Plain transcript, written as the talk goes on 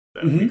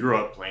that we grew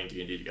up playing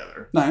D&D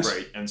together. Nice.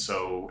 Right. And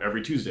so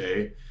every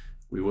Tuesday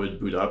we would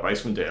boot up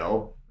Icewind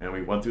Dale and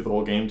we went through the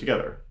whole game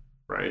together.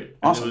 Right. And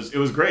awesome. It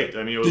was great.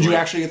 I mean, it was Did you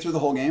actually get through the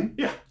whole game?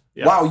 Yeah.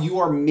 Wow, you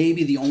are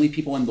maybe the only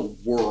people in the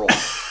world.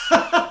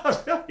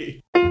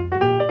 Really?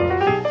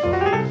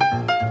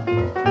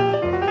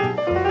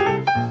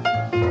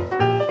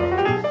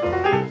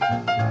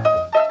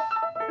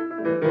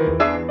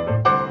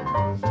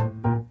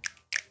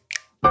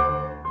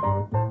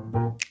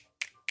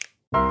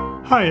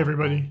 Hi,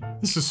 everybody.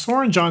 This is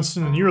Soren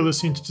Johnson, and you're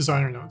listening to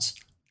Designer Notes,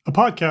 a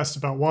podcast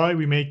about why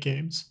we make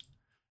games.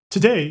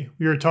 Today,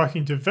 we are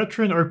talking to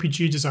veteran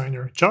RPG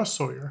designer Josh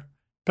Sawyer,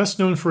 best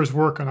known for his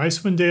work on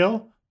Icewind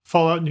Dale,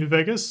 Fallout New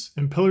Vegas,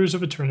 and Pillars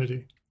of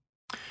Eternity.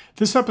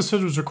 This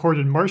episode was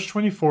recorded March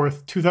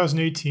 24th,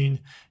 2018,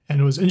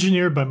 and was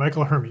engineered by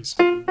Michael Hermes.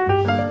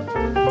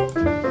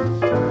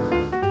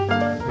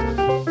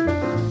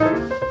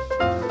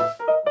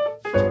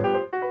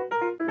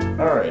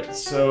 All right,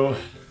 so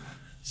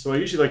I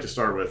usually like to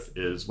start with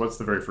is what's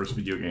the very first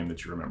video game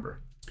that you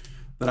remember?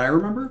 That I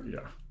remember?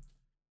 Yeah.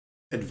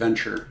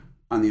 Adventure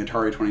on the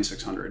Atari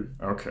 2600.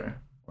 Okay. Well,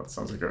 that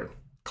sounds like a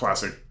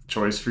classic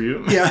choice for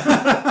you.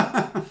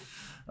 Yeah.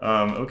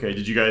 Okay.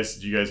 Did you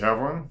guys have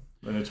one?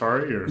 An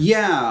Atari? Or?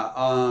 Yeah.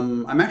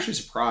 I'm actually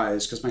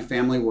surprised because my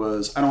family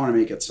was, I don't want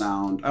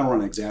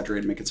to exaggerate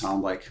and make it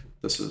sound like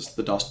this is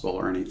the Dust Bowl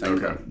or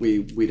anything. Okay. But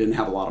we didn't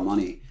have a lot of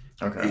money.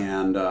 Okay.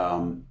 And,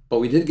 but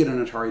we did get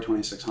an Atari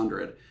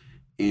 2600.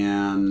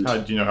 And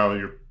do you know how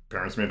your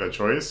parents made that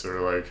choice,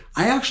 or like?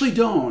 I actually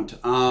don't.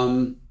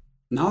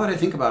 Now that I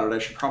think about it, I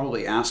should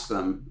probably ask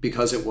them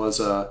because it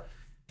was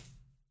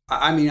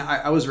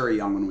I was very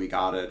young when we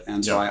got it,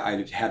 and so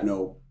I had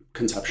no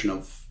conception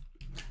of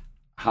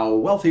how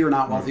wealthy or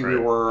not wealthy we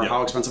were,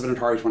 how expensive an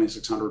Atari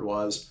 2600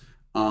 was.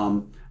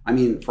 I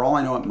mean, for all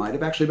I know, it might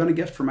have actually been a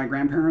gift from my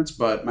grandparents,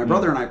 but my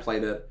brother and I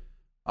played it.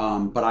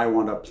 But I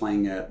wound up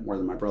playing it more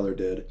than my brother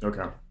did.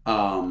 Okay.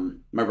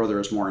 My brother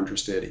is more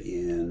interested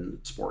in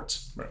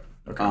sports. Right.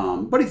 Okay.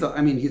 But he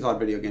thought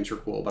video games were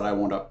cool, but I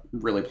wound up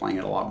really playing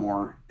it a lot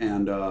more.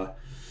 And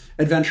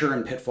Adventure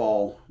and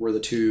Pitfall were the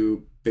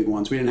two big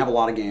ones. We didn't have a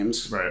lot of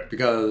games. Right.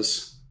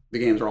 Because the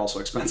games are also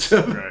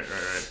expensive. Right.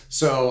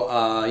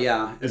 So,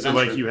 yeah. Is it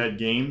like you had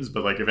games,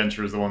 but like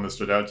Adventure is the one that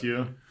stood out to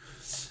you?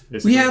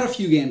 We had a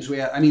few games. We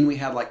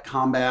had like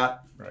Combat.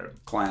 Right.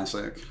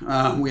 Classic.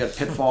 We had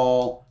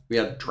Pitfall. We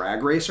had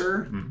Drag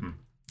Racer. Mm-hmm.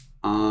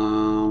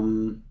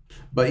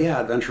 But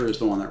yeah, Adventure is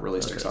the one that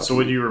really sticks out. So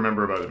what do you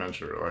remember about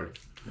Adventure? Like,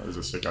 how does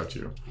it stick out to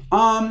you?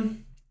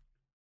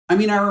 I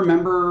mean, I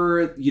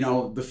remember,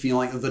 the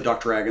feeling of the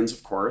duck dragons,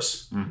 of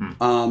course.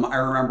 Mm-hmm. I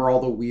remember all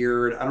the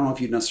weird, I don't know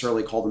if you'd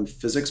necessarily call them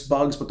physics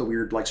bugs, but the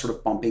weird, like, sort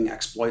of bumping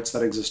exploits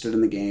that existed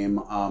in the game.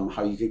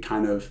 How you could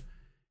kind of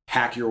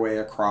hack your way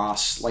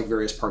across, like,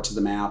 various parts of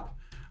the map.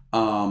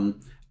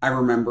 I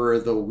remember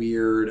the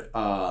weird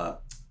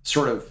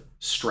sort of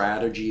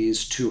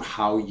strategies to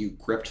how you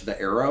gripped the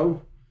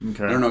arrow.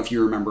 Okay. I don't know if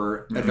you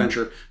remember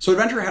Adventure. So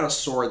Adventure had a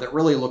sword that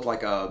really looked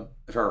like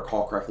if I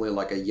recall correctly,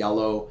 like a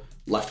yellow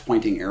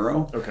left-pointing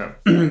arrow.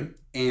 Okay.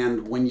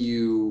 And when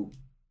you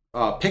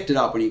picked it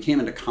up, when you came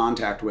into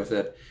contact with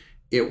it,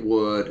 it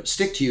would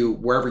stick to you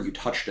wherever you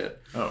touched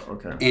it. Oh,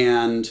 okay.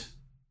 And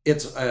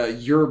it's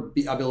your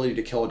ability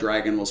to kill a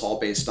dragon was all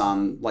based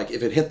on, like,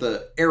 if it hit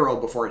the arrow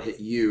before it hit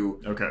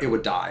you, it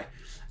would die.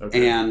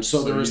 Okay. And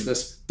so there was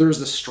this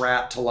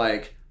strat to,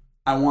 like,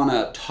 I want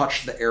to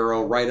touch the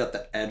arrow right at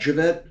the edge of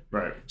it,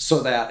 right,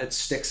 so that it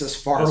sticks as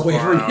far away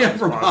from you as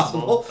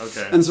possible.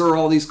 Okay. And so there were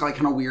all these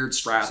kind of weird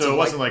strats. So it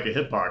wasn't like a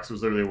hitbox; it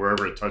was literally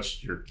wherever it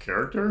touched your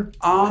character.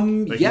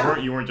 Yeah.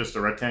 You weren't just a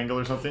rectangle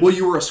or something. Well,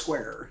 you were a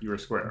square. You were a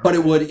square. But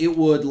it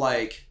would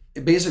like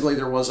basically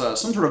there was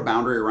some sort of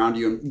boundary around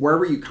you, and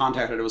wherever you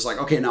contacted it was like,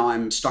 okay, now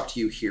I'm stuck to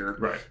you here.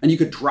 Right. And you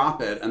could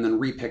drop it and then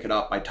re-pick it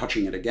up by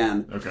touching it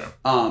again. Okay.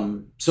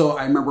 So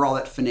I remember all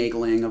that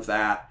finagling of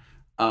that.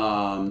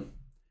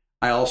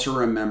 I also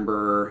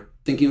remember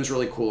thinking it was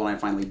really cool, and I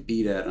finally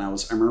beat it. And I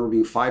remember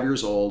being 5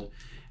 years old,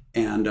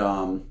 and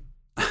I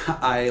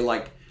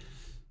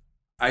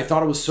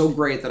thought it was so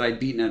great that I'd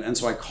beaten it, and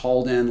so I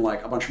called in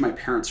like a bunch of my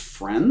parents'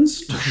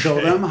 friends to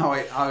show them how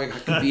I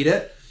could beat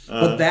it.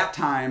 But that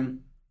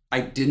time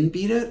I didn't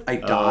beat it. I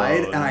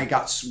died, and I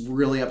got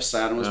really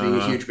upset and was being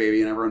a huge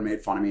baby, and everyone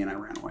made fun of me, and I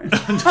ran away.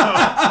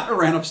 I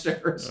ran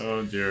upstairs.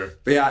 Oh dear.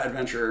 But yeah,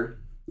 Adventure,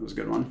 it was a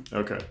good one.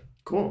 Okay.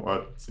 Cool. Well,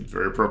 that seems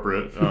very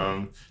appropriate.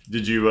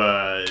 Did you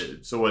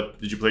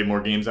play more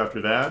games after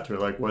that, or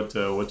like what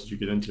did you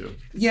get into?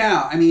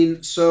 Yeah, I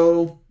mean,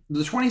 so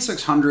the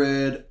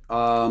 2600,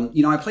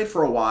 I played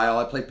for a while.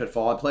 I played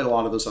Pitfall. I played a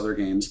lot of those other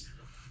games,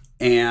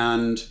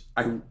 and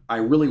I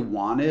really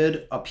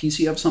wanted a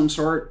PC of some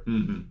sort.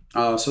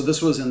 Mm-hmm. So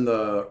this was in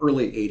the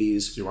early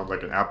 80s. So you want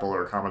like an Apple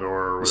or a Commodore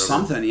or whatever?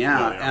 Something,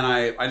 yeah. And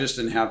I just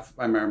didn't have,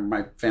 I remember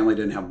my family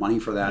didn't have money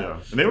for that. Yeah.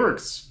 And they were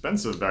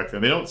expensive back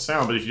then. They don't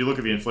sound, but if you look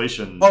at the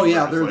inflation. Oh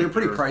yeah, they're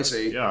pretty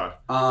pricey. Yeah.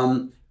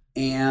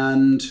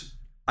 And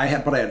I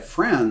had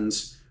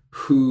friends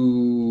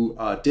who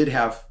did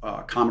have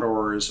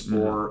Commodores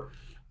or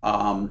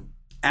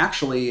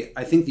Actually,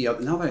 I think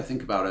now that I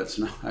think about it,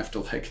 so now I have to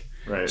like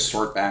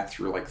sort back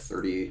through like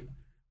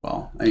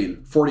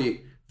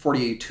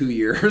 42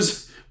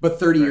 years, but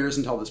 30 years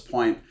until this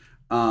point,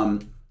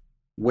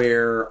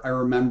 where I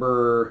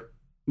remember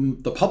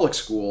the public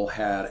school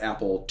had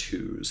Apple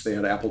IIs. They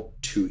had Apple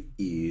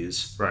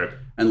IIes. Right.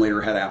 And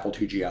later had Apple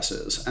II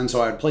GSs. And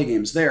so I'd play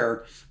games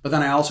there. But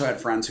then I also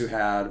had friends who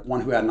had one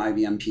who had an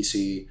IBM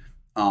PC,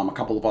 a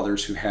couple of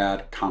others who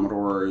had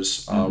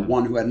Commodores,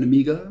 one who had an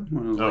Amiga,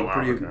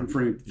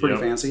 pretty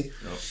fancy.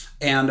 Yep.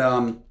 And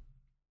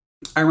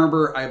I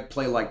remember I'd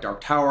play like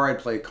Dark Tower, I'd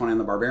play Conan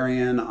the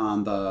Barbarian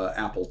on the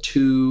Apple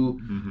II,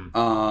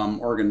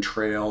 Oregon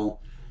Trail.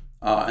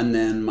 And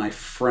then my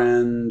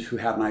friend who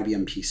had an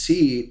IBM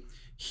PC,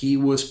 he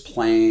was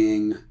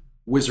playing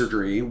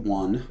Wizardry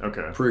 1,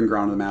 Proving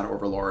Ground of the Mad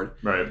Overlord.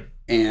 Right.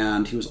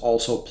 And he was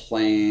also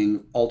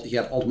playing, he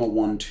had Ultima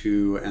 1,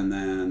 2, and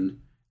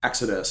then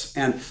Exodus.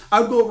 And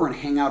I would go over and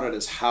hang out at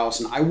his house,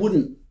 and I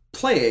wouldn't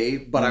play,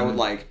 but I would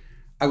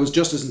I was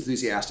just as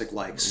enthusiastic,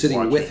 like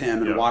sitting with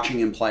him and watching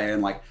him play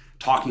and like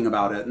talking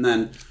about it. And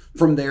then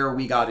from there,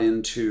 we got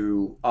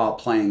into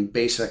playing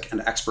basic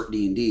and expert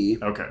D&D.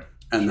 Okay.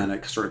 And then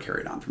it sort of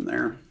carried on from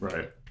there.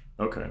 Right.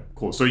 Okay.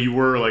 Cool. So you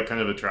were like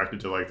kind of attracted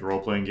to like the role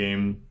playing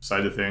game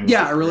side of things.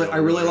 Yeah, I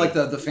really like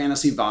the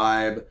fantasy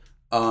vibe.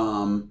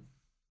 And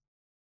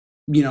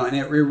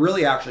it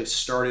really actually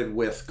started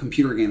with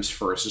computer games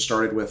first. It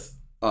started with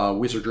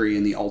Wizardry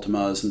and the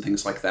Ultimas and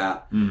things like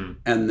that,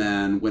 and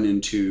then went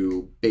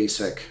into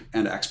basic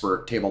and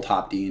expert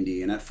tabletop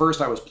D&D. And at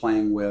first, I was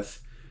playing with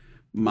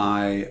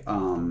my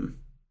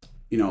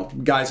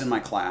guys in my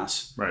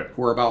class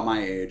who were about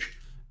my age.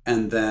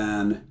 And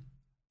then,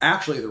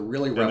 actually, this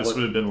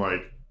would have been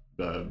like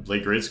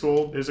late grade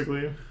school,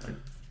 basically. Like,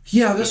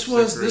 this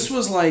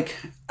was like,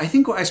 I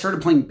think I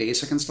started playing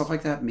basic and stuff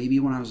like that maybe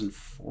when I was in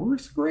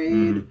 4th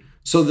grade.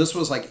 So this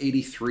was like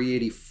 83,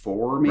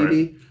 84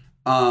 maybe.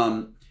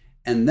 Right.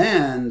 And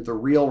then the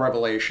real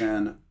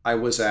revelation, I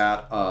was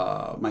at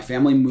my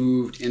family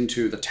moved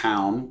into the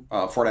town,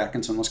 Fort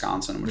Atkinson,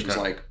 Wisconsin, which is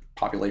like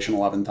population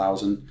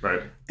 11,000.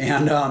 Right.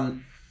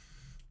 And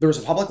there was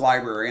a public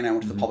library, and I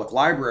went to the public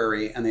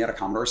library, and they had a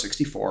Commodore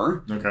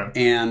 64. Okay.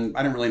 And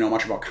I didn't really know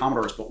much about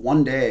Commodores, but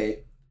one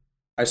day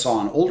I saw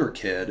an older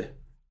kid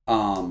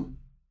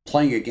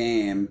playing a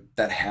game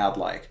that had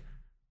like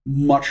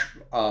much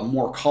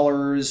more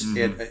colors.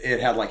 It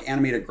had like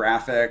animated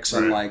graphics,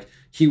 and like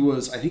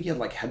I think he had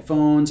like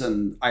headphones,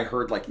 and I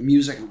heard like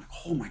music, and I'm like,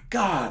 oh my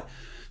God,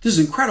 this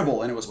is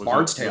incredible. And it was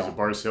Bard's Tale. Was it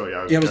Bard's Tale?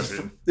 Yeah.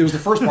 It was the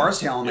first Bard's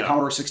Tale on the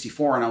Commodore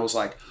 64, and I was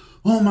like,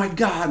 oh my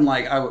God. And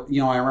like, I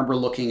remember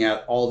looking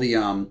at all the,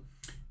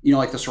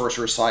 like the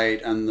Sorcerer's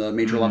Sight and the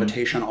Major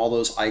Levitation, all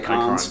those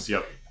icons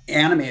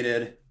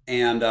animated.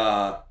 And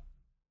I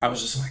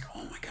was just like,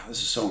 oh my God,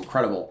 this is so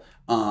incredible.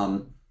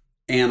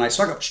 And I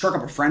struck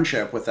up a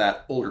friendship with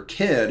that older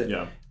kid.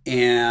 Yeah.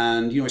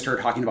 And, we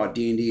started talking about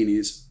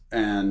D&D,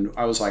 and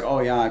I was like, oh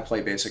yeah, I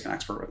play basic and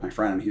expert with my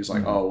friend. And he was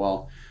like, oh,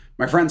 well,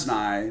 my friends and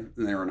I,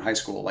 and they were in high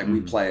school, like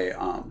we play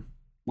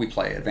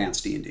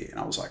advanced D&D. And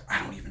I was like,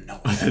 I don't even know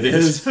what that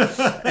is.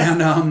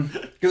 And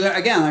because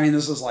again,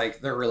 this is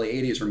like the early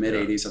 80s or mid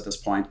 80s at this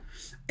point.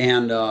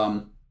 And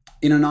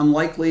in an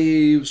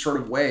unlikely sort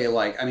of way,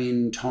 like,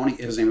 Tony,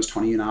 his name was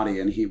Tony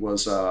Unati, and he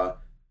was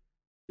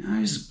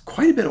he's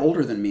quite a bit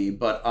older than me,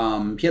 but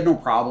he had no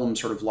problem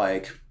sort of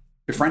like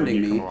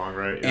befriending me. Along,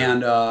 right?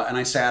 And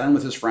I sat in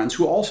with his friends,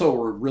 who also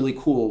were really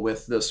cool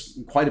with this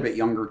quite a bit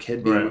younger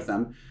kid being with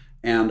them.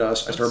 And I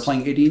started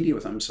playing AD&D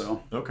with him.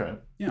 So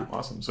yeah,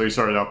 awesome. So you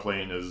started out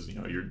playing as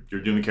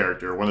you're doing the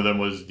character. One of them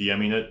was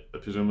DMing it,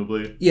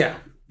 presumably. Yeah.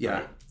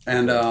 Right.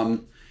 And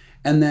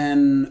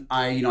then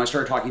I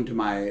started talking to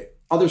my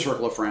other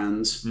circle of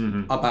friends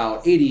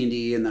about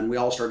AD&D, and then we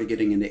all started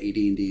getting into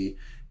AD&D.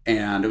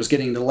 And it was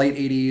getting into the late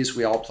 80s.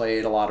 We all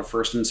played a lot of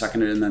first and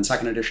second, and then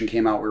second edition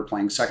came out. We were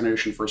playing second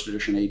edition, first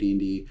edition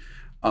AD&D.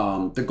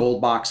 The gold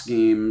box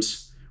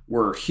games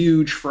were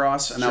huge for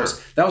us, and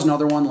that was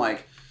another one,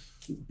 like,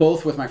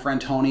 both with my friend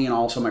Tony and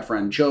also my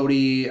friend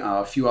Jody,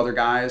 a few other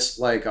guys.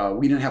 Like,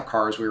 we didn't have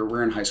cars. We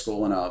were in high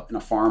school in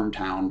a farm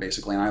town,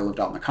 basically, and I lived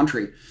out in the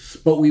country.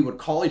 But we would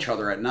call each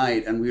other at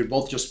night, and we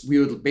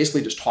would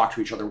basically just talk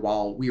to each other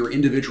while we were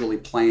individually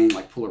playing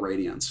like Pool of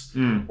Radiance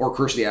or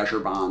Curse of the Azure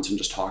Bonds, and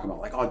just talk about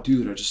like, oh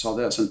dude, I just saw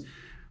this. And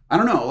I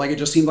don't know, like, it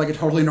just seemed like a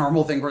totally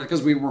normal thing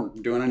because we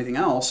weren't doing anything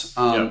else.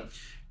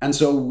 And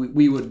so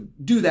we would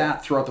do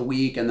that throughout the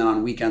week, and then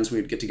on weekends we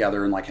would get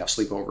together and like have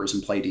sleepovers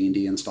and play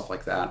D&D and stuff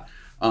like that.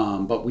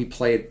 But we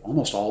played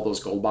almost all those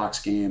gold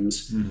box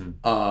games.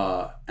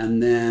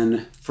 And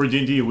then for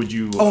D&D, would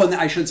you? Oh, and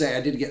I should say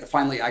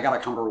I got a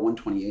Commodore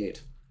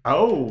 128.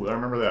 Oh, I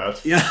remember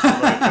that. Yeah.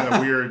 Like kind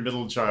of weird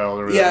middle child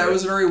or whatever. Yeah, it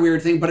was a very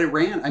weird thing, but it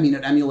ran.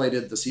 It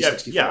emulated the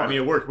C64. Yeah,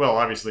 it worked well.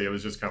 Obviously, it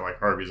was just kind of like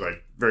Harvey's,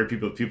 like very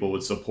people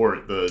would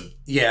support the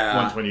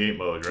 128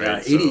 mode,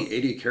 right? Yeah,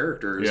 80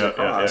 characters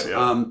across.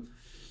 Yeah.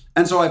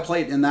 And so I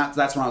played, and that's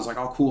when I was like,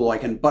 oh, cool.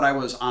 But I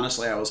was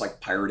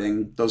like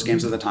pirating those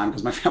games at the time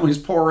because my family was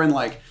poor, and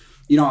like,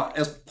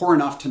 as poor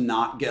enough to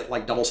not get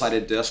like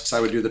double-sided discs, I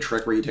would do the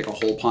trick where you take a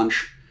hole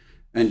punch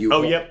and you.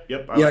 Oh, yep.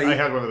 I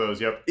had one of those.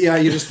 Yep. Yeah,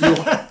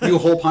 you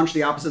hole punch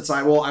the opposite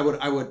side. Well,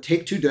 I would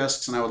take 2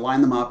 discs and I would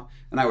line them up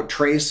and I would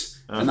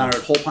trace and then I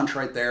would hole punch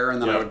right there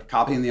and then I would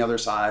copy in the other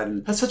side.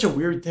 And that's such a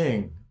weird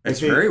thing. It's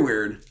very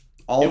weird.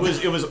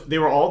 They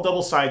were all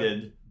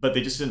double-sided, but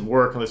they just didn't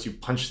work unless you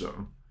punched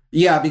them.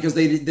 Yeah, because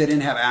they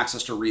didn't have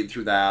access to read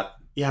through that.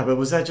 Yeah, but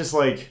was that just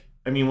like,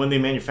 I mean, when they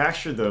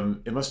manufactured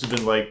them, it must have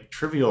been like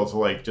trivial to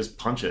like just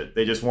punch it.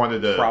 They just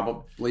wanted to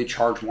probably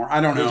charge more. I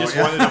don't know. They just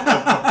wanted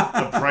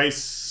a price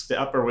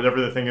step or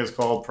whatever the thing is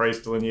called, price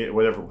delineate,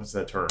 whatever. What's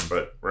that term?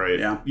 But right.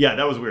 Yeah,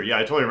 that was weird. Yeah,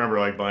 I totally remember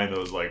like buying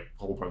those like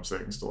hole punch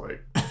things to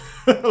like,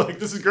 like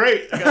this is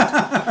great. I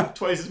got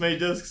twice as many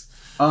discs.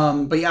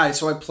 But yeah,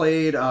 so I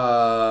played,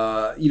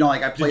 I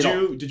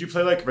played. Did you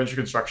play like Adventure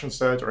Construction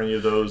Set or any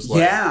of those?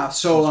 Like,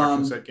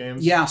 construction set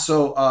games? Yeah,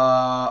 so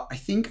I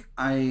think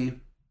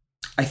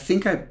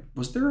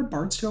was there a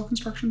Bard's Tale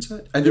construction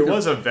set? There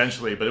was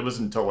eventually, but it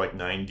wasn't until like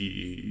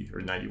 90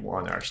 or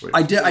 91 actually.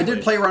 I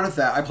did play around with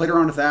that. I played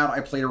around with that. I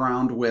played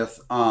around with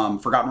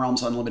Forgotten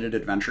Realms Unlimited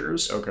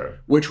Adventures. Okay.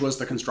 Which was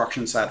the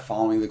construction set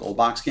following the Gold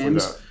Box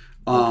games. Okay.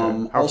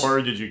 How far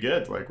did you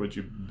get? Like, would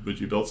you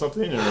build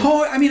something? Or?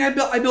 Oh, I mean, I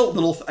built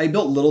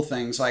little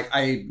things. Like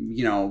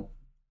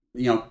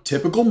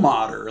typical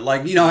modder.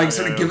 Like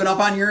sort of giving up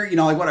on your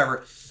like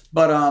whatever.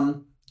 But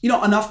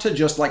enough to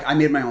just like I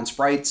made my own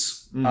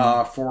sprites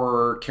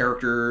for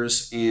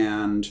characters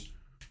and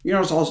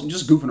it's also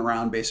just goofing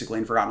around basically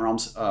in Forgotten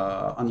Realms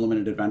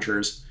Unlimited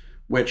Adventures,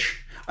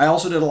 which I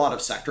also did a lot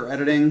of sector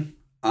editing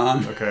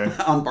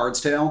on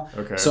Bard's Tale.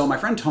 Okay. So my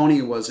friend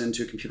Tony was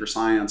into computer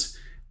science.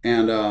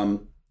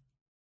 And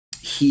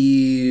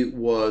he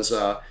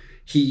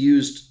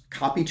used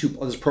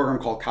this program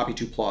called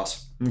Copy2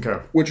 Plus,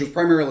 which was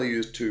primarily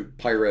used to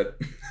pirate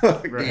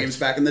games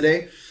back in the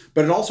day,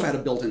 but it also had a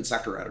built-in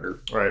sector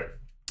editor. Right.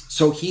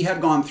 So he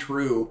had gone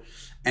through,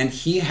 and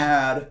he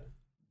had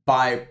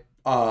by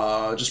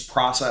just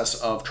process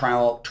of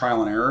trial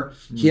and error,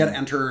 he had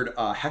entered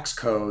hex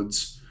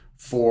codes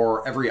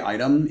for every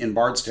item in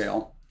Bard's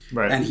Tale,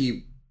 right? And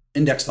he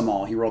indexed them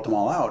all. He wrote them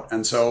all out.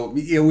 And so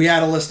we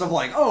had a list of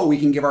like, we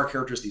can give our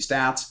characters these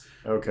stats.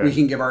 Okay. We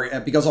can give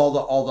because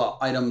all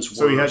the items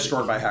were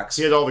stored by hex.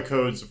 He had all the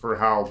codes for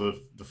how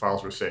the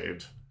files were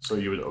saved. So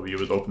you would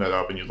open that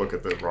up and you'd look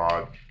at the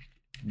raw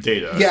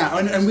data. Yeah,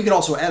 and we could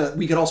also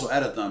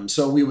edit them.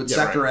 So we would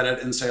sector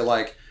edit and say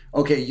like,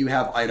 okay, you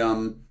have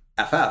item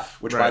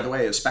FF, which by the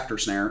way is Spectre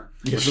Snare,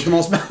 which is the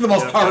most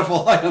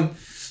powerful item.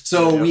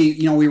 So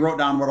we wrote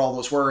down what all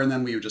those were, and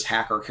then we would just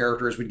hack our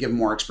characters. We'd give them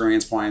more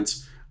experience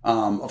points.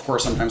 Of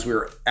course, sometimes we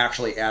were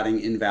actually adding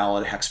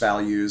invalid hex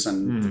values,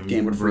 and the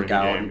game would freak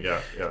out.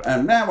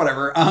 And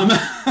whatever.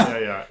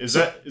 Is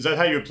that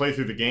how you would play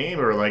through the game,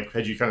 or like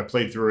had you kind of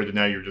played through it and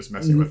now you're just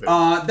messing with it?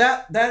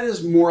 That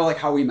is more like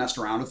how we messed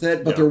around with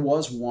it. But there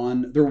was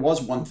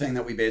one thing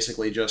that we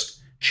basically just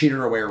cheated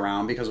our way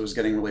around because it was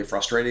getting really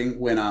frustrating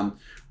when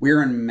we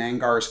were in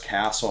Mangar's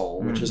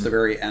Castle, which is the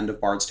very end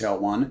of Bard's Tale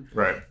 1.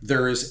 Right.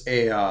 There is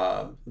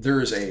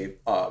a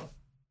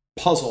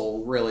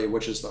puzzle really,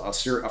 which is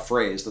a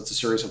phrase that's a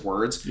series of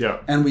words. Yeah.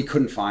 And we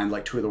couldn't find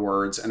like 2 of the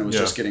words, and it was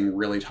just getting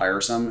really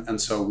tiresome. And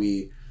so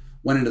we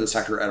went into the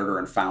sector editor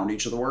and found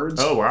each of the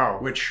words. Oh wow.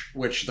 Which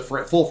the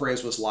full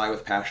phrase was "lie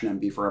with passion and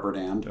be forever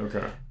damned."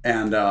 Okay.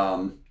 And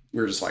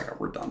we were just like,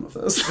 we're done with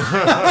this.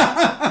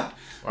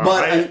 Wow.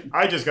 But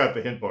I just got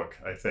the hint book,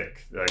 I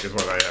think, like is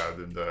what I had,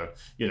 and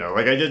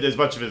like I did as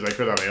much of it as I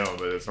could on my own,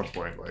 but at some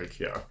point, like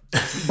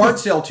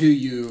Bard's Tale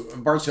 2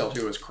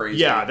 was crazy.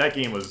 Yeah, that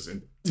game was.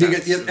 And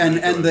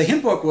the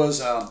hint book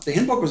was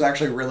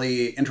actually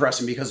really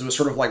interesting because it was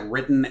sort of like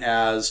written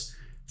as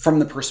from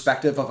the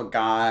perspective of a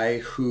guy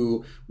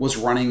who was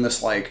running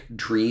this like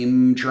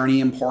dream journey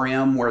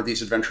emporium where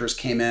these adventurers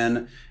came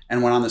in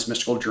and went on this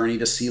mystical journey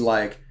to see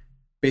like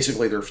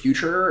basically their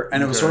future,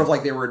 and it was sort of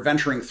like they were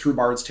adventuring through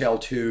Bard's Tale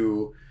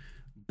 2,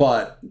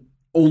 but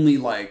only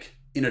like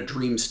in a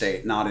dream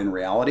state, not in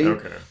reality.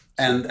 Okay.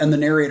 And the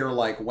narrator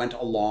like went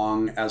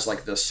along as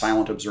like this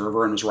silent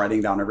observer and was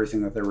writing down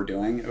everything that they were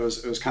doing. It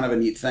was kind of a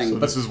neat thing. So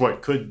this is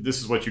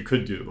what you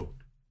could do,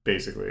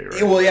 basically.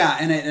 Right? Well, yeah,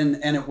 and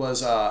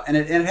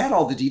it had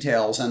all the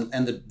details, and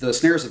the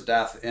snares of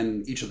death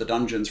in each of the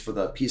dungeons for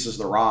the pieces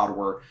of the rod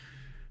were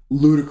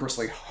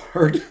ludicrously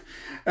hard.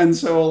 And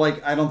so,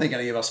 like, I don't think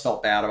any of us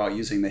felt bad about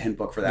using the hint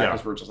book for that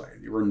because we're just like,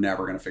 we're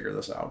never going to figure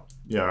this out.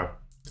 Yeah.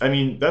 I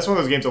mean, that's one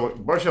of those games,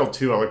 Bard's Tale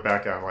 2, I look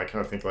back on, like,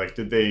 kind of think, like,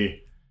 did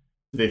they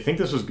think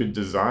this was good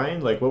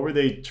design? Like, what were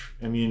they,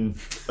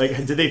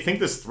 did they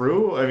think this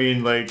through? I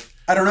mean, like...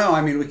 I don't know.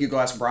 I mean, we could go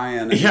ask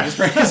Brian. He's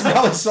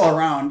probably still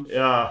around.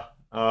 Yeah.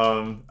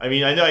 I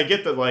mean, I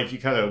get that, like, you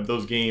kind of,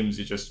 those games,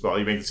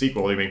 you make the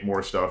sequel, you make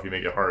more stuff, you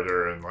make it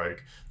harder and,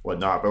 like,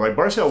 whatnot. But, like,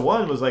 Bard's Tale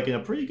 1 was, like, in a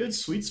pretty good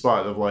sweet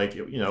spot of, like,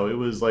 it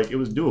was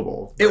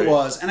doable. Right? It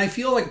was. And I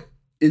feel like,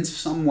 in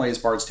some ways,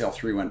 Bard's Tale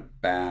 3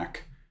 went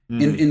back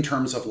in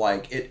terms of,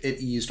 like, it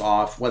eased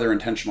off, whether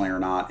intentionally or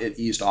not, it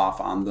eased off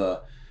on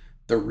the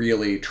the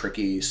really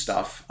tricky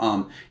stuff.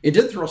 It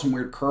did throw some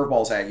weird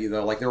curveballs at you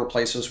though. Like there were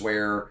places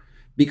where,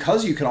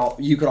 because you could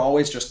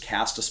always just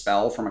cast a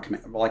spell from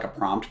a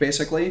prompt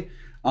basically.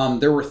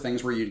 There were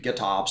things where you'd get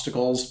to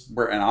obstacles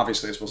and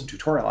obviously this wasn't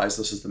tutorialized.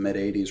 This is the mid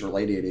 80s or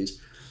late 80s.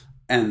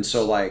 And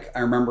so like I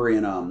remember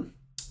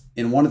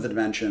in one of the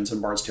dimensions in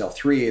Bard's Tale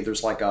 3,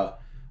 there's like a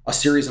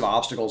series of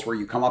obstacles where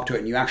you come up to it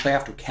and you actually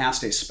have to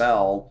cast a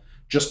spell.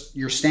 Just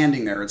you're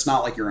standing there. It's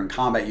not like you're in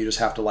combat. You just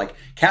have to like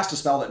cast a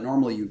spell that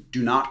normally you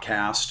do not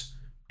cast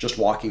just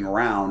walking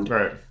around.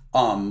 Right.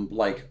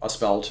 Like a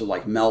spell to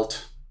like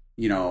melt,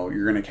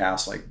 you're going to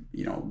cast like,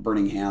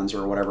 Burning Hands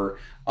or whatever,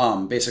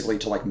 basically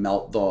to like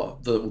melt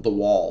the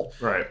wall.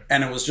 Right.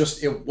 And it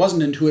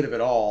wasn't intuitive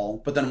at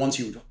all. But then once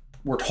you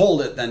were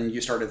told it, then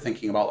you started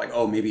thinking about like,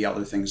 oh, maybe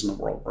other things in the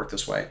world work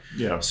this way.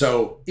 Yeah.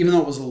 So even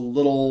though it was a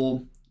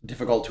little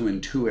difficult to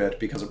intuit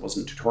because it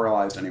wasn't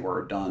tutorialized anywhere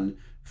or done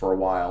for a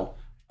while,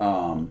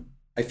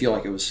 I feel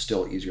like it was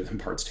still easier than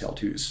Bard's Tale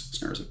 2's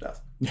Snares of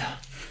Death. Yeah.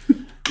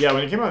 Yeah,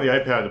 when it came out on the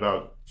iPad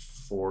about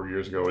 4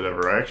 years ago,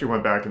 whatever, I actually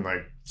went back and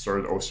like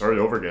started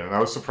over again, and I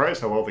was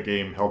surprised how well the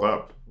game held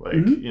up. Like,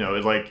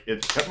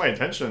 it kept my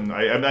attention.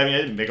 I mean, I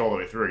didn't make it all the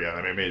way through again.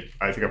 I mean,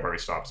 I think I probably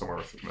stopped somewhere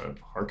with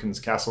Harkin's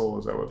Castle.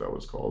 Is that what that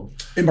was called?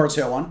 In Bard's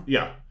Tale 1?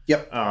 Yeah.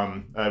 Yep.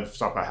 I've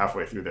stopped about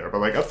halfway through there,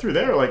 but like up through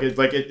there,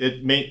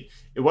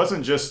 it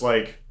wasn't just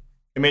like.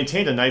 It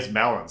maintained a nice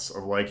balance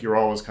of like you're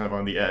always kind of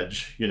on the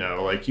edge,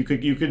 like you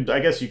could I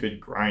guess you could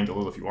grind a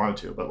little if you wanted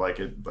to, but like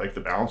the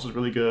balance was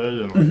really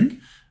good and like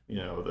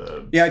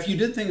if you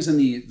did things in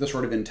the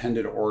sort of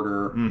intended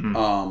order,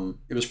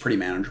 it was pretty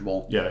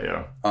manageable.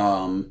 Yeah.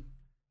 I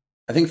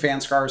think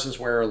Fanscars is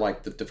where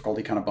like the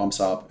difficulty kind of bumps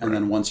up, and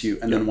then once you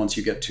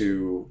get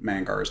to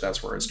Mangars,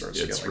 that's where it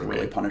starts to get like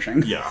really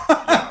punishing. Yeah,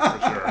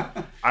 for sure.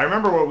 I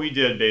remember what we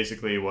did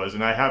basically was,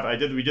 and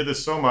we did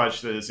this so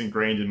much that it's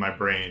ingrained in my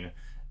brain.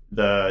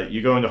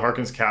 You go into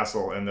Harkin's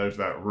Castle and there's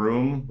that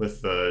room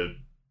with the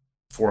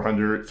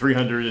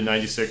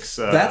 396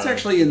 that's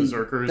actually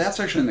berserkers. That's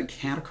actually in the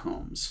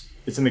catacombs.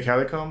 It's in the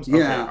catacombs?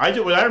 Yeah.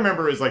 Okay. What I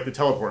remember is like the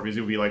teleport, because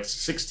it would be like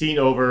 16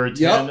 over 10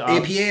 yep, up.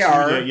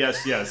 APAR.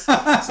 Yes.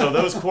 So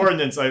those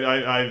coordinates,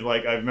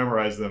 I've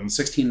memorized them.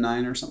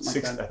 16.9 or something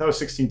like that. I thought it was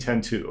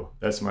 16.10.2.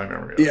 That's my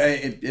memory. Yeah,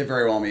 it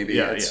very well may be.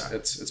 Yeah,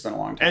 It's been a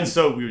long time. And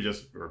so we would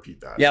just repeat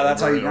that. Yeah,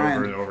 that's how you grind.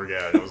 Over and over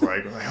again. It was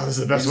like, oh, this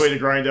is the best way to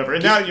grind ever.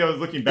 And now,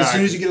 looking back. As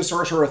soon as you get a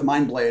sorcerer with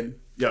Mind Blade.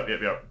 Yep.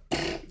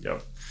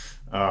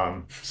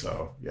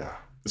 So, yeah.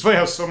 It's funny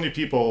how so many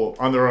people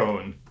on their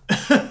own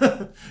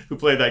who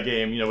played that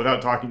game,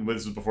 without talking with,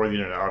 this was before the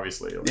internet,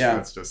 obviously.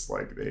 It's just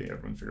like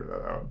everyone figured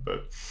that out.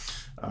 But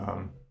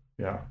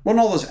yeah. Well, and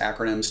all those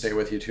acronyms stay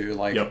with you too.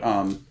 Like,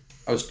 I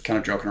was kind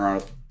of joking around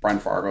with Brian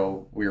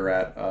Fargo. We were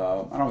at, I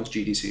don't know, it was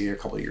GDC a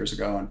couple of years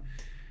ago, and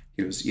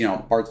he was,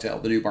 Bard's Tale,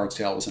 the new Bard's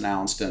Tale was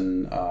announced,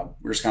 and we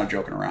were just kind of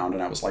joking around,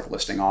 and I was like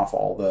listing off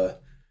all the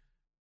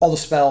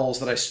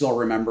spells that I still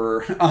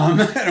remember. And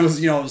it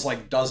was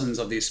like dozens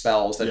of these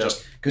spells that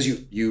just, because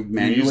you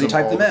manually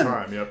type them in.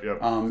 Time. Yep.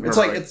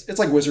 It's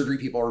like wizardry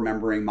people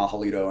remembering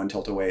Mahalito and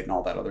Tilt-A-Wait and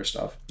all that other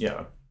stuff.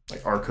 Yeah.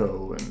 Like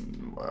Arco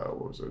and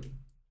what was it?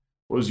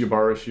 What was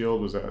Ybarra's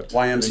shield? Was that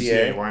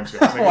YMCA?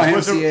 YMCA. I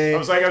was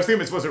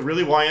thinking, was it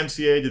really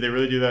YMCA? Did they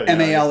really do that?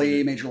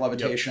 MALE, Major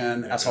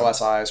Levitation,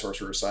 SOSI,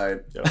 Sorcerer's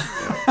Sight.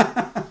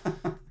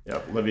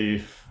 Yep.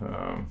 Levy.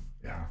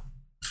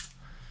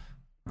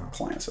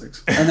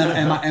 Classics. And then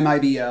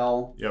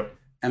MIBL. Yep.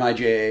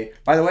 MIJ.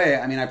 By the way,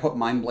 I mean, I put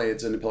Mind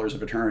Blades into Pillars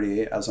of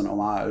Eternity as an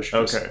homage.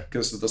 Okay.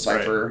 Because of the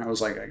cipher. Right. I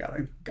was like, I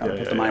gotta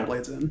put the Mind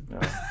Blades in.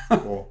 Yeah.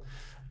 Cool.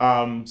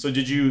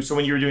 So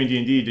when you were doing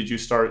D&D, did you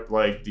start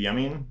like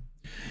DMing?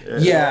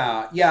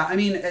 Yeah. I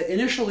mean,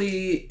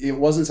 initially it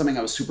wasn't something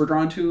I was super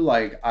drawn to.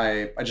 Like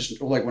I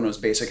just like when it was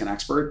basic and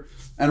expert,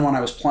 and when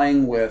I was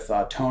playing with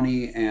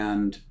Tony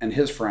and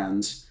his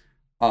friends,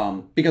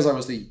 because I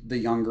was the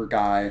younger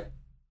guy,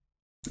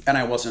 and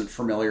I wasn't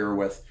familiar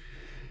with,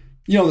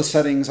 the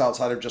settings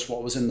outside of just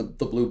what was in the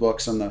blue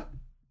books and the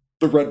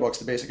red books,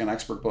 the basic and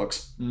expert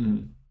books.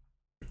 Mm-hmm.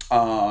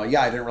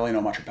 I didn't really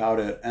know much about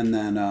it, and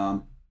then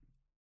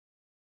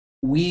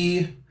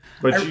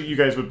you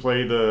guys would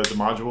play the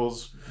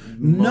modules?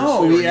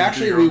 No,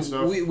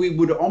 we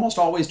would almost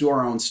always do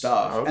our own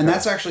stuff. Okay. And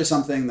that's actually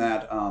something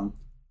that I'm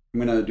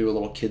going to do a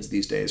little kids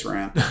these days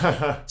rant.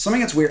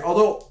 Something that's weird.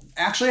 Although,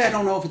 actually, I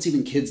don't know if it's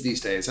even kids these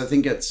days. I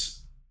think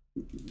it's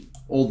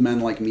old men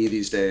like me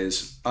these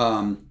days.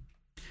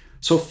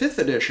 So 5th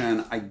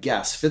edition, I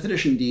guess, 5th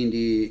edition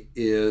D&D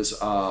is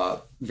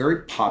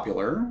very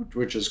popular,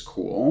 which is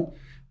cool.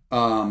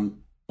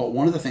 But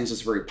one of the things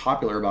that's very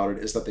popular about it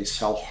is that they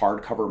sell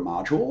hardcover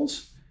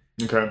modules.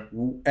 Okay.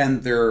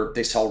 And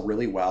they sell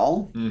really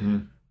well,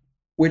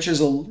 which is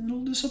a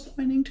little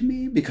disappointing to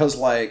me because,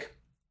 like,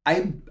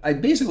 I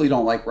basically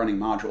don't like running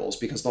modules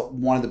because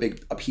one of the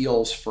big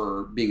appeals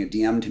for being a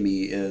DM to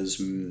me is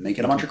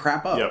making a bunch of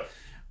crap up,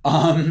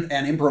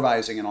 and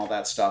improvising and all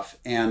that stuff.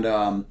 And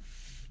I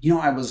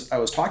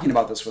was talking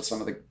about this with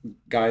some of the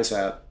guys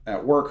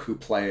at work who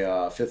play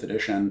 5th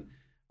edition.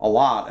 a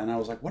lot. And I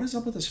was like, what is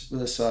up with this?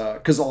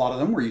 Because a lot of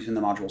them were using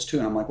the modules too.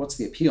 And I'm like, what's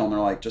the appeal? And they're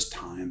like, just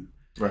time.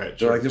 Right.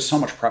 They're like, there's so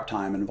much prep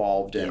time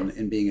involved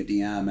in being a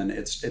DM, and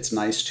it's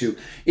nice to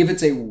if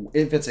it's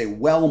a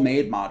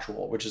well-made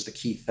module, which is the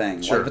key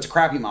thing. Sure. Like if it's a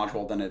crappy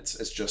module, then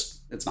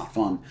it's not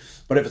fun.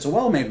 But if it's a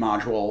well-made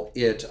module,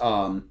 it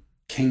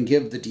can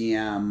give the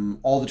DM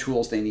all the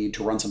tools they need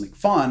to run something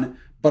fun,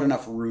 but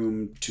enough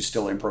room to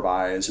still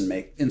improvise and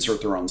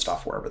insert their own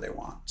stuff wherever they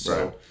want.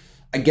 So right.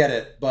 I get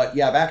it, but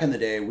yeah, back in the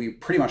day, we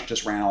pretty much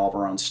just ran all of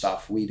our own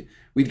stuff. We'd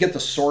get the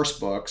source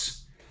books.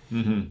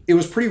 Mm-hmm. It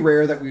was pretty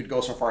rare that we would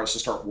go so far as to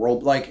start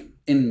like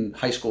in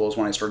high school is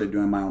when I started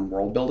doing my own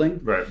world building.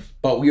 Right.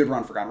 But we would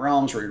run Forgotten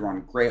Realms, or we'd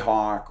run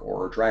Greyhawk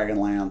or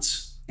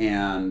Dragonlance,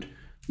 and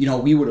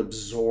we would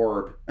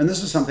absorb. And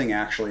this is something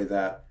actually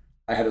that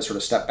I had to sort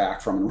of step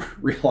back from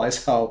and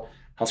realize how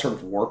sort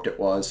of warped it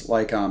was.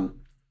 Like on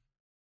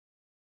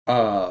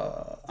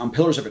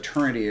Pillars of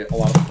Eternity, a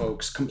lot of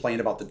folks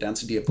complained about the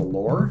density of the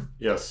lore.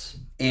 Yes.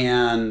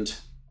 And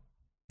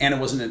it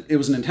was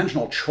an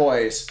intentional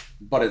choice,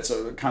 but it's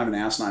a kind of an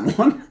asinine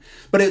one.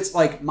 But it's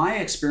like my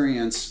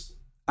experience.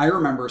 I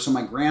remember, so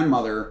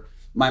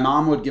my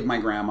mom would give my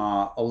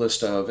grandma a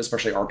list of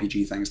especially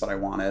RPG things that I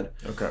wanted.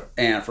 Okay.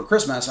 And for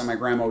Christmas, and my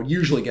grandma would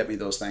usually get me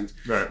those things.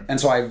 Right. And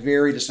so I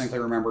very distinctly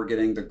remember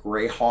getting the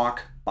Greyhawk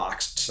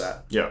boxed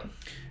set. Yeah.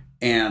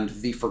 And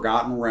the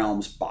Forgotten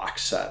Realms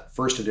box set,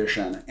 first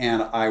edition,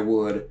 and I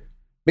would.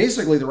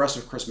 Basically, the rest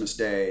of Christmas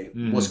Day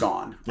was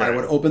gone. Right. I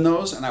would open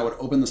those, and I would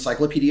open the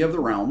Cyclopedia of the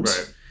Realms,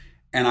 right.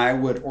 and I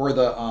would, or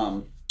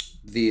the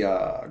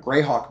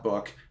Greyhawk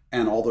book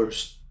and all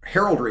those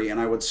heraldry, and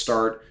I would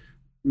start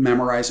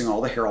memorizing all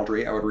the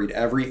heraldry. I would read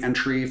every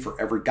entry for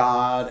every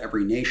god,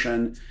 every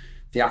nation,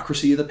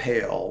 Theocracy of the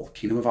Pale,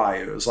 Kingdom of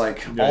Ayuz,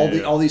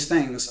 all these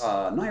things,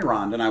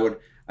 Nyrond, and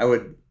I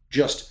would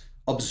just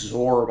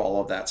absorb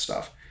all of that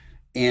stuff.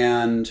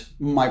 And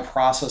my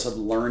process of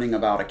learning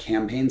about a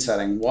campaign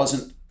setting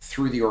wasn't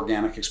through the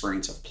organic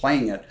experience of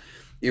playing it.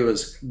 It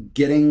was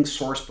getting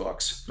source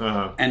books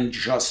and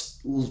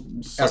just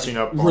sucking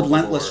up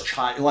relentless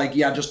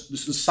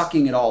just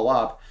sucking it all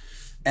up.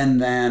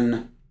 And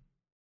then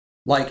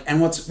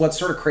and what's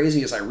sort of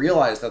crazy is I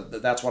realized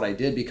that that's what I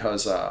did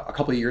because a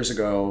couple of years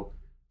ago,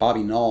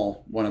 Bobby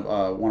Null, one of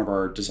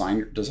our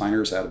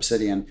designers at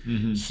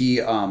Obsidian,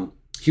 he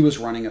was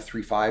running a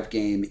 3.5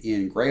 game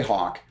in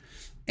Greyhawk.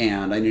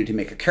 And I needed to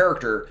make a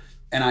character,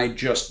 and I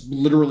just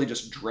literally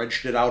just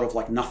dredged it out of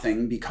like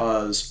nothing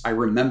because I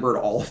remembered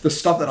all of the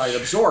stuff that I had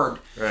absorbed.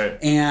 Right.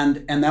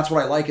 And that's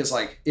what I like is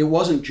like it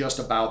wasn't just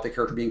about the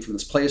character being from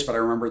this place, but I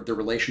remembered the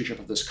relationship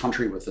of this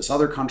country with this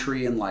other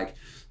country, and like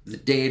the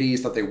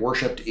deities that they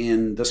worshipped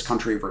in this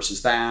country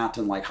versus that,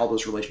 and like how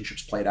those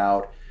relationships played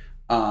out.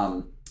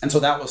 And so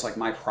that was like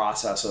my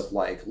process of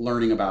like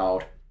learning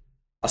about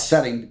a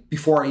setting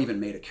before I even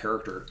made a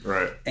character.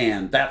 Right.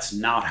 And that's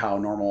not how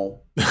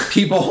normal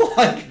people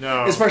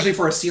no. Especially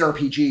for a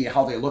CRPG,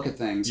 how they look at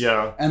things.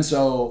 Yeah. And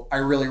so I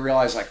really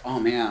realized like, oh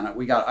man,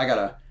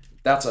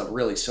 that's a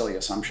really silly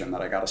assumption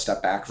that I got to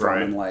step back from.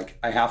 Right. And like,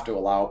 I have to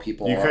allow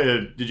people.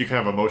 Did you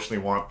kind of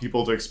emotionally want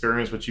people to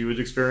experience what you would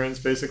experience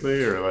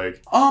basically? Or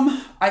like,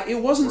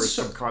 it wasn't or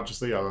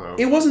subconsciously. I don't know.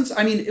 It wasn't,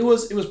 I mean, it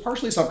was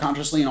partially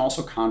subconsciously and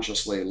also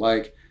consciously.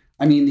 Like,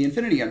 I mean, the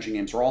Infinity Engine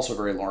games were also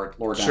very lore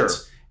dense. Sure.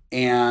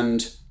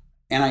 And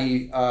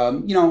I,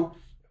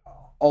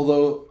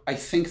 although I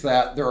think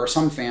that there are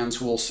some fans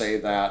who will say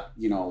that,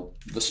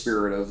 the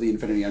spirit of the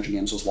Infinity Engine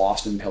games was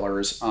lost in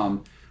Pillars.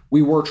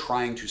 We were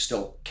trying to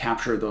still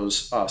capture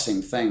those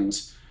same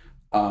things.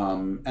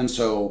 And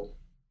so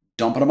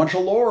dumping a bunch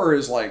of lore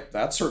is like,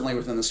 that's certainly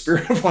within the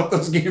spirit of what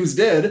those games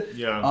did.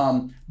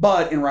 Yeah.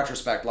 But in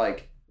retrospect,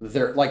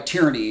 they're like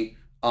Tyranny,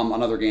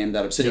 another game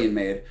that Obsidian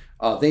made,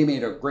 they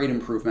made a great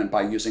improvement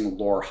by using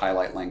lore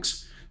highlight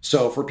links.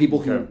 So for people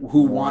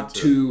who want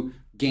to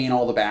gain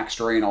all the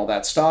backstory and all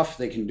that stuff,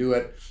 they can do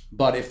it.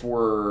 But if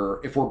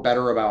we're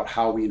better about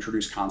how we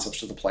introduce concepts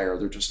to the player,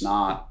 they're just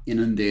not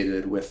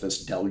inundated with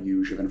this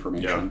deluge of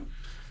information.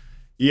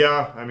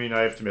 Yeah. I mean,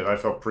 I have to admit, I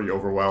felt pretty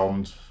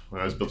overwhelmed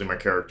when I was building my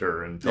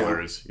character in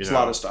Pillars. It's a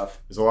lot of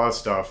stuff. There's a lot of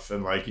stuff.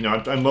 And like,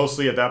 I'm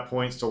mostly at that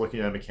point still looking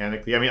at it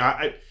mechanically. I mean,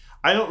 I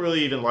don't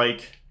really even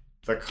like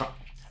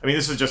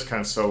this is just kind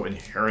of so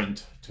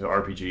inherent to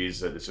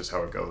RPGs that it's just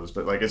how it goes.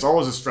 But like, it's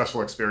always a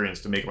stressful experience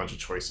to make a bunch of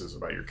choices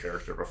about your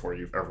character before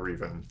you've ever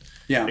even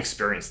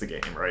experienced the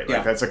game, right?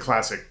 Like that's a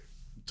classic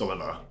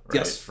dilemma,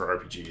 right, for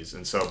RPGs.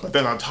 And so, but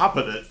then on top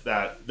of it,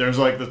 that there's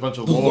like this bunch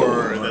of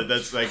lore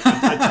that's like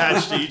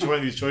attached to each one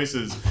of these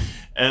choices.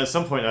 And at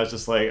some point, I was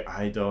just like,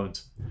 I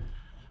don't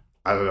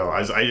know.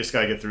 I just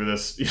gotta get through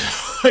this.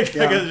 I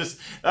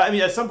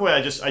gotta at some point,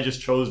 I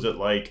just chose it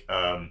like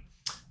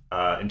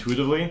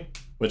intuitively.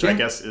 Which I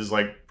guess is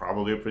like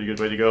probably a pretty good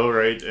way to go,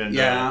 right? And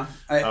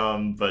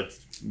but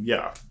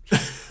yeah,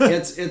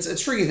 it's a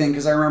tricky thing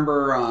because I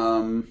remember,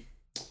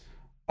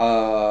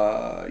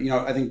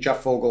 I think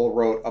Jeff Vogel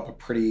wrote up a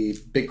pretty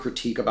big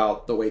critique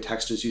about the way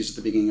text is used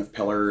at the beginning of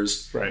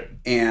Pillars, right?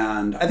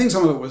 And I think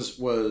some of it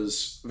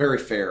was very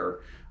fair,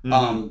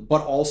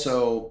 but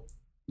also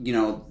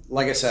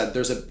like I said,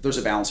 there's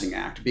a balancing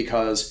act,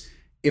 because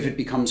if it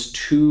becomes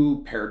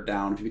too pared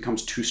down, if it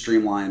becomes too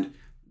streamlined,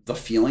 the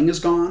feeling is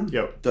gone.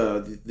 Yep.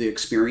 The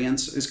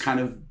experience is kind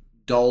of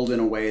dulled in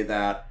a way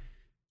that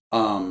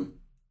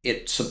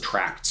it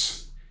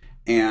subtracts.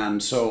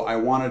 And so I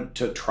wanted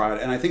to try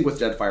it. And I think with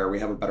Deadfire, we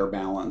have a better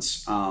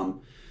balance.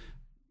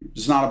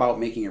 It's not about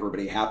making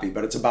everybody happy,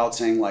 but it's about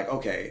saying, like,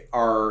 okay,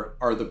 are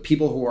the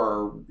people who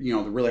are,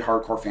 the really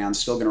hardcore fans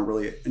still going to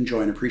really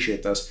enjoy and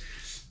appreciate this?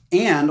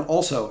 And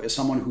also, as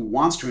someone who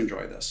wants to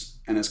enjoy this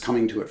and is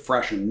coming to it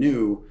fresh and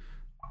new,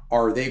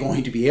 are they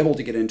going to be able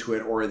to get into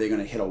it, or are they going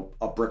to hit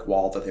a brick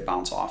wall that they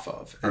bounce off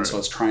of? And so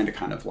it's trying to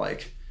kind of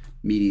like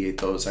mediate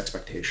those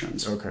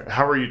expectations. Okay.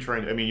 How are you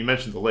trying to, you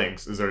mentioned the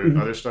links. Is there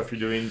other stuff you're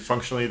doing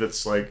functionally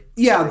that's like...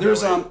 Yeah,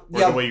 there's...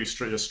 the way you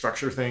just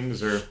structure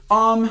things, or...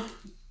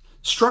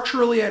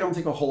 Structurally, I don't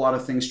think a whole lot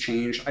of things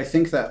change. I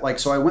think that, like,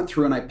 so I went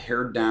through and I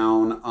pared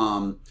down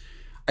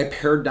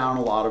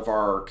a lot of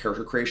our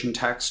character creation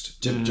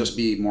text to just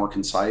be more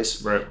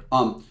concise. Right.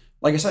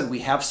 Like I said, we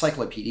have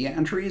cyclopedia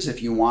entries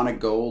if you want to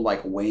go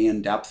like way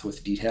in depth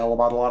with detail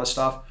about a lot of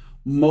stuff.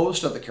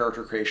 Most of the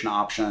character creation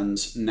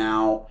options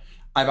now,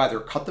 I've either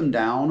cut them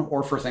down,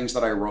 or for things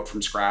that I wrote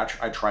from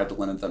scratch, I tried to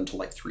limit them to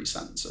like 3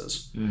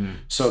 sentences.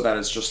 So that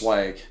it's just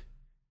like,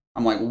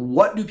 I'm like,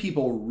 what do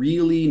people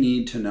really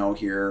need to know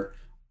here?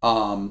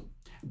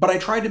 But I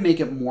tried to make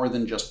it more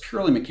than just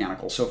purely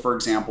mechanical. So for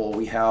example,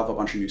 we have a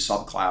bunch of new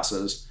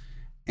subclasses,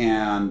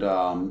 and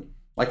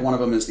like one of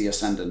them is the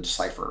Ascendant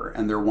Cipher,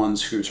 and they're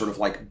ones who sort of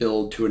like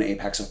build to an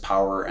apex of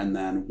power, and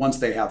then once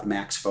they have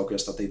max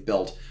focus that they've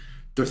built,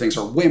 their things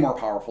are way more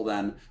powerful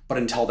then, but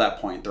until that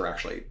point, they're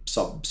actually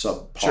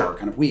subpar,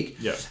 kind of weak.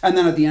 Yeah. And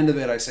then at the end of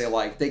it, I say,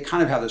 like, they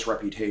kind of have this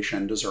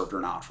reputation, deserved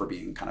or not, for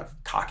being kind of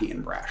cocky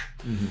and brash.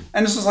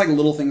 And it's just like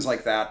little things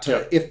like that.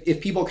 If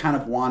people kind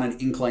of want an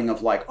inkling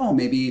of like, oh,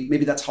 maybe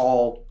that's how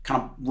I'll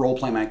kind of role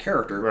play my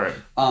character. Right.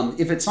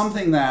 If it's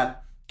something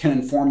that can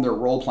inform their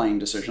role playing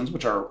decisions,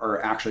 which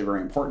are actually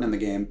very important in the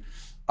game,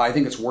 I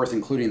think it's worth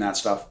including that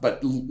stuff.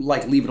 But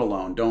like, leave it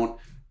alone. Don't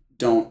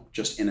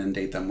just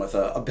inundate them with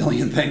a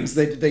billion things.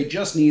 They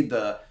just need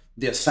the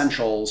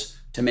essentials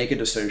to make a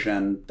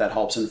decision that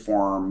helps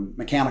inform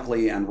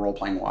mechanically and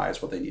role-playing wise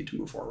what they need to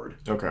move forward.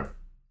 Okay.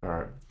 All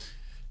right.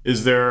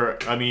 Is there,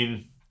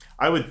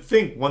 I would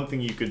think one thing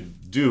you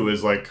could do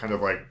is like kind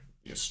of like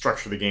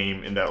structure the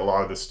game in that a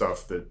lot of this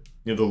stuff that,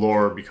 the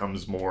lore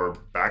becomes more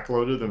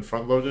backloaded than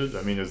front-loaded.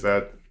 Is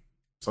that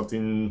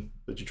something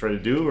that you try to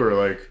do, or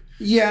like?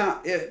 Yeah,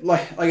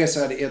 like I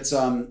said,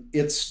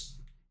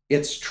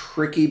 it's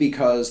tricky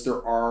because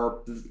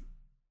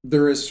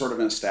there is sort of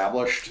an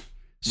established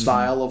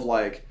style of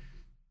like,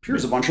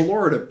 here's a bunch of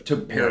lore to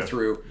pare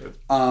through.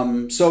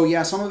 So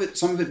yeah, some of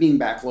it being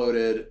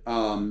backloaded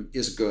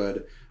is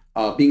good.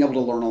 Being able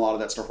to learn a lot of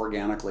that stuff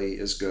organically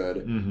is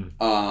good.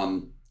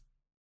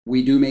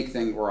 We do make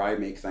things, or I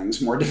make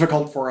things more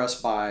difficult for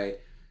us by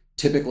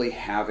typically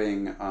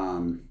having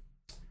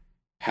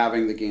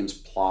the game's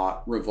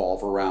plot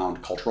revolve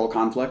around cultural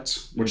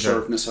conflicts, which sort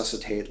of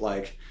necessitate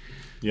like,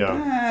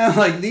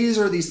 like these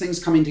are these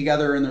things coming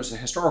together, and there's a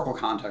historical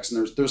context,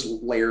 and there's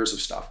layers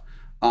of stuff.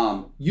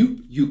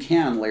 You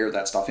can layer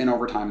that stuff in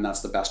over time, and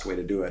that's the best way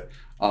to do it.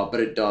 But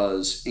it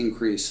does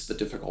increase the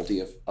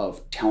difficulty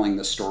of telling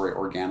the story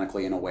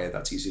organically in a way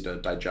that's easy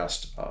to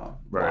digest.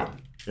 Right.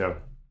 Yeah.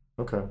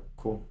 Okay.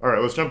 Cool. All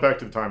right. Let's jump back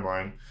to the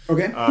timeline.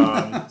 Okay.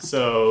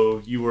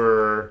 So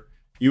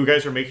you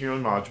guys were making your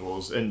own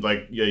modules, and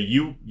like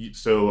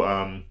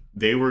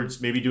they were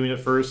maybe doing it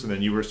first, and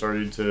then you were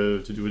starting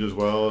to do it as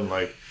well, and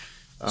like.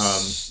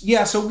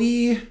 So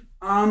we.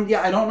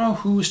 I don't know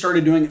who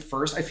started doing it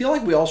first. I feel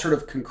like we all sort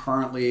of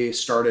concurrently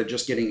started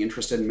just getting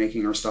interested in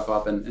making our stuff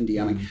up and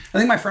DMing. I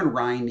think my friend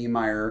Ryan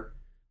Niemeyer,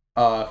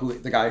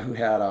 the guy who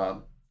had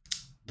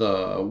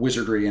the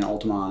Wizardry and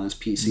Ultima on his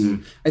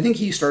PC, I think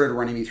he started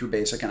running me through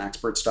basic and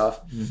expert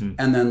stuff.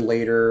 And then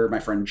later, my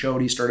friend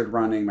Jody started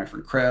running, my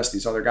friend Chris,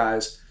 these other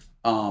guys.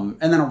 And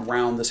then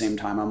around the same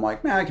time, I'm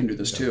like, man, I can do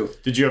this too.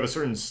 Did you have a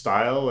certain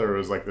style, or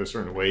was like there a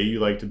certain way you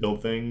like to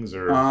build things,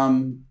 or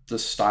the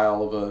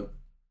style of a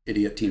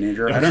idiot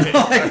teenager? I don't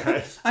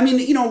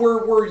know.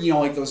 We're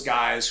like those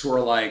guys who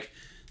are like,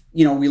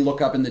 we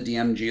look up in the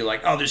DMG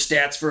like, oh, there's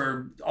stats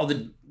for all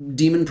the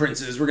demon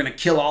princes, we're gonna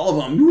kill all of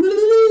them,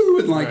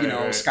 and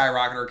like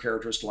skyrocket our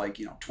characters to like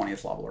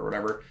 20th level or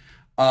whatever.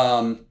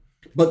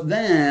 But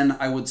then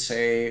I would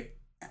say,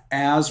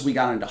 as we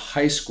got into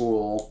high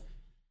school,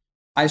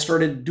 I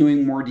started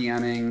doing more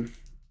DMing,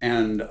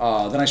 and then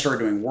I started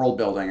doing world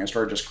building. I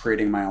started just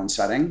creating my own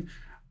setting,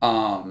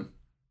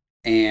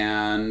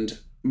 and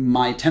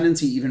my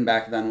tendency even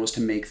back then was to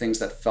make things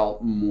that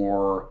felt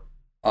more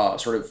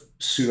sort of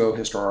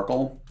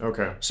pseudo-historical.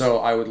 Okay. So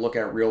I would look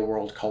at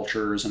real-world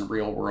cultures and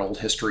real-world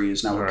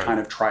histories, and I would kind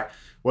of try...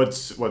 What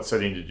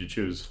setting did you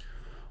choose?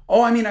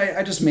 Oh,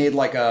 I just made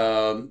like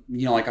a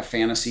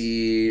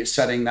fantasy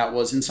setting that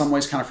was in some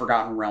ways kind of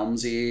Forgotten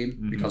Realms-y,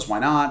 because why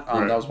not?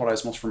 That was what I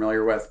was most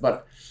familiar with.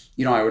 But,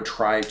 I would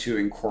try to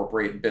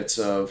incorporate bits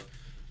of,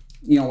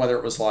 whether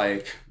it was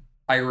like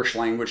Irish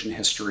language and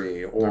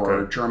history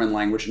or German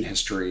language and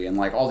history, and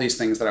like all these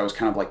things that I was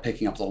kind of like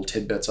picking up little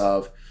tidbits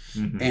of.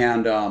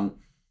 And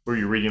were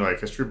you reading like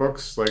history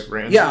books, like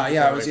random?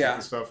 I was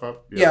stuff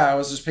up. I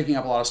was just picking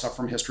up a lot of stuff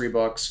from history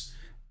books,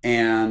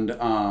 and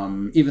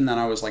even then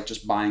I was like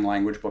just buying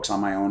language books on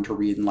my own to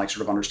read and like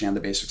sort of understand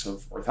the basics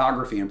of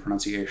orthography and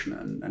pronunciation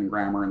and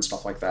grammar and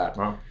stuff like that.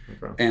 Wow.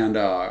 Okay. And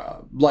I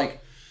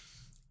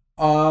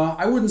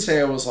wouldn't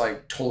say I was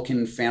like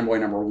Tolkien fanboy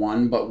number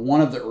one, but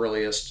one of the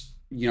earliest.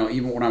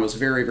 Even when I was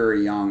very,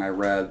 very young, I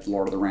read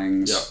Lord of the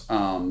Rings,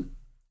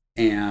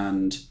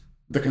 and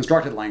the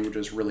constructed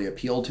languages really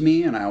appealed to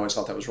me, and I always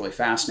thought that was really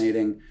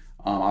fascinating.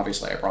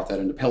 Obviously, I brought that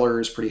into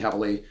Pillars pretty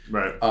heavily.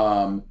 Right.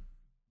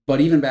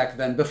 But even back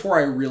then, before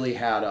I really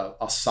had a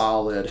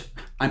solid,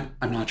 I'm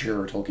not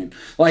J.R.R. Tolkien.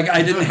 Like,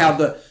 I didn't have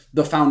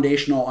the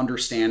foundational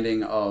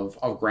understanding of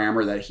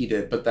grammar that he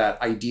did, but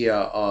that idea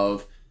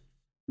of,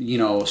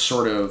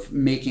 sort of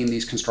making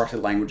these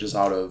constructed languages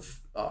out of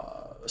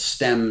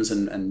stems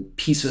and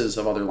pieces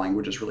of other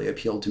languages really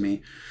appealed to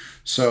me.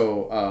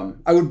 So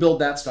I would build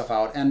that stuff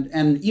out.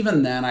 And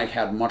even then I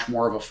had much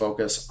more of a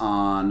focus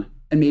on,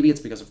 and maybe it's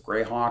because of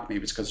Greyhawk,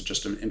 maybe it's because of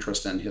just an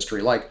interest in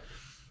history. Like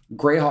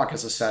Greyhawk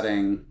as a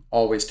setting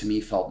always to me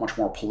felt much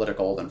more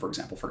political than, for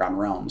example, Forgotten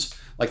Realms.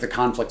 Like the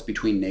conflict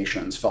between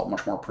nations felt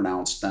much more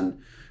pronounced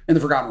than in the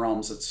Forgotten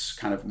Realms. It's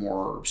kind of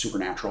more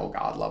supernatural,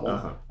 God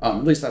level.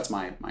 At least that's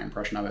my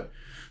impression of it.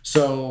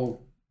 So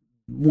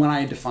when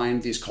I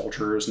defined these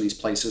cultures and these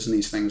places and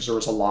these things, there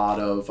was a lot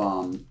of,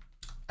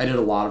 I did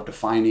a lot of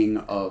defining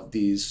of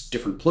these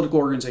different political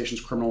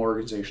organizations, criminal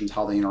organizations,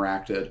 how they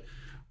interacted.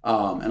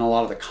 And a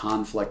lot of the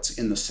conflicts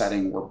in the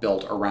setting were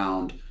built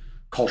around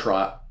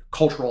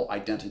cultural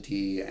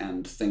identity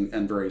and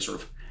very sort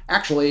of,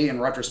 actually, in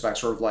retrospect,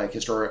 sort of like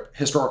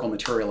historical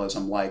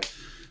materialism. Like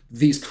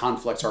these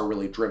conflicts are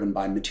really driven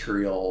by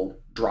material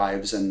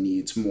drives and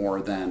needs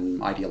more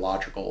than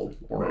ideological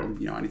or,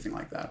 anything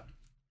like that.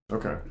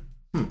 Okay.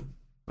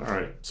 All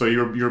right. So you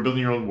were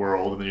building your own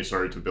world, and then you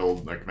started to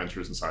build like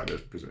adventures inside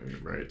it, presumably,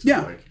 right?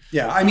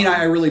 Yeah. I mean,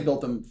 I really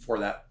built them for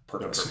that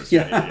purpose.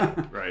 Yeah.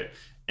 Right.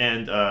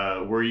 And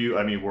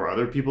were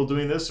other people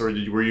doing this, or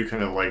were you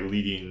kind of like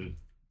leading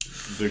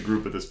the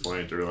group at this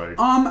point, or like?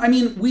 I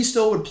mean, we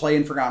still would play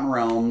in Forgotten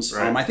Realms.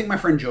 Right. I think my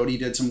friend Jody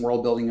did some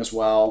world building as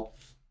well.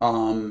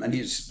 And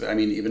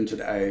even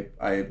today,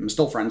 I'm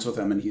still friends with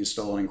him, and he's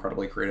still an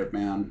incredibly creative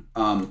man.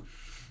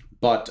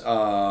 But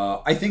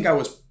I think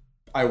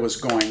I was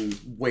going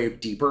way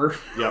deeper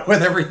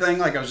with everything.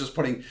 Like I was just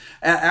putting,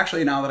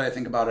 actually now that I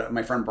think about it,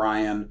 my friend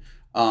Brian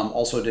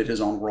also did his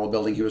own world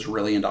building. He was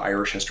really into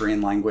Irish history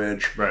and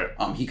language. Right.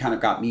 He kind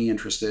of got me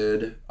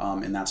interested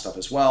in that stuff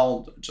as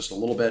well, just a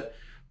little bit.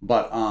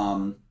 But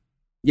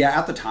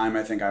at the time,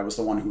 I think I was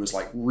the one who was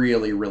like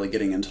really, really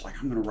getting into like,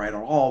 I'm going to write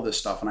all this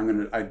stuff,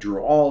 and I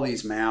drew all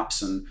these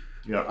maps, and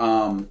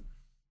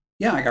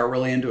I got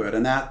really into it,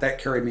 and that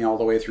carried me all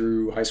the way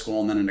through high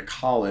school and then into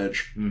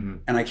college. Mm-hmm.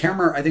 And I can't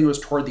remember, I think it was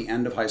toward the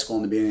end of high school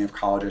and the beginning of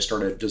college, I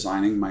started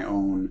designing my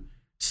own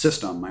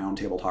system, my own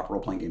tabletop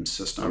role-playing game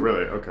system. Oh,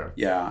 really? Okay.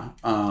 Yeah.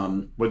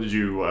 What did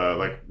you,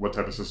 what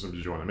type of system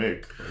did you want to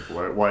make?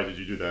 Like, why did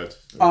you do that?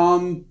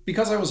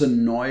 Because I was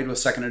annoyed with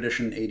second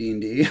edition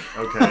AD&D.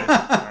 Okay. All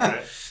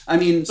right. I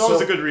mean, it's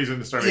always a good reason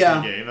to start making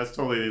a game. That's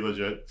totally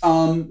legit.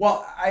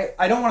 Well,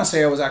 I don't want to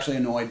say I was actually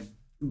annoyed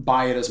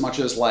by it as much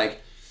as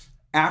like,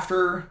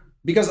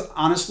 because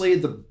honestly,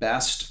 the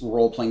best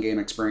role-playing game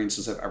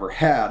experiences I've ever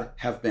had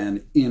have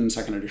been in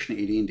second edition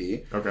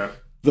AD&D. Okay.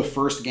 The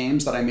first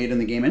games that I made in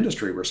the game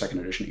industry were second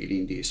edition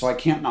AD&D, so I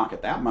can't knock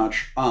it that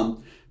much.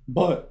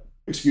 But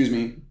excuse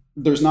me,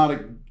 there's not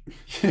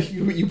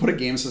you put a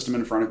game system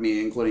in front of me,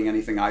 including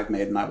anything I've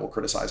made, and I will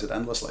criticize it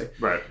endlessly.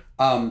 Right.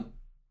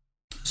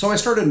 So I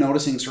started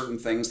noticing certain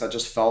things that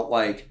just felt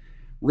like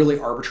really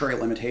arbitrary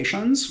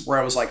limitations, where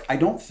I was like, I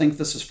don't think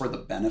this is for the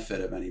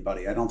benefit of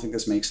anybody. I don't think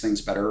this makes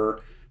things better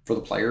for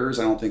the players.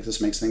 I don't think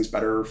this makes things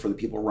better for the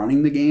people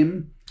running the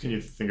game. Can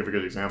you think of a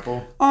good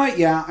example?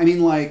 Yeah. I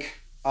mean, like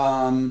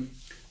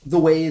the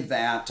way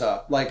that,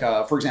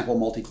 for example,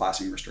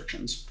 multi-classing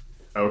restrictions.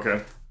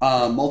 Okay.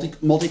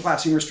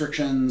 Multi-classing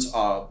restrictions,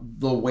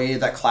 the way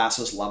that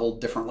classes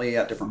leveled differently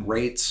at different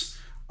rates.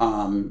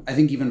 I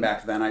think even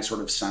back then I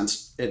sort of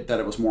sensed that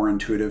it was more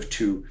intuitive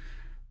to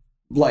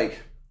like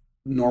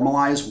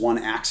normalize one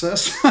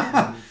axis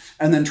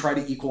and then try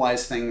to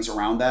equalize things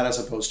around that, as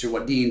opposed to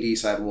what D&D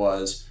said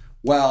was,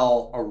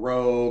 well, a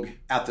rogue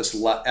at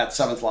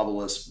 7th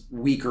level is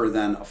weaker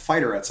than a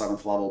fighter at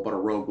 7th level, but a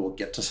rogue will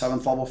get to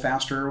 7th level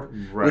faster.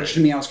 Right. Which to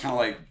me, I was kind of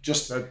like,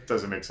 that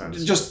doesn't make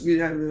sense. Just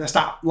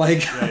stop.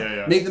 Like,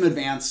 make them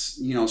advance,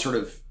 sort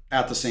of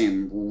at the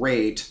same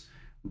rate.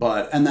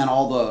 And then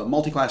all the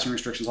multi-classing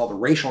restrictions, all the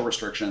racial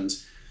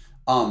restrictions,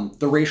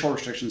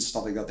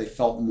 stuff like that, they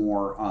felt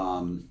more,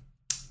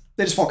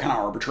 they just felt kind of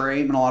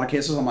arbitrary in a lot of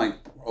cases. I'm like,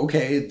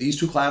 okay, these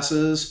two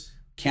classes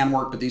can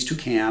work, but these two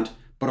can't,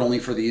 but only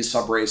for these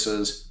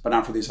sub-races, but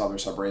not for these other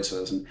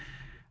sub-races. And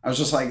I was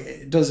just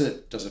like, does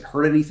it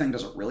hurt anything?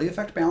 Does it really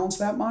affect balance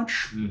that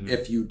much? Mm-hmm.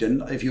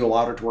 If you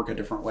allowed it to work a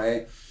different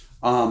way?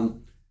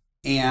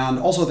 And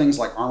also things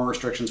like armor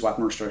restrictions,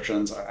 weapon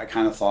restrictions. I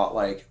kind of thought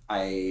like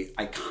I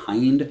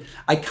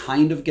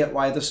kind of get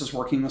why this is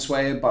working this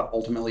way, but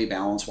ultimately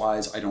balance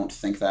wise, I don't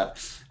think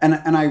that.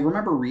 And I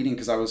remember reading,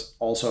 because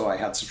I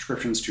had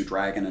subscriptions to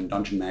Dragon and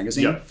Dungeon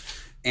Magazine, yeah.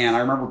 And I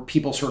remember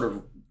people sort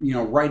of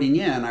writing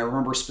in. I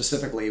remember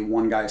specifically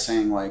one guy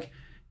saying like,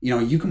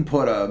 you can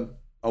put a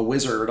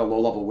low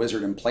level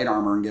wizard in plate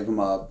armor and give him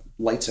a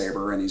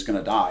lightsaber and he's going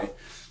to die.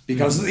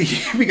 Because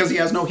he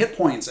has no hit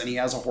points and he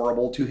has a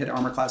horrible 2-hit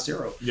armor class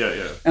 0. Yeah,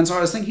 yeah. And so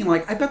I was thinking,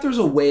 like, I bet there's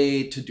a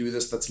way to do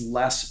this that's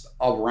less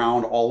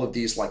around all of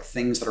these like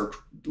things that are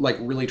like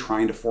really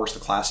trying to force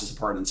the classes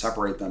apart and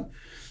separate them.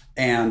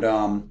 And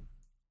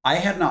I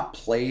had not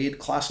played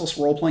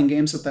classless role-playing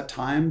games at that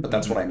time, but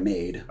that's what I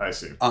made. I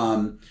see.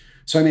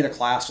 So I made a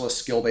classless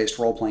skill-based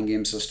role-playing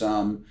game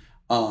system.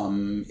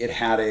 It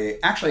had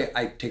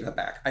I take that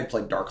back. I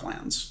played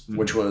Darklands,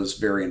 which was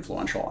very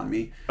influential on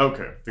me.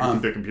 Okay.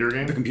 The computer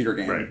game? The computer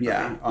game, right.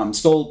 Yeah. Okay.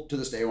 Still to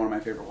this day, one of my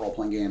favorite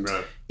role-playing games.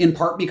 Right. In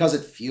part because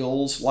it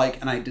feels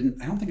like, and I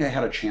don't think I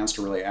had a chance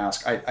to really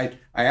ask. I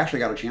actually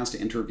got a chance to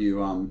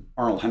interview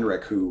Arnold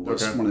Hendrick, who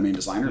was one of the main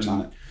designers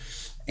on it.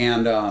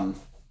 And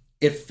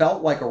it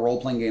felt like a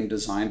role-playing game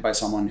designed by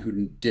someone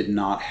who did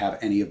not have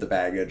any of the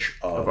baggage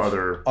of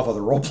other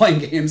role-playing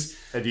games.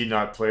 Had he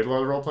not played a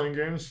lot of role-playing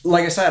games?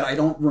 Like I said, I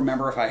don't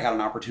remember if I had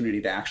an opportunity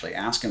to actually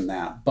ask him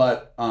that.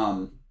 But there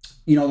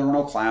were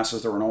no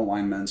classes, there were no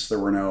alignments, there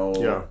were no.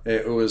 Yeah.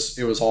 It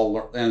was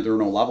all, and there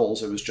were no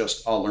levels. It was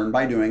just a learn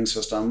by doing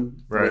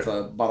system with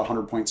about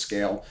 100-point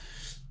scale,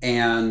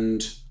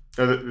 and.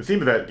 The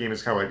theme of that game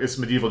is kind of like, it's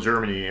medieval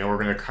Germany, and we're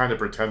going to kind of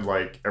pretend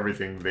like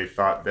everything they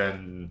thought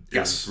then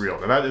is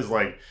real. And that is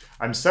like,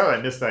 I'm sorry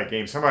I missed that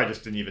game. Somehow I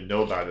just didn't even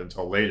know about it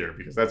until later,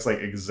 because that's like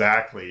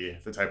exactly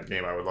the type of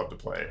game I would love to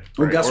play. Right?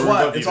 Well, guess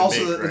what? It's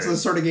also it's the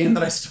sort of game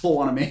that I still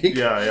want to make.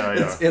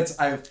 Yeah.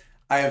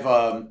 I've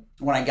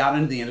when I got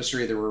into the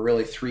industry, there were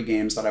really 3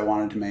 games that I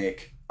wanted to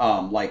make,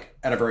 like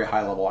at a very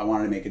high level. I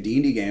wanted to make a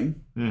D&D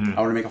game. Mm-hmm.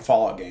 I wanted to make a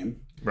Fallout game.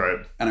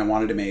 Right. And I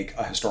wanted to make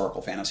a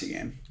historical fantasy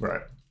game.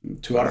 Right.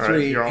 2 out of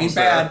 3 ain't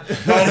bad,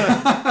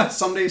 but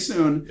someday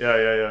soon.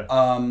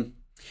 Yeah.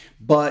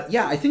 But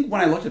yeah, I think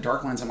when I looked at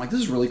Darklands, I'm like, this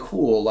is really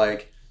cool.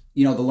 Like,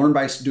 the learn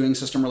by doing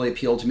system really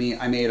appealed to me.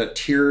 I made a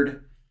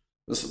tiered.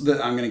 I'm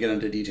going to get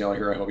into detail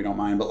here. I hope you don't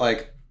mind.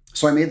 But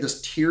so I made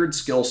this tiered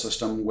skill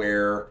system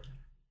where,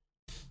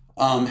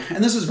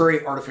 and this is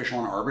very artificial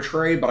and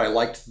arbitrary, but I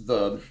liked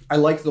the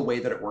way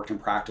that it worked in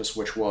practice,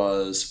 which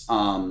was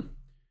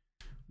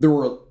there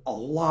were a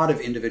lot of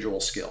individual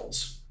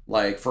skills.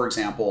 Like, for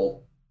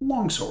example,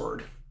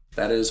 longsword.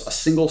 That is a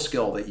single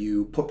skill that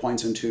you put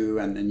points into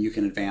and then you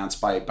can advance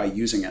by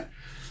using it.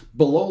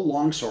 Below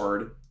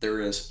longsword, there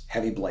is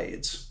heavy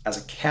blades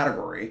as a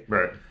category.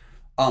 Right.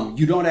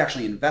 You don't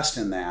actually invest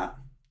in that,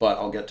 but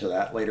I'll get to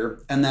that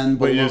later. And then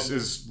below, but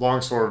is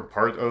longsword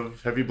part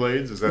of heavy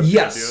blades? Is that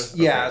yes, the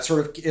idea? Yeah.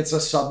 Okay. It's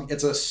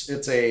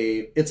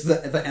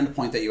the end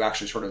point that you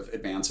actually sort of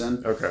advance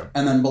in. Okay.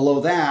 And then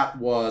below that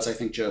was, I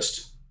think,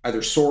 just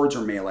either swords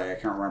or melee, I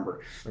can't remember.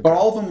 Okay. But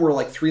all of them were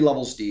like 3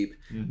 levels deep.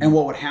 Mm-hmm. And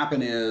what would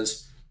happen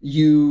is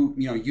you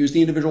use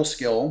the individual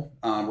skill,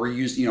 or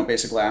use,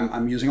 basically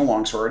I'm using a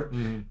longsword,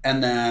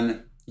 and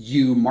then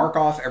you mark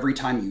off every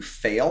time you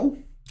fail.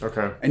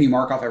 Okay. And you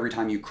mark off every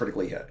time you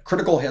critically hit.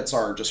 Critical hits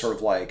are just sort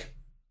of like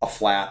a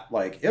flat,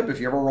 like, yep, if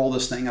you ever roll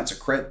this thing, that's a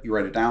crit, you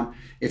write it down.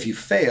 If you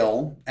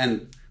fail,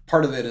 and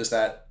part of it is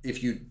that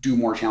if you do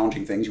more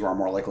challenging things, you are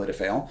more likely to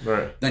fail.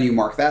 Right. Then you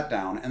mark that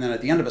down. And then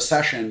at the end of a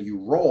session, you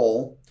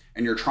roll,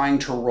 and you're trying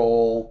to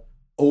roll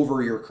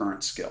over your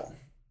current skill.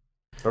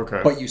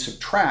 Okay. But you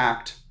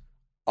subtract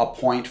a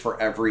point for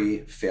every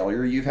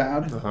failure you've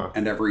had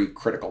and every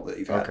critical that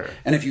you've had. Okay.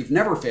 And if you've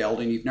never failed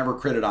and you've never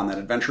critted on that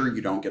adventure,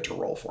 you don't get to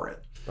roll for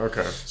it.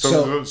 Okay.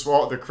 So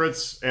the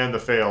crits and the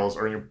fails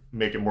are going to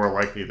make it more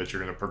likely that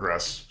you're going to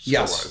progress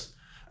skill-wise. Yes.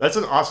 That's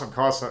an awesome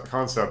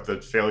concept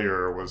that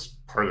failure was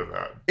part of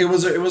that. It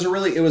was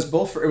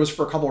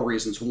for a couple of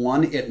reasons.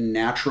 One, it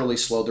naturally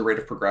slowed the rate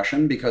of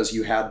progression because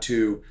you had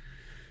to,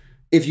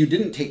 if you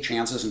didn't take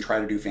chances and try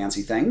to do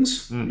fancy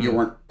things, you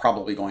weren't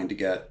probably going to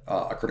get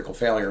a critical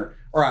failure,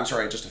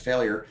 just a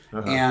failure.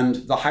 And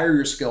the higher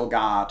your skill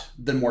got,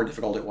 the more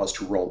difficult it was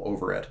to roll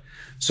over it.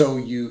 So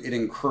it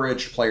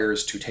encouraged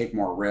players to take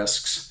more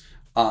risks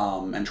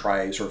and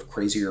try sort of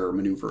crazier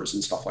maneuvers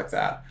and stuff like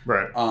that.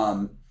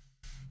 Right.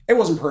 It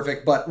wasn't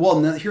perfect, but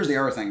here's the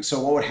other thing.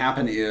 So what would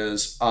happen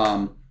is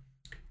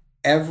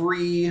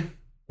every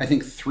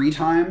 3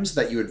 times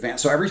that you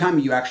advance. So every time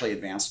you actually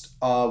advanced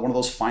one of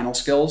those final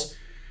skills,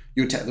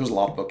 there's a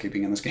lot of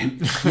bookkeeping in this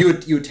game.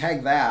 you would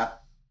tag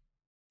that,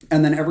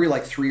 and then every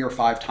 3 or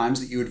 5 times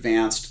that you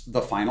advanced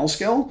the final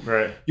skill,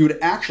 right, you would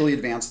actually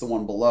advance the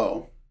one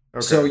below.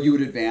 Okay. So you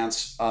would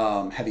advance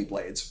heavy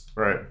blades.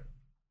 Right.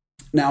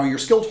 Now your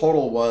skill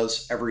total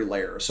was every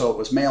layer, so it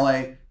was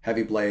melee,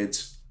 heavy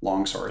blades,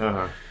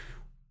 longsword.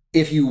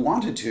 If you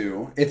wanted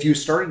to, if you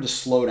started to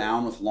slow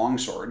down with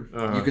longsword,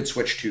 you could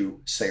switch to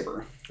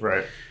saber.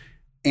 Right.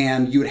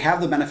 And you would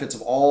have the benefits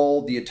of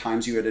all the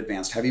times you had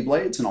advanced heavy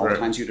blades and all the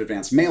times you'd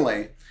advanced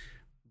melee.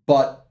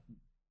 But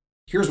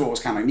here's what was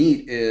kind of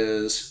neat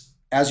is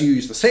as you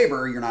use the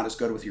saber, you're not as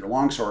good with your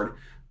longsword.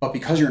 But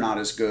because you're not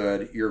as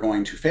good, you're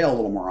going to fail a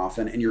little more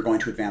often and you're going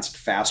to advance it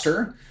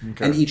faster.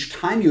 Okay. And each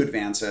time you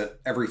advance it,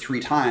 every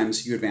 3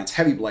 times, you advance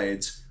heavy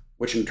blades,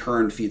 which in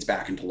turn feeds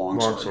back into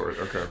longsword.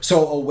 Okay.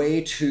 So a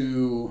way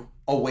to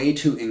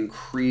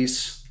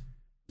increase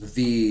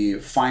the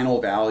final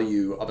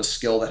value of a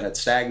skill that had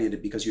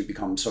stagnated because you'd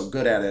become so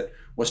good at it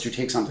was to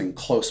take something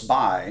close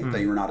by that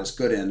you were not as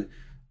good in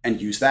and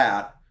use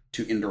that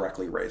to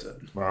indirectly raise it.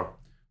 Wow.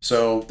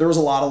 So there was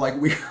a lot of like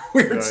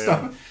weird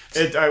stuff.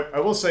 Yeah. I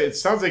will say, it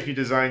sounds like you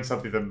designed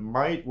something that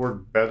might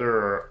work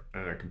better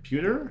on a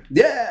computer.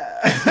 Yeah.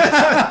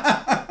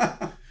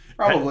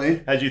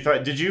 Probably. Had you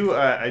thought? Did you?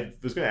 I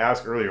was going to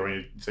ask earlier when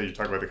you said you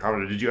talked about the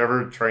Commodore. Did you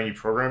ever try any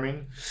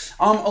programming?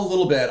 A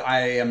little bit.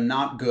 I am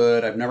not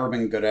good. I've never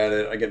been good at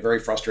it. I get very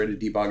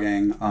frustrated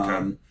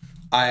debugging.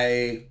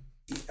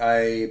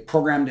 I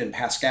programmed in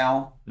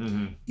Pascal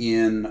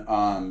in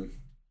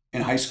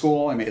high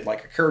school. I made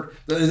like a character.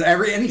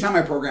 Anytime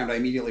I programmed, I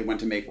immediately went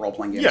to make role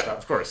playing games. Yeah,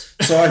 of course.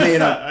 So I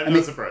made. I'm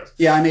not surprised.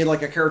 Yeah, I made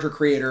like a character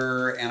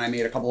creator, and I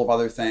made a couple of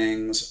other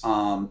things.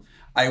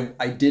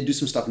 I did do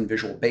some stuff in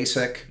Visual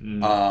Basic,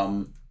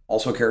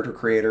 also a character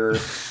creator,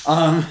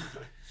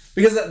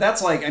 because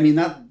that's like, I mean,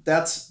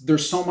 that's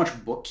there's so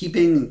much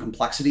bookkeeping and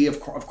complexity.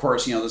 Of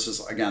course, you know, this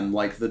is again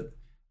like the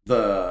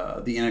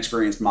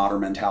inexperienced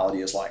modern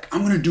mentality is like,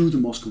 I'm going to do the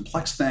most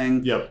complex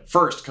thing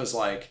first because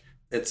like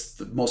it's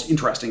the most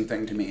interesting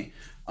thing to me,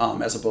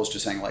 as opposed to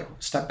saying like,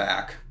 step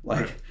back,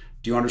 like,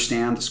 do you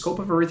understand the scope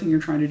of everything you're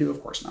trying to do?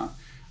 Of course not.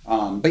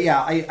 But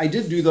yeah, I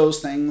did do those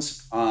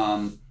things.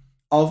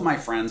 Of my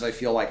friends, I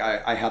feel like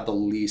I had the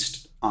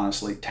least,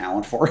 honestly,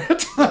 talent for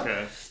it.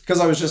 Okay. Because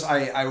I was just,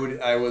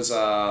 there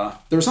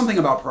was something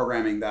about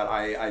programming that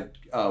I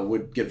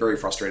would get very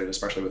frustrated,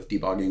 especially with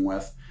debugging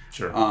with.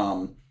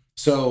 Sure.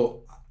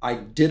 So I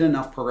did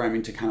enough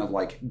programming to kind of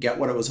like get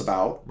what it was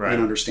about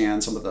and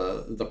understand some of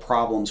the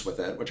problems with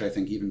it, which I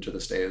think even to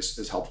this day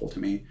is helpful to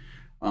me.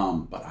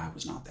 But I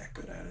was not that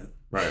good at it.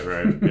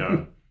 Right.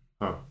 Yeah.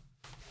 Huh.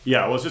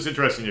 Yeah, well, it's just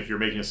interesting if you're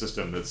making a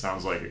system that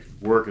sounds like it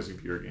could work as a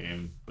computer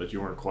game, but you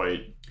weren't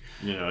quite,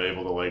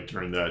 able to like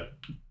turn that.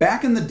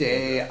 Back in the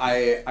day,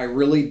 I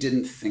really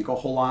didn't think a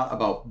whole lot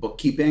about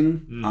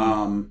bookkeeping.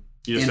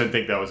 You just didn't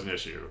think that was an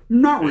issue.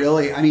 Not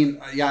really. I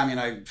mean,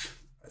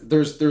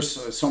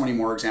 there's so many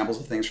more examples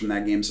of things from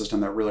that game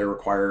system that really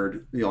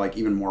required like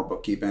even more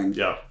bookkeeping.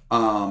 Yeah.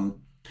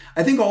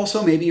 I think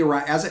also maybe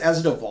around, as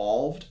it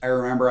evolved, I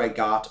remember I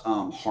got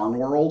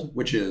Harnworld,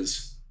 which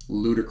is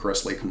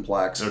ludicrously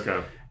complex.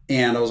 Okay.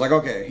 And I was like,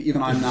 okay,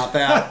 even I'm not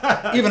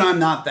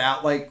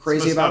that like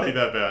crazy about it. Not be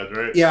that bad,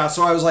 right? Yeah.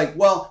 So I was like,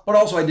 well, but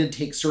also I did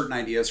take certain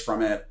ideas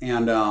from it,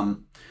 and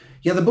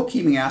the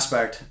bookkeeping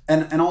aspect,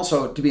 and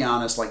also to be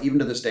honest, like even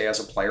to this day as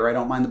a player, I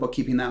don't mind the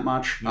bookkeeping that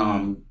much.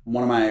 One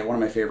of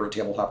my favorite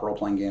tabletop role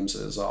playing games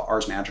is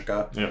Ars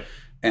Magica. Yeah.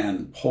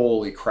 And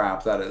holy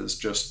crap, that is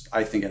just,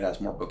 I think it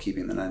has more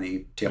bookkeeping than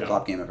any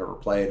tabletop game I've ever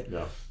played.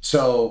 Yeah.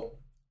 So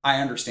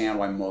I understand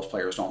why most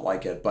players don't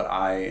like it, but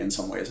in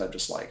some ways, I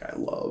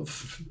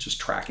love just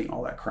tracking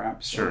all that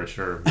crap. So.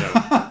 Sure.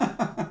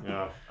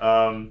 Yeah.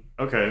 yeah.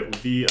 Okay.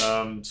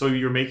 So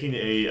you're making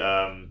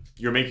an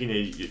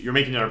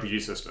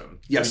RPG system.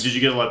 Yes. I mean, did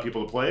you get a lot of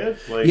people to play it?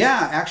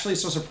 Yeah, actually,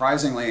 so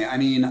surprisingly, I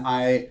mean,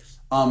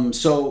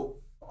 some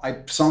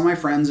of my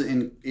friends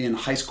in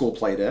high school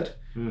played it.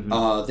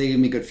 Mm-hmm. They gave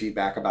me good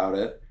feedback about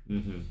it.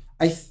 Mm-hmm.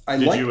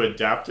 Did you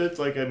adapt it?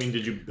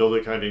 Did you build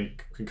it kind of in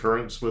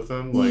concurrence with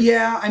them?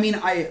 Yeah, I mean,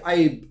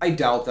 I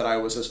doubt that I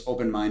was as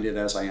open-minded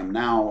as I am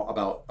now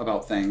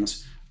about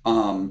things.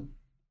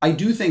 I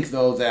do think,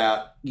 though,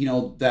 that,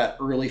 that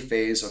early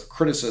phase of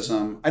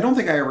criticism, I don't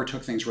think I ever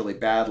took things really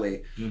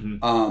badly.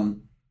 Mm-hmm.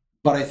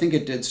 But I think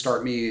it did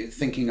start me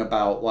thinking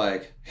about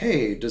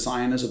hey,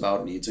 design is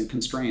about needs and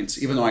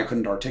constraints, even though I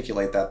couldn't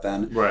articulate that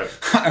then. Right.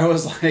 I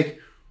was like,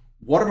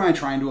 what am I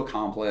trying to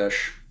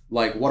accomplish?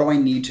 What do I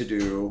need to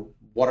do?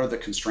 What are the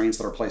constraints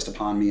that are placed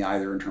upon me,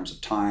 either in terms of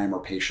time or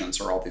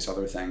patience or all these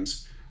other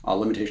things,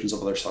 limitations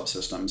of other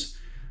subsystems?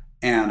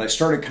 And I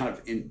started kind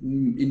of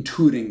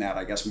intuiting that,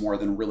 I guess, more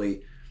than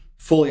really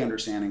fully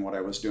understanding what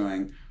I was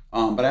doing.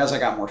 But as I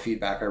got more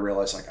feedback, I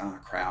realized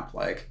crap,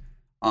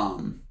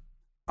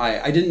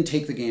 I didn't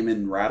take the game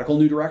in radical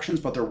new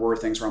directions, but there were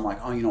things where I'm like,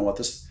 oh, you know what,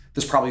 this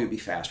probably would be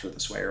faster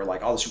this way, or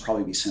this would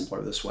probably be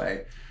simpler this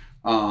way.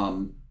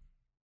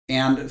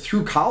 And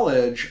through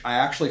college, I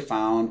actually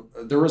found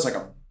there was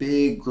a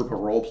big group of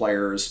role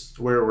players.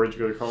 Where'd you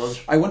go to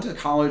college? I went to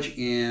college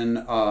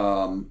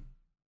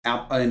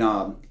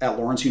at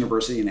Lawrence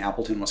University in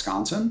Appleton,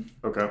 Wisconsin.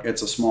 Okay.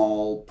 It's a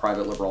small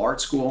private liberal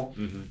arts school.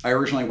 Mm-hmm. I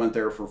originally went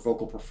there for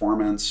vocal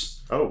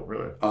performance. Oh,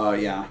 really?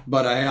 Yeah,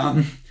 but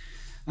I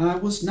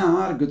was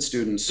not a good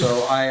student. So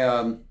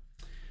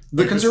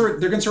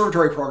the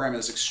conservatory program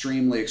is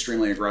extremely,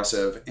 extremely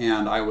aggressive,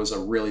 and I was a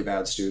really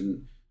bad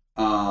student.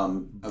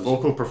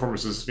 Vocal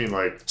performances mean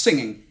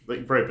singing.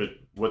 Right, but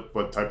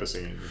what type of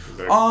singing?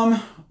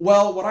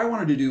 Well, what I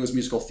wanted to do was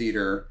musical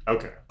theater.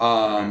 Okay.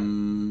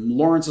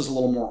 Lawrence is a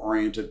little more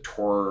oriented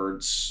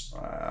towards,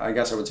 I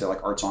guess I would say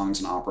like art songs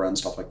and opera and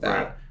stuff like that.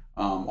 Right.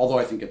 Although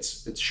I think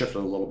it's shifted a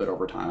little bit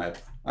over time. I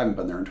haven't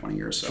been there in 20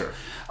 years, so sure.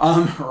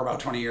 Or about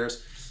 20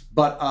 years.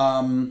 But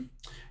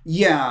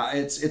yeah,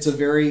 it's a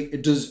very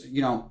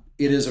the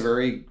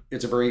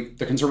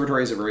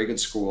conservatory is a very good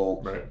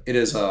school. Right. It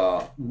is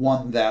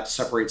one that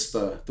separates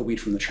the wheat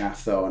from the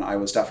chaff, though, and I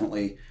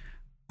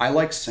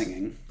like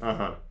singing.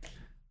 Uh-huh.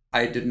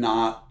 I did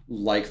not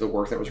like the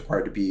work that was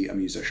required to be a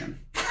musician.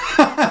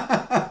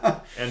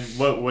 And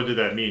what did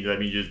that mean? Did that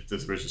mean there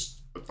was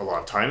just a lot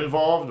of time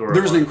involved? Or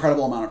there was an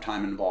incredible amount of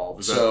time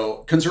involved.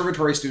 So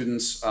conservatory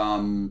students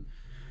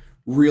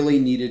really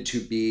needed to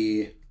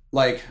be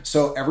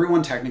so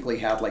everyone technically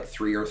had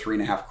 3 or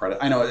 3.5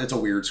 credits. I know it's a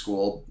weird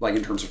school,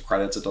 in terms of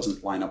credits, it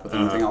doesn't line up with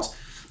anything else.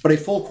 But a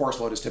full course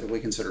load is typically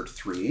considered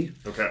 3.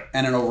 Okay.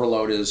 And an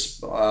overload is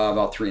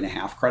about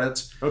 3.5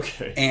 credits.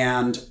 Okay.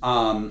 And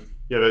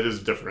yeah, that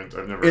is different.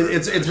 I've never.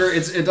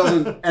 It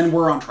doesn't, and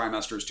we're on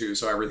trimesters too,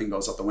 so everything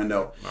goes out the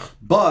window. Wow.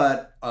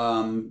 But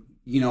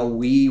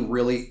we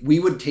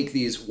would take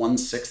these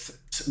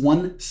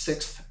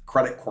 1/6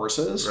 credit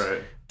courses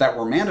that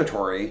were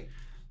mandatory,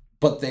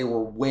 but they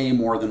were way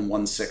more than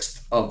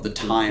 1/6 of the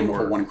time of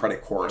a 1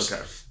 credit course.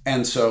 Okay.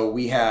 And so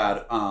we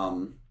had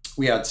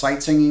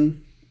sight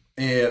singing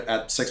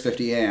at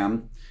 6:50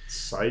 a.m.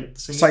 Sight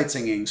singing? Sight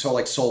singing, so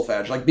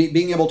solfege,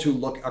 being able to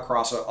look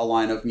across a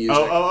line of music.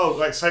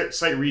 Like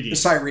sight reading.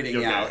 Sight reading,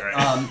 okay,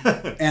 yeah.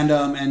 Right.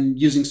 And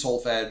using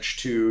solfege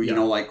to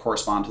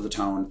correspond to the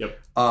tone. Yep.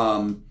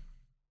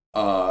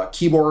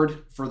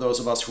 Keyboard for those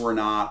of us who are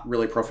not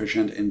really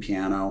proficient in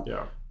piano.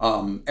 Yeah.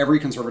 Every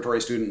conservatory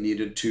student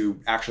needed to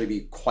actually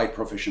be quite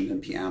proficient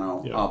in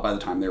piano by the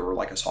time they were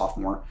a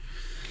sophomore.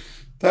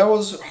 That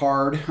was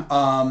hard.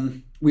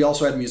 We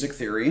also had music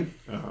theory.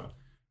 Uh-huh.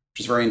 Which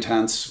is very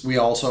intense. We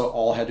also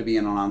all had to be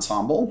in an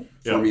ensemble.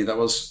 For me, that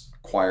was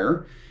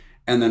choir.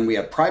 And then we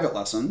had private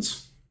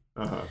lessons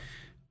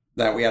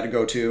that we had to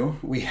go to.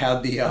 We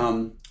had the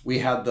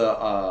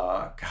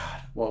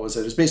what was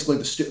it? It's basically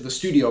the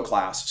studio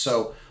class.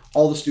 So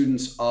all the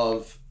students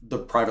of the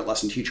private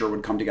lesson teacher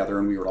would come together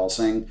and we would all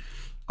sing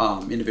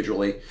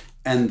individually.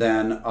 And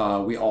then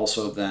we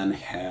also then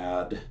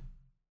had,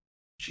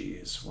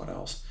 what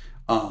else?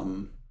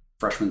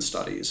 Freshman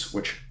studies,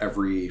 which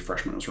every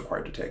freshman was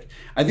required to take.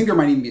 I think there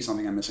might even be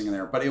something I'm missing in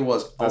there, but it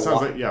was a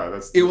lot.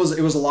 It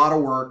was a lot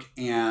of work,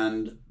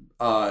 and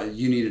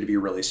you needed to be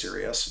really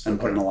serious and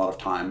put in a lot of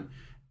time.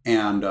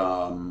 And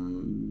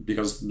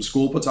because the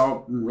school puts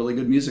out really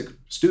good music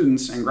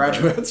students and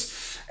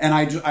graduates, and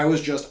I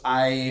was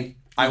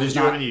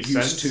not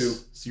used to.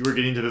 So you were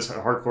getting to this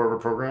hardcore of a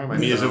program? I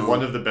mean, is it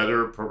one of the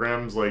better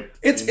programs?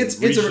 It's a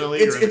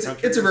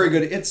very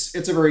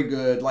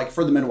good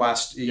for the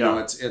Midwest. You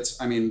know,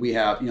 I mean, we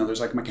have there's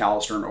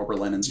Macalester and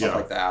Oberlin and stuff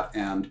like that,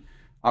 and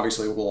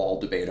obviously we'll all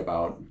debate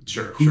about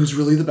who's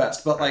really the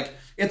best, but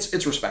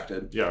it's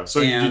respected. Yeah. So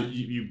but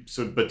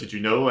did you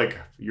know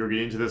you were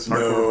getting into this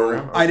hardcore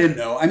program? Okay. I didn't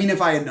know. I mean, if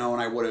I had known,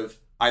 I would have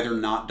either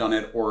not done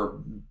it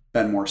or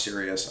been more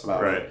serious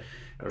about it.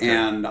 Okay.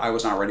 And I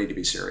was not ready to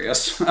be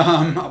serious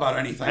about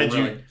anything.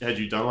 Had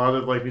you done a lot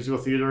of musical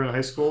theater in high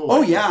school?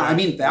 Oh yeah, I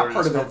mean that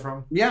part of it.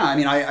 Yeah, I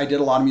mean I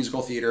did a lot of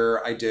musical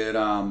theater. I did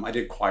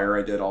choir.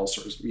 I did all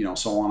sorts of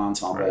solo and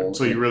ensemble. Right.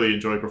 So you really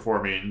enjoyed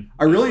performing.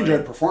 I really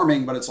enjoyed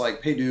performing, but it's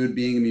hey dude,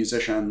 being a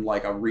musician,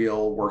 a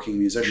real working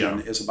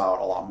musician, is about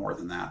a lot more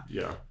than that.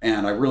 Yeah.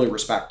 And I really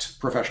respect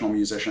professional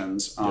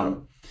musicians.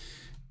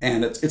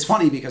 And it's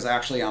funny because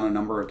actually on a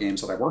number of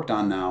games that I've worked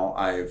on now,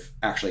 I've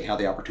actually had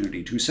the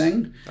opportunity to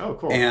sing. Oh,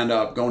 cool. And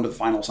go into the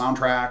final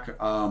soundtrack.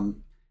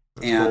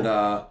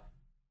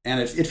 And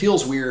it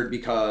feels weird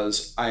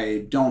because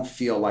I don't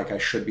feel like I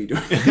should be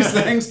doing these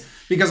things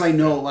because I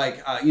know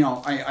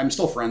I'm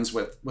still friends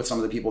with some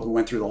of the people who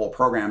went through the whole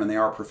program and they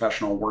are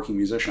professional working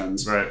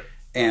musicians. Right.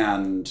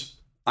 And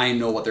I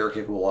know what they're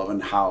capable of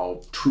and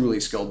how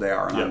truly skilled they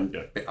are, and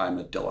I'm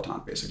a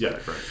dilettante basically. Yeah,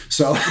 right.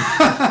 So,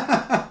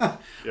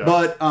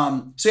 but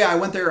I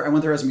went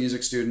there as a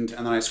music student,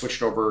 and then I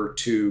switched over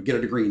to get a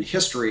degree in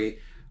history.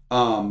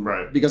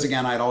 Because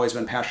again, I'd always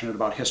been passionate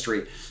about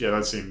history. Yeah,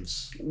 that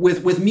seems.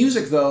 With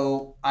music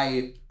though,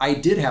 I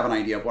did have an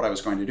idea of what I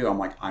was going to do.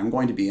 I'm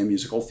going to be a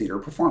musical theater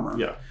performer.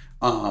 Yeah.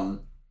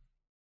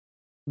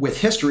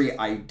 With history,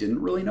 I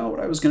didn't really know what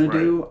I was going to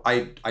do.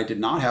 I did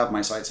not have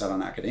my sights set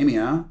on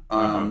academia.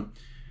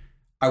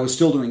 I was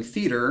still doing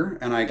theater,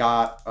 and I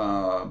got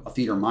a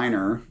theater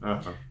minor.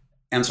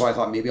 And so I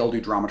thought maybe I'll do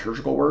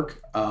dramaturgical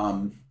work.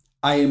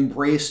 I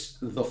embraced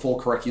the full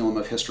curriculum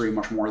of history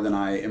much more than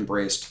I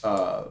embraced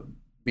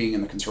being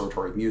in the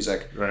Conservatory of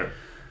Music. Right.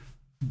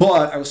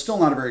 But I was still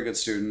not a very good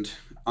student.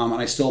 And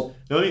I still...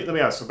 Let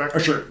me ask. So back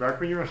when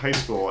you were in high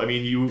school, I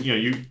mean, you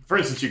for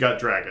instance, you got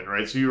Dragon,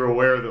 right? So you were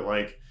aware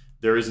that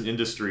there is an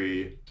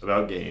industry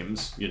about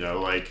games, video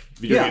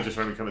games are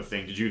starting to become a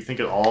thing. Did you think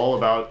at all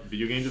about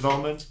video game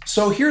development?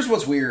 So here's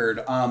what's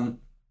weird.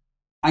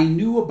 I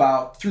knew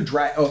about through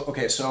drag. Oh,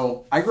 okay.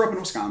 So I grew up in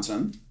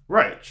Wisconsin.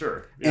 Right,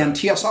 sure. Yeah. And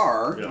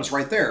TSR was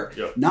right there.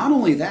 Yeah. Not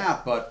only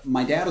that, but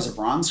my dad is a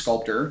bronze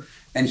sculptor,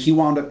 and he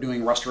wound up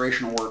doing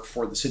restoration work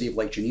for the city of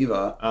Lake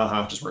Geneva,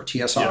 which is where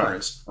TSR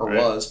is, or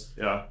was.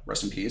 Yeah.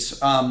 Rest in peace.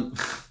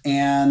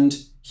 And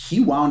he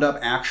wound up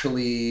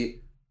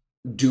actually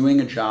doing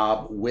a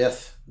job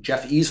with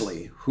Jeff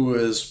Easley, who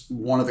is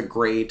one of the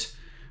great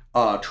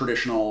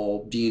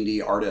traditional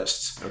D&D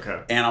artists.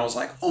 Okay. And I was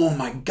like, oh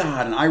my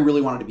God. And I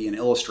really wanted to be an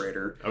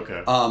illustrator.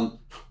 Okay.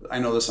 I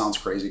know this sounds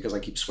crazy because I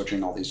keep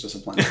switching all these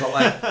disciplines,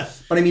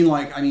 but I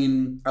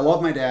mean, I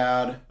love my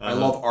dad. I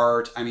love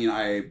art. I mean,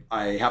 I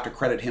have to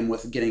credit him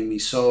with getting me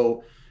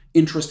so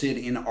interested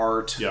in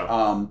art.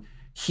 Yeah.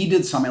 He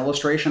did some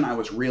illustration. I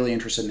was really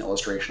interested in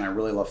illustration. I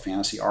really love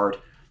fantasy art.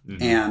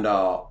 Mm-hmm. And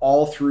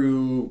all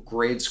through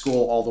grade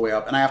school, all the way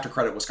up, and I have to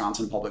credit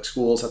Wisconsin public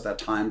schools at that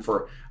time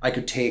for I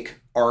could take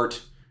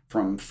art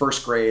from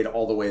first grade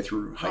all the way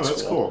through high school.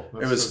 That's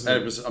cool.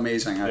 It was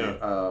amazing.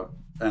 Yeah.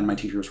 And my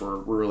teachers were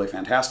really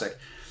fantastic,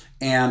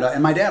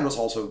 and my dad was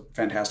also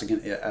fantastic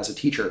as a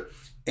teacher.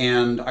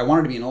 And I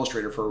wanted to be an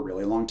illustrator for a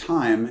really long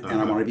time,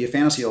 and I wanted to be a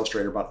fantasy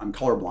illustrator, but I'm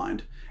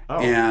colorblind. Oh.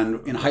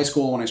 And in high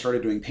school, when I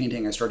started doing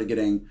painting, I started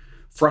getting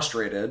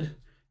frustrated.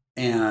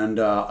 And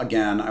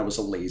again, I was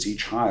a lazy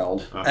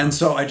child, and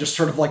so I just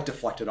sort of like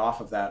deflected off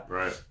of that.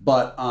 Right.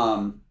 But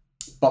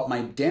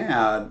my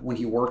dad, when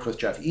he worked with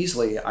Jeff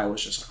Easley, I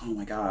was just like, oh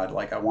my God,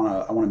 like I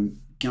want to,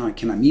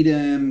 can I meet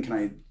him? Can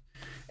I?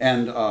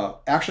 And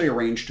actually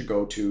arranged to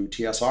go to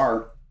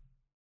TSR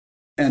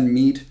and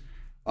meet.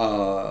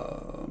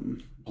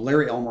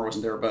 Larry Elmore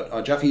wasn't there,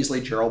 but Jeff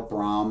Easley, Gerald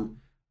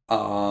Brom,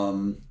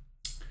 and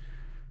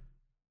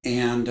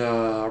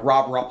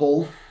Rob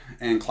Ruppel.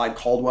 And Clyde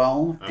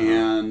Caldwell.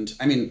 And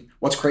I mean,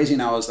 what's crazy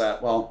now is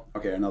that, well,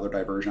 okay, another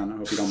diversion. I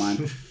hope you don't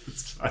mind.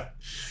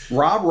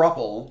 Rob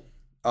Ruppel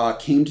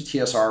came to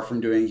TSR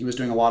from he was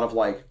doing a lot of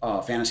like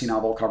fantasy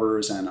novel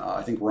covers and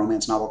I think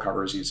romance novel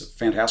covers. He's a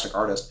fantastic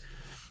artist.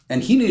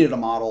 And he needed a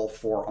model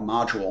for a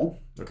module.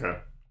 Okay.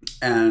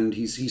 And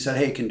he said,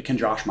 hey, can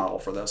Josh model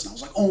for this? And I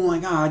was like, oh my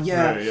God,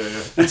 yeah.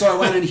 Yeah. And so I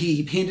went and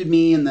he painted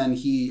me, and then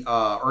he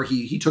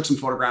took some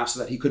photographs so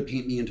that he could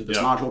paint me into this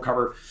module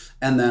cover.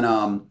 And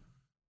then,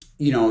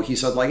 he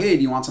said like, hey,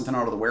 do you want something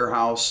out of the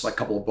warehouse, like a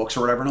couple of books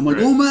or whatever? And I'm like,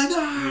 oh my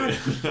God.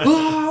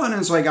 Oh, and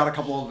then so I got a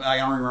couple of, I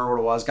don't remember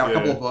what it was, got a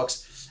couple of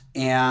books.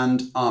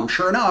 And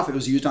sure enough, it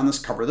was used on this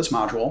cover of this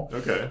module.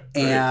 Okay.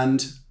 And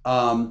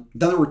then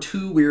there were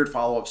two weird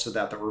follow-ups to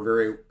that were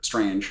very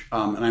strange.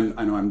 And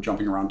I know I'm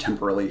jumping around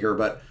temporarily here,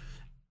 but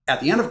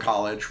at the end of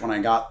college, when I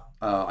got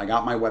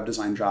my web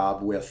design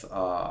job with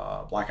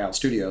Black Isle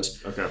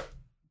Studios. Okay.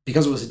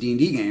 Because it was a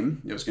D&D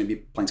game, it was going to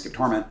be Planescape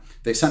Torment,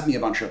 they sent me a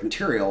bunch of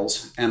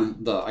materials,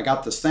 and I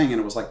got this thing, and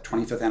it was like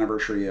 25th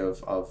anniversary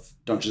of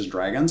Dungeons &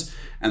 Dragons,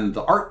 and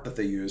the art that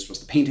they used was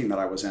the painting that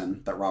I was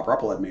in, that Rob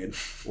Ruppel had made.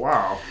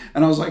 Wow.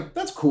 And I was like,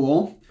 that's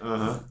cool.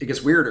 It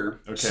gets weirder.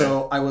 Okay.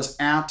 So I was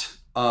at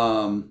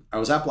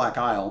Black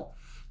Isle,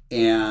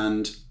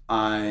 and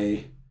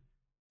I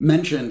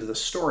mentioned the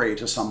story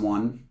to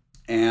someone,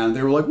 and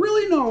they were like,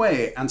 really? No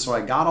way. And so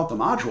I got out the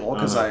module,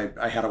 because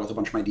I had it with a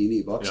bunch of my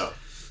D&D books. Yeah.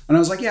 And I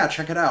was like, yeah,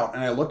 check it out.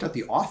 And I looked at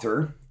the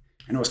author,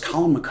 and it was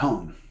Colin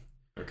McCone.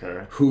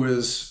 Okay. Who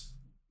is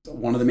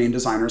one of the main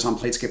designers on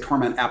Planescape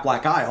Torment at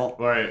Black Isle.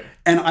 Right.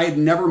 And I had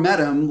never met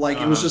him. Like,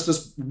 it was just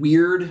this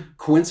weird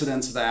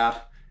coincidence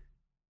that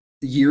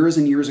years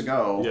and years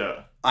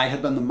ago, I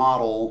had been the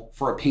model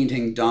for a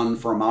painting done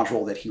for a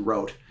module that he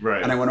wrote.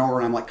 Right. And I went over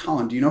and I'm like,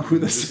 Colin, do you know who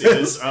this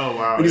is? Oh,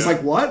 wow. And he's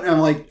like, what? And I'm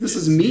like, this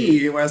is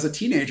me as a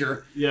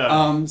teenager.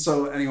 Yeah.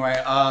 So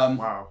anyway.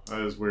 Wow.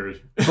 That is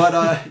weird.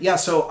 But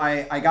so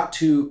I got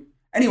to,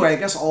 anyway, I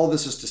guess all of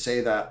this is to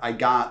say that I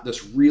got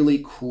this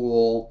really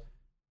cool,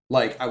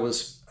 like I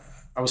was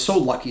so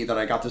lucky that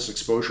I got this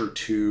exposure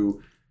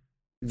to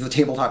the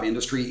tabletop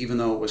industry, even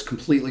though it was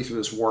completely through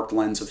this warped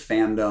lens of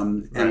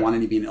fandom and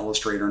wanting to be an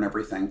illustrator and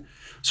everything.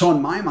 So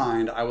in my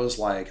mind, I was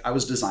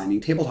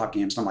designing tabletop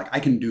games, and I'm like, I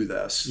can do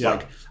this. Yeah.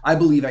 Like, I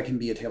believe I can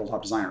be a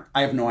tabletop designer.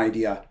 I have no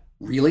idea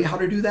really how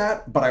to do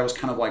that, but I was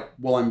kind of like,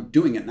 well, I'm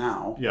doing it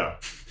now. Yeah.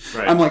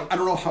 Right. I'm like, I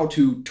don't know how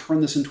to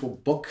turn this into a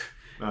book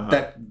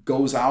that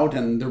goes out,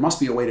 and there must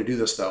be a way to do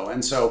this though.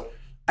 And so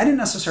I didn't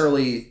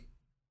necessarily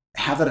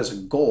have that as a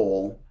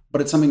goal,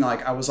 but it's something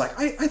like, I was like,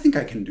 I think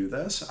I can do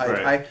this.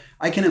 I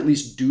can at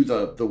least do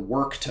the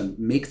work to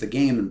make the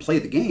game and play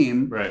the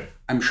game. Right.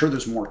 I'm sure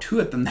there's more to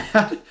it than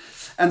that.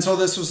 And so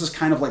this was this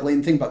kind of like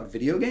latent thing about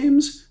video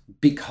games,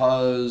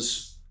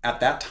 because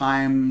at that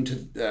time,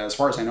 as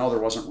far as I know, there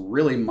wasn't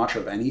really much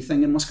of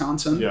anything in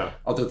Wisconsin,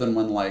 other than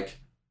when like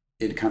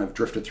it kind of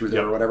drifted through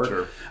there or whatever.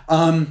 Sure.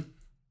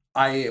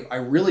 I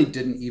really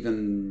didn't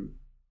even,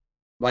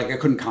 like, I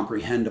couldn't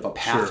comprehend of a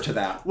path to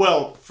that.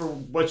 Well, for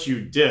what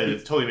you did,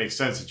 it totally makes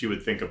sense that you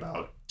would think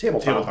about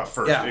tabletop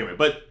first. Yeah. Anyway,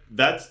 but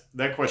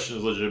that question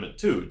is legitimate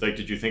too. Like,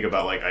 did you think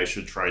about like I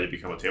should try to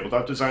become a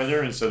tabletop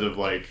designer instead of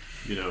like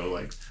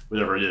like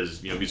whatever it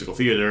is, musical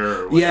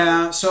theater or whatever?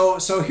 Yeah. So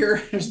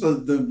here's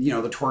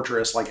the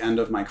torturous like end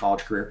of my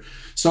college career.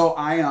 So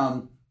I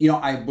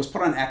I was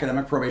put on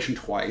academic probation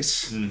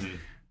twice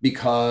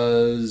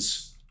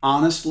because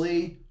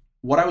honestly,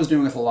 what I was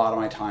doing with a lot of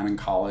my time in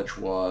college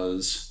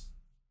was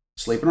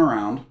sleeping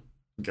around.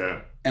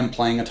 Okay. And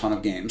playing a ton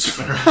of games.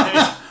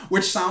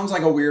 Which sounds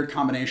like a weird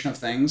combination of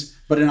things,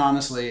 but in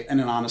honesty,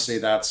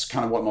 that's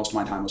kind of what most of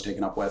my time was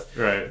taken up with.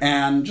 Right.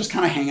 And just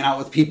kind of hanging out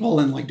with people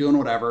and like doing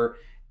whatever.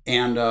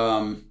 And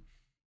I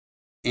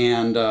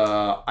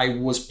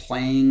was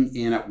playing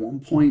in at one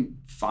point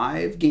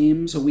 5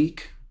 games a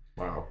week.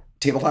 Wow.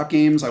 Tabletop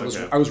games. I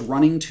was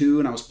running 2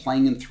 and I was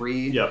playing in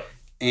 3. Yep.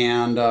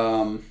 And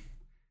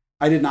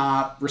I did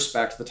not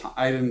respect the time.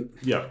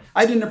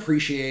 I didn't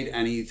appreciate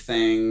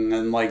anything,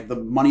 and like the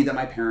money that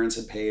my parents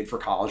had paid for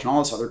college and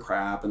all this other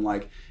crap, and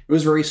like it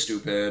was very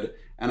stupid.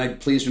 And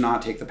please do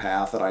not take the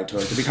path that I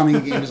took to becoming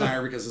a game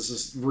designer, because this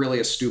is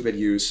really a stupid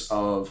use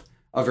of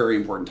a very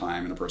important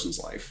time in a person's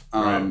life.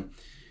 Right.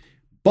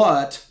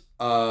 But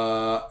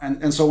so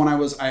when I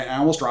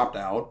almost dropped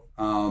out.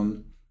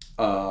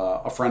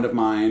 A friend of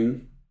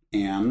mine,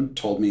 Anne,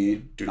 told me,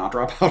 do not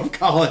drop out of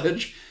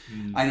college.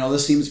 I know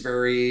this seems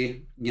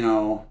very,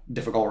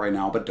 difficult right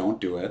now, but don't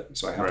do it.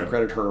 So I have to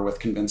credit her with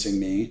convincing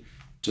me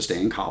to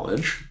stay in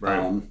college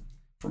for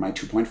my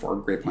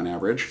 2.4 grade point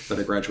average that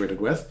I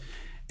graduated with.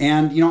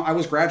 And, I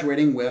was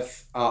graduating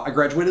with, I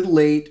graduated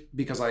late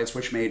because I had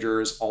switched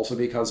majors, also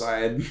because I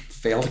had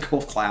failed a couple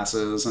of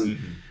classes, and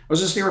I was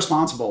just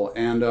irresponsible.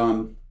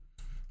 And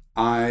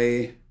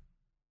I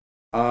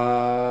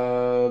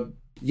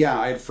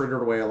had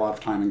frittered away a lot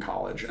of time in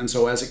college. And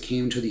so as it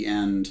came to the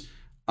end,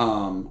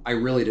 I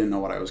really didn't know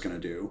what I was going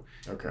to do.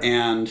 Okay.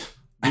 And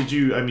I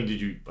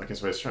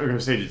guess what I was trying to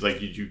say is like,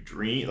 did you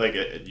dream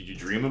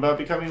about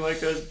becoming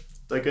like a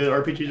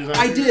RPG designer?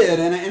 I did.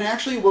 And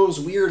actually what was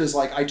weird is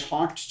like, I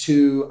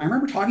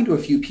remember talking to a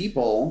few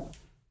people,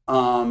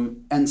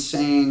 and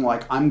saying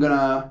like, I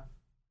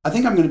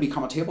think I'm going to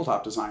become a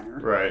tabletop designer.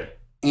 Right.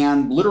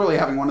 And literally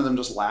having one of them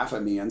just laugh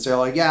at me and say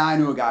like, yeah, I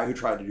knew a guy who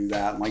tried to do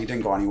that, and like, it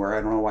didn't go anywhere.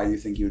 I don't know why you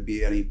think you would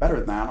be any better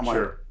than that. I'm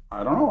like,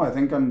 I don't know. I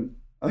think I'm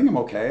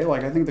okay.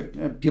 Like, I think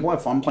that people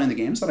have fun playing the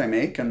games that I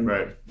make, and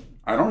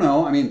I don't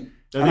know. I mean,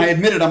 I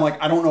admitted, I'm like,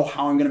 I don't know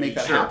how I'm going to make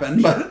that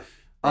happen, but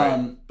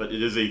but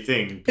it is a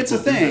thing. It's a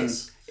thing.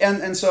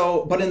 And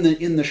so, but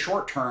in the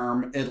short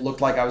term, it looked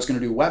like I was going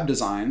to do web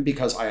design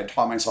because I had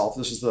taught myself,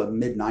 this was the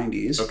mid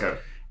 90s. Okay.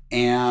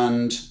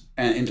 And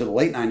into the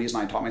late 90s, and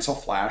I taught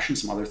myself Flash and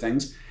some other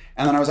things.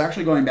 And then I was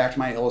actually going back to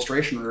my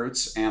illustration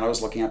roots, and I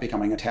was looking at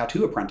becoming a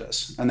tattoo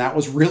apprentice. And that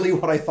was really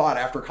what I thought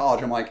after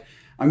college. I'm like,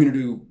 I'm going to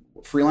do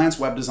freelance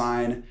web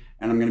design,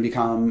 and I'm going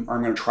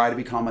to try to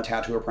become a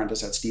tattoo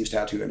apprentice at Steve's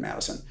Tattoo in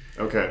Madison.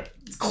 Okay.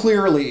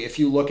 Clearly, if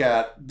you look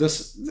at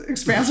this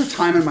expansive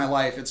time in my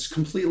life, it's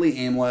completely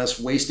aimless,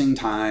 wasting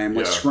time,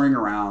 like screwing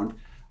around.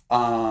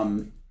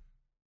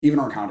 Even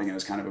recounting it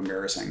is kind of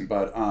embarrassing,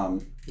 but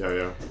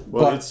yeah.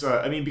 Well, it's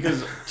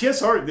because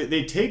TSR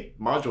they take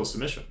module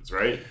submissions,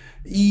 right?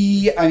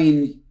 Yeah, I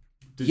mean,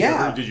 did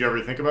you ever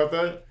think about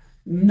that?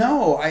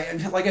 No,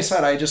 like I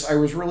said, I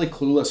was really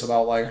clueless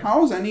about like,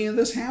 how does any of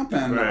this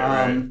happen?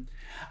 Right.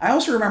 I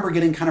also remember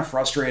getting kind of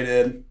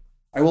frustrated.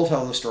 I will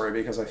tell the story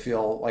because I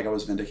feel like I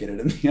was vindicated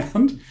in the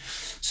end.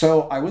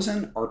 So I was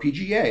in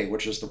RPGA,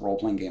 which is the Role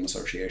Playing Game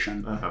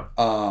Association,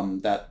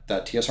 that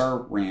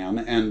TSR ran,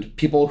 and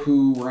people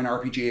who were in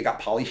RPGA got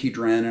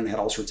polyhedron and had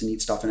all sorts of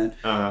neat stuff in it.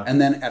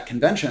 And then at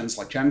conventions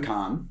like Gen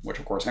Con, which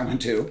of course I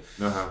went to,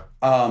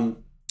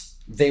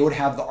 they would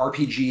have the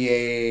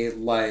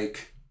RPGA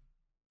like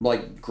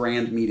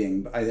grand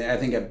meeting. I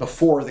think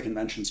before the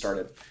convention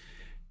started,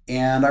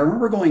 and I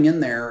remember going in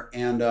there,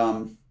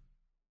 and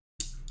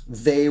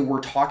they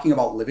were talking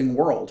about Living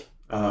World.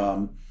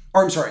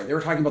 They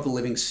were talking about the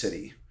Living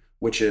City,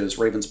 which is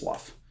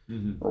Ravensbluff,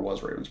 or was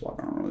Ravensbluff.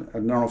 I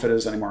don't know if it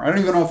is anymore. I don't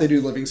even know if they do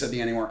Living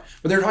City anymore.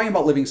 But they were talking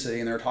about Living City,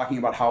 and they were talking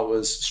about how it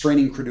was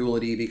straining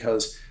credulity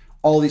because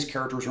all these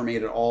characters were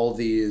made at all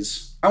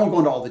these. I won't go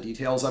into all the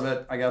details of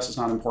it. I guess it's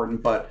not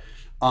important, but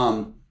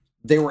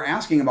they were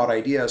asking about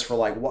ideas for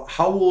like,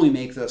 how will we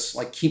make this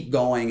like keep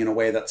going in a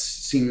way that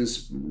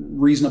seems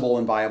reasonable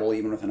and viable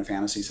even within a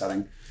fantasy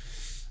setting.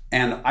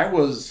 And I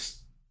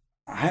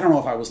don't know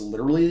if I was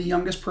literally the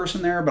youngest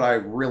person there, but I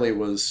really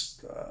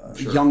was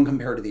young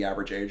compared to the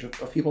average age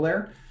of people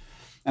there.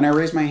 And I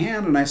raised my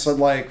hand and I said,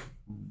 like,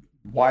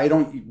 why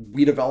don't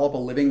we develop a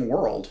living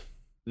world?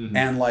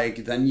 And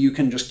like, then you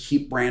can just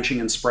keep branching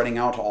and spreading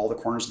out to all the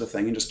corners of the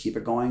thing and just keep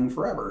it going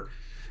forever.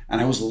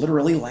 And I was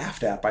literally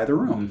laughed at by the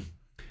room.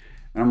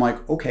 And I'm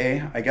like,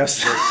 okay, I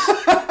guess.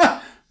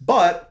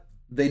 But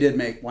they did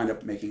wind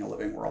up making a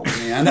living world in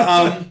the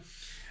end.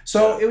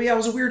 So it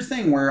was a weird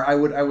thing where I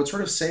would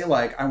sort of say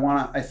like,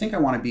 I think I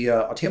want to be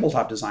a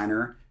tabletop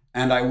designer,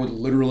 and I would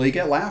literally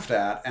get laughed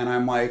at. And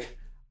I'm like,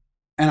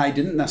 And I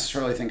didn't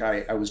necessarily think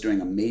I was doing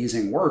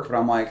amazing work, but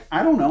I'm like,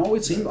 I don't know.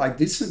 It seemed like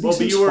these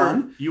seems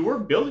fun. You were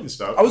building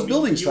stuff. I was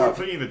building stuff. You were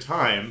putting in the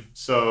time.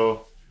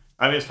 So,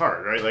 I mean, it's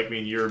hard, right? Like, I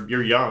mean,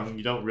 you're young.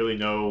 You don't really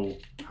know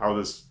how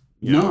this...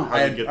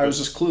 I was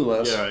just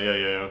clueless.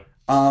 Yeah.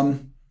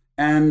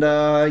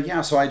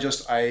 So I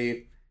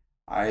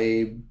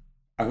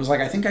was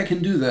like, I think I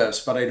can do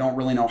this, but I don't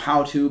really know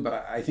how to,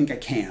 but I think I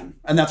can.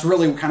 And that's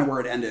really kind of where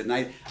it ended. And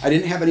I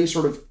didn't have any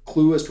sort of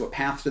clue as to a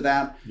path to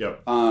that.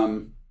 Yep.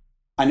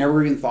 I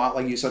never even thought,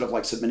 like you said, of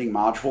like submitting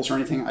modules or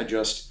anything. I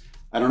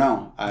don't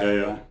know.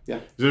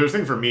 The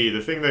thing for me,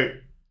 the thing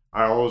that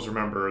I always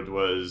remembered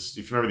was,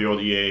 if you remember the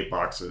old EA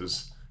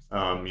boxes,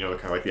 kind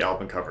of like the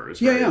album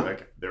covers. Right? Yeah.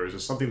 Like there was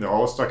just something that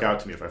always stuck out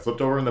to me. If I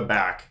flipped over in the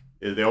back,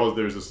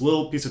 there's this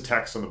little piece of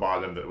text on the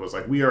bottom that was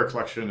like, we are a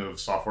collection of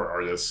software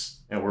artists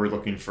and we're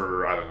looking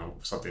for, I don't know,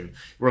 something.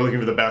 We're looking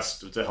for the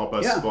best to help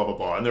us, blah, blah,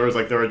 blah. And there was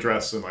like their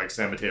address in like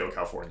San Mateo,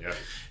 California. And,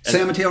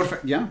 San Mateo,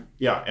 yeah.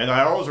 Yeah. And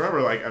I always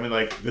remember, like, I mean,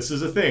 like, this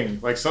is a thing.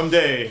 Like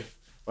someday,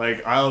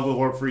 like, I will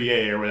work for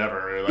EA or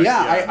whatever. Like,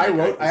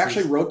 I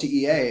actually wrote to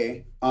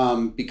EA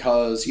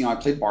because, I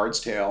played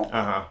Bard's Tale.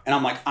 And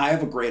I'm like, I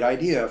have a great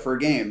idea for a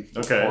game,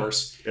 of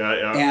course.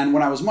 Yeah. And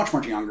when I was much,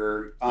 much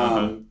younger,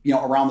 around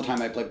the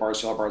time I played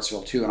Bard's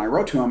Tale 2, and I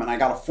wrote to him and I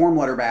got a form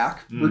letter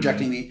back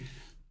rejecting me.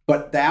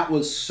 But that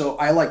was so,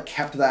 I like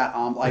kept that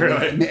on, like,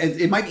 really?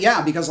 it might be,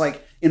 because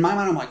like, in my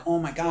mind, I'm like, oh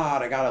my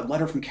God, I got a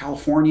letter from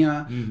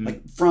California,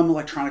 like from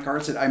Electronic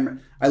Arts.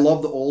 I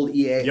love the old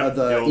EA,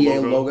 the EA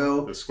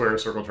logo. The square,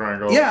 circle,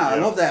 triangle. Yeah, I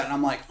love that. And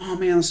I'm like, oh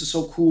man, this is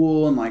so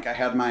cool. And like, I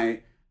had my,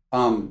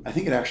 I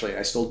think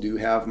I still do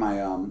have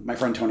my, my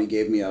friend Tony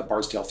gave me a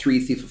Bard's Tale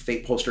 3 Thief of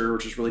Fate poster,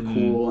 which is really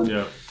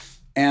cool.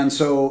 And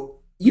so,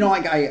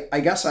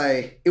 I guess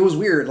it was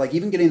weird, like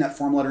even getting that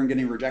form letter and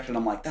getting rejected,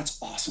 I'm like, that's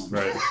awesome.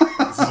 Right.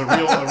 This is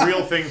a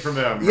real thing for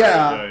them. Right?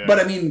 Yeah. But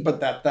I mean,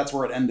 that's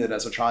where it ended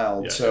as a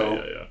child.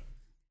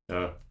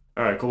 All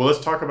right, cool. Well,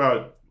 let's talk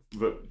about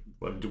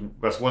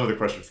that's one of the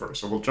questions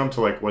first. So we'll jump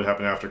to like what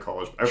happened after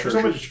college. I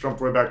just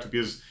jump right back to,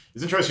 because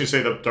it's interesting to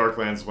say that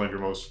Darklands is one of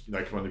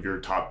your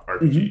top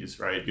RPGs,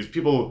 right? Because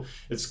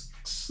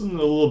it's a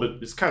little bit,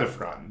 it's kind of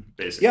forgotten,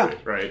 basically,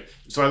 right?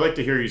 So I'd like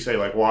to hear you say,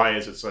 like, why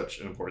is it such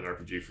an important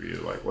RPG for you?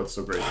 Like, what's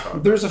so great about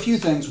it? There's a few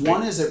things.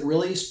 One is it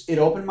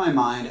opened my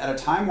mind at a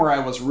time where I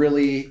was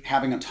really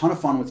having a ton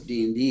of fun with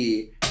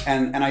D&D,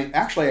 and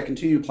I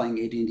continued playing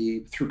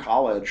AD&D through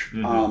college,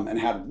 and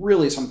had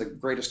really some of the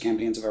greatest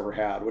campaigns I've ever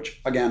had,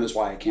 which again is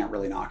why I can't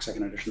really knock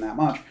second edition that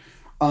much.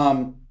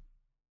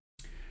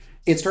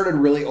 It started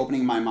really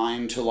opening my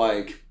mind to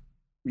like,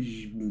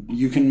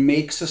 you can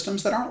make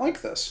systems that aren't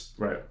like this.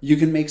 Right. You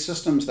can make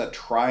systems that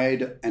try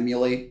to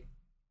emulate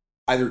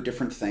either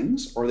different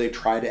things, or they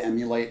try to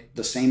emulate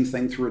the same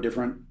thing through a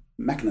different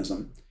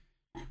mechanism.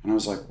 And I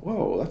was like,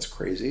 whoa, that's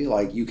crazy.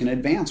 Like, you can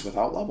advance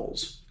without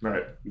levels.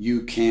 Right.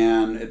 You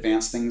can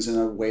advance things in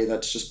a way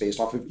that's just based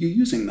off of you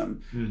using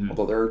them,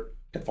 although there are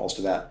pitfalls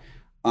to that.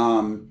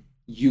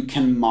 You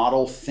can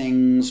model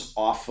things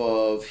off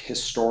of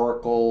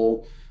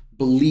historical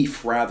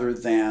belief rather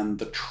than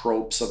the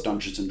tropes of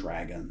Dungeons and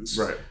Dragons.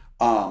 Right.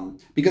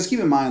 Because keep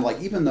in mind,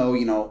 like, even though,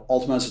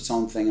 Ultima is its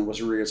own thing and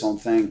Wizardry its own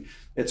thing,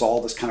 it's all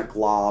this kind of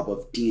glob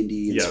of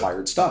D&D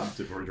inspired stuff.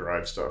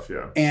 Derived stuff,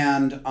 yeah.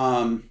 And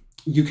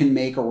you can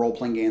make a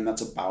role-playing game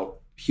that's about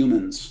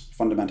humans,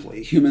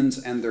 fundamentally. Humans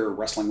and their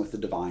wrestling with the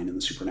divine and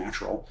the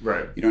supernatural.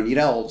 Right. You don't need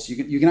elves.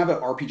 You can have an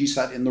RPG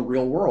set in the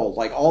real world.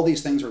 Like, all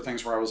these things are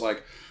things where I was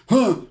like,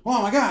 oh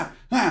my God.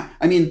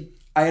 I mean,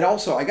 I had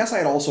also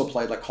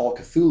played like Call of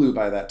Cthulhu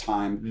by that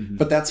time,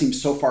 but that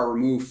seems so far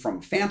removed from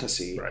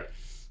fantasy. Right.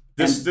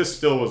 This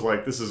still was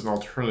like, this is an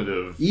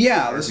alternative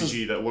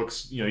RPG that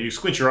looks, you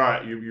squint your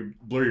eye, you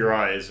blur your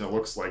eyes, and it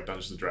looks like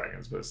Dungeons and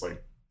Dragons, but it's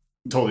like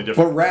totally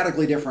different. But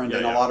radically different,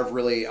 and a lot of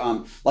really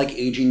like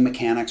aging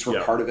mechanics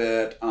were part of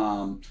it,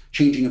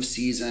 changing of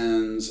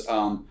seasons,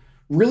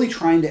 really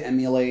trying to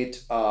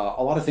emulate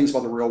a lot of things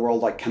about the real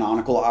world, like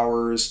canonical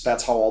hours.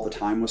 That's how all the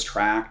time was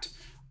tracked.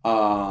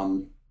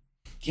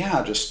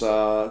 There's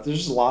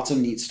just lots of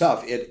neat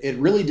stuff. It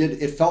really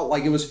did. It felt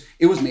like it was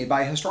made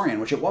by a historian,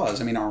 which it was.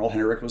 I mean, Arnold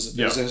Henrik was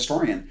a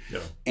historian,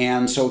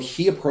 and so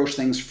he approached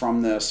things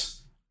from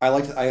this.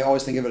 I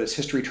always think of it as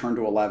history turned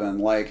to 11.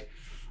 Like,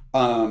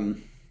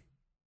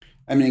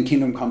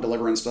 Kingdom Come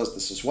Deliverance does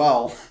this as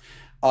well,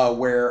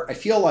 where I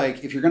feel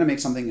like if you're going to make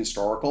something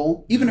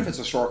historical, even if it's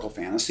historical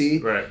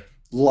fantasy, right,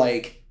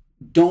 like,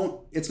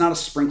 it's not a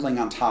sprinkling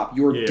on top.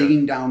 You're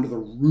digging down to the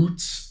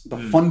roots, the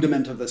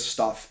fundament of this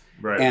stuff.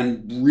 Right.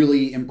 And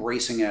really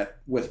embracing it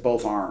with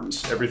both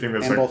arms, everything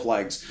that's and like, both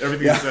legs,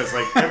 everything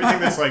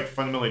that's like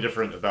fundamentally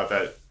different about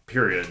that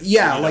period.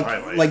 Yeah,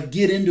 like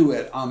get into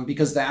it,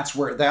 because that's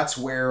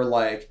where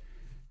like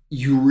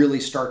you really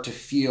start to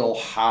feel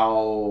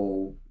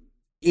how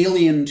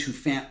alien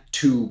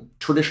to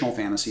traditional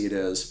fantasy it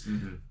is,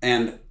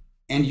 and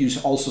you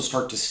also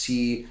start to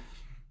see.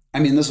 I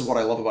mean, this is what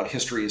I love about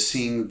history, is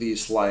seeing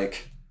these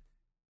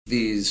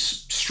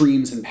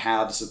streams and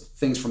paths of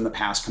things from the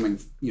past coming,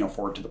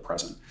 forward to the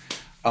present.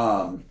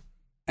 And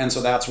And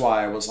so that's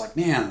why I was like,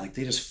 man, like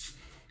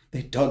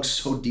they dug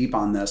so deep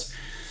on this.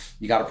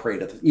 You got to pray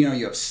to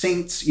you have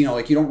saints,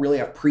 like you don't really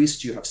have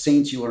priests, you have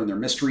saints, you learn their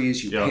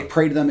mysteries, you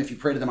pray to them. If you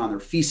pray to them on their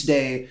feast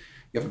day,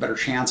 you have a better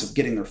chance of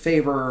getting their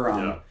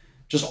favor.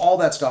 Just all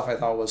that stuff I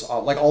thought was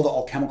like all the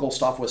alchemical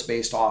stuff was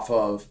based off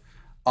of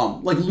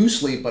like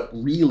loosely, but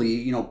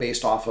really,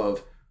 based off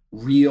of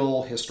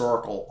real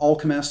historical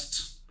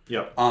alchemists.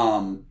 Yep.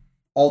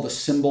 All the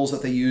symbols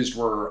that they used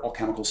were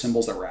alchemical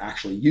symbols that were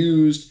actually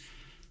used,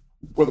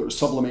 whether it was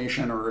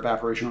sublimation or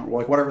evaporation or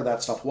like whatever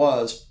that stuff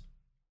was.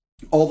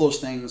 All those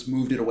things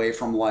moved it away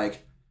from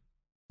like,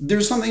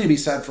 there's something to be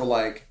said for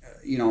like,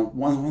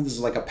 one this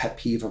is like a pet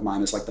peeve of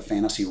mine is like the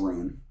fantasy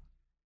rune.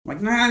 I'm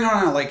like,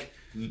 no. Like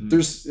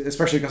there's,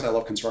 especially because I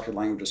love constructed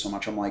languages so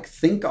much. I'm like,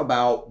 think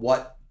about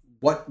what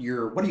are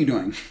you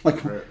doing?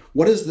 Like, right.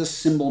 What does this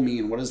symbol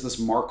mean? What is this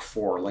mark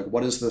for? Like,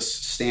 what does this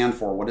stand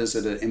for? What is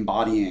it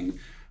embodying?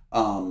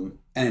 And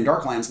in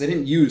Darklands, they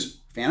didn't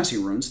use fantasy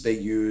runes. They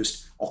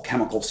used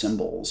alchemical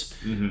symbols.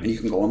 And you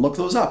can go and look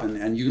those up.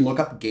 And you can look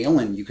up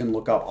Galen. You can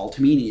look up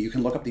Altamini. You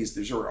can look up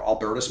these are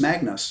Albertus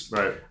Magnus.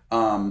 Right.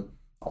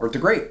 Albert the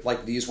Great.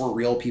 Like, these were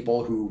real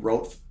people who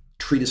wrote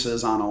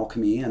treatises on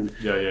alchemy. And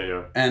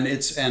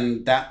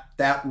And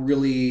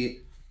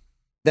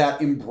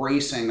that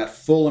embracing, that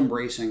full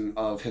embracing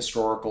of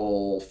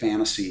historical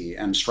fantasy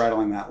and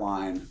straddling that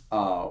line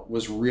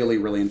was really,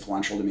 really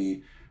influential to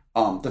me.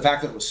 The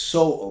fact that it was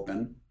so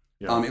open.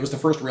 Yeah. It was the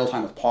first Real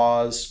Time with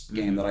Pause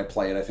game that I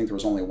played. I think there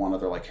was only one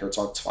other, like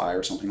Herzog 2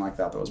 or something like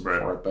that was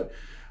before it. But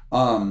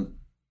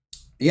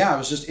it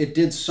was just, it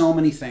did so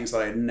many things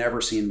that I had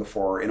never seen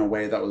before in a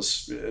way that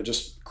was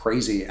just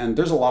crazy. And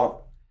there's a lot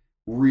of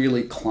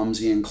really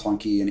clumsy and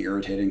clunky and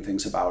irritating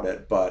things about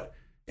it. But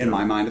in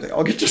my mind, they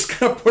all get just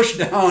kind of pushed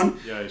down.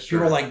 Yeah, sure.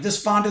 People are like, this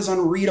font is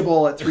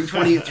unreadable at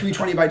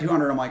 320 by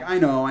 200. I'm like, I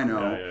know.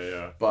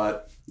 Yeah.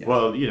 But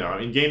well,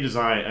 in game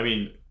design,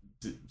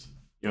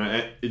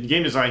 in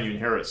game design, you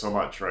inherit so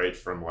much, right,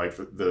 from like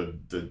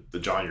the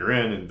genre you're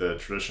in and the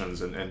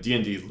traditions, and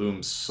D&D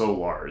looms so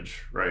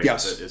large, right?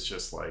 Yes. That it's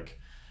just like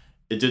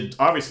it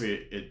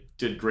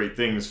did great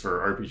things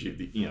for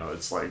RPG.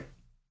 It's like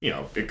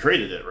it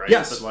created it, right?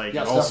 Yes. But like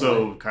yes, it also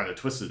definitely. kind of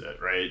twisted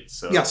it, right?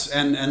 So yes,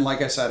 and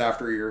like I said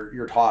after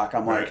your talk,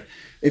 I'm like,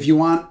 if you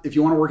want to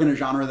work in a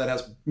genre that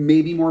has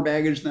maybe more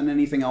baggage than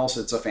anything else,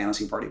 it's a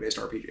fantasy party based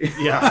RPG.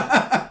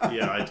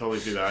 yeah, I totally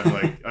see that.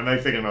 I'm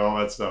like thinking about all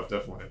that stuff,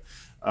 definitely.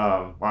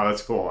 Wow,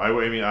 that's cool. I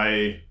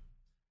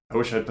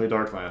wish I'd played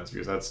Darklands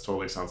because that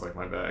totally sounds like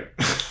my bag.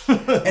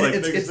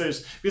 Because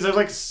there's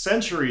like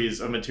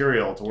centuries of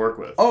material to work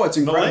with. Oh, it's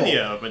incredible.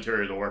 Millennia of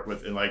material to work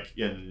with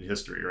in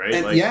history, right?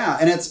 And,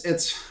 and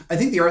it's. I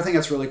think the other thing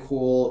that's really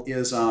cool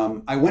is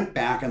I went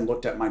back and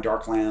looked at my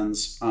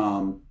Darklands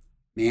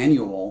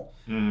manual,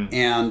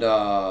 and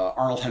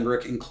Arnold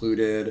Hendrick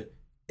included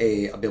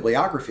a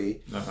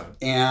bibliography,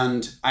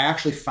 and I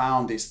actually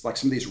found these some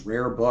of these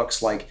rare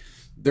books. Like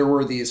there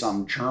were these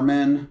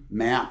German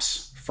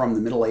maps from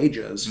the Middle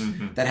Ages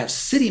that have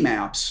city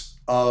maps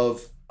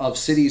of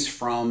cities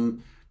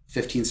from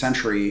 15th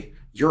century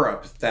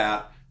Europe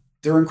that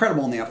they're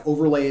incredible, and they have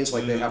overlays,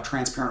 like they have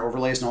transparent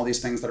overlays and all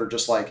these things that are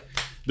just like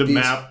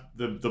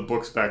the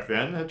books back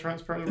then had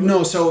transparent overlays?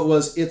 No, so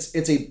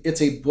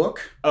it's a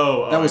book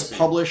that was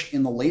published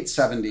in the late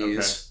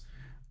 70s.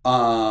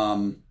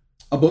 Okay.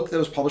 A book that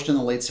was published in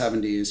the late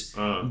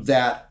 70s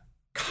that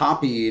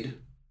copied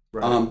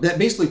that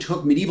basically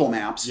took medieval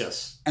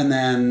maps and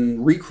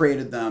then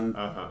recreated them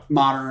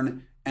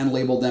modern and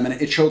labeled them,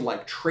 and it showed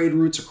like trade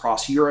routes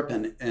across Europe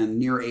and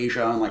near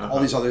Asia and like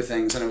all these other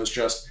things. And it was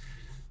just,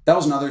 that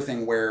was another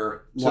thing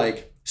where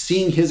like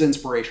seeing his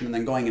inspiration and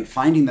then going and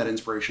finding that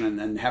inspiration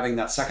and having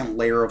that second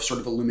layer of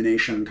sort of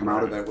illumination come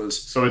out of it was.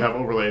 So it'd have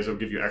overlays that would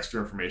give you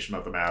extra information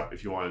about the map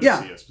if you wanted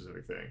to see a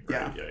specific thing.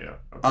 Right? Yeah.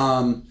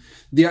 Okay.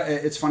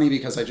 It's funny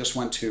because I just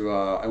went to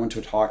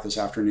a talk this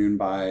afternoon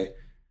by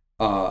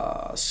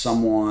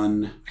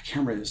someone, I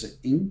can't remember, is it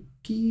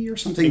Inky or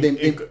something?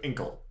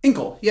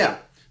 Inkle, yeah.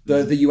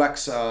 The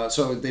UX,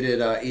 so they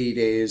did 80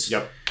 Days.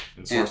 Yep,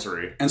 and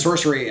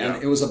Sorcery.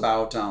 And it was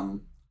about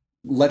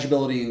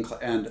legibility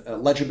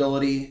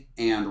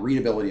and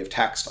readability of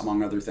text,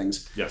 among other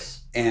things.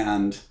 Yes.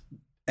 And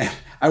I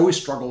always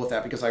struggle with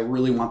that because I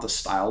really want the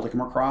style to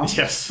come across.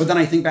 Yes. But then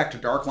I think back to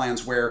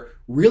Darklands, where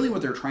really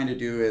what they're trying to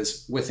do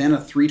is within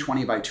a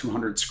 320 by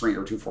 200 screen,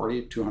 or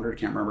 240, 200, I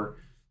can't remember,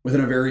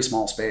 within a very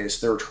small space,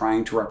 they're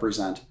trying to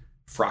represent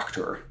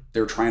Fraktur.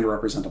 They're trying to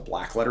represent a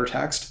black letter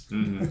text.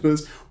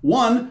 Because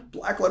one,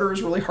 black letter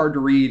is really hard to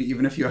read,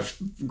 even if you have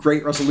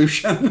great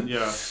resolution.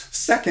 Yeah.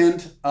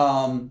 Second,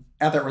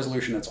 at that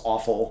resolution, it's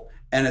awful.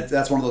 And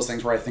that's one of those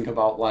things where I think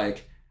about,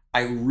 like,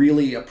 I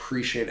really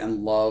appreciate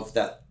and love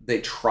that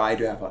they try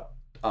to have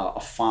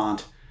a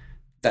font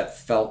that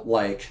felt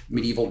like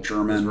medieval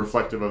German. It's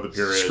reflective of the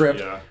period. Script.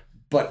 Yeah.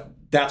 But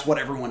that's what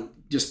everyone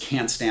just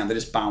can't stand. They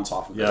just bounce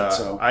off of it.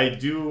 So I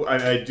do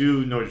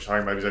know what you're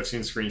talking about because I've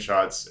seen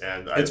screenshots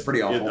and it's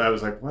pretty awful. I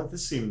was like, what?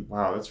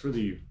 Wow, that's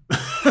really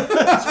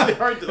It's really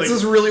hard to, like, this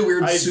is really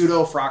weird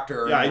pseudo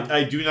Fractor. Yeah,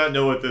 I do not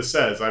know what this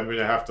says. I'm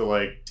gonna have to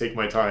like take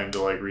my time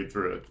to like read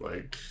through it.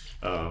 Like,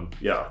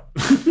 yeah.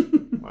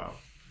 Wow.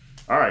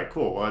 All right,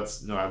 cool. Well,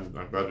 I'm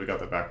glad we got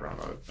the background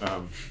on it.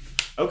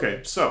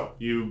 Okay, so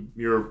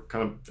you're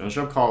kind of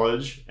finishing up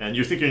college, and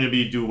you're thinking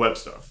to do web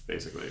stuff,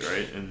 basically,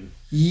 right? And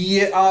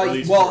yeah,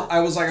 I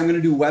was like, I'm going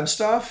to do web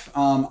stuff.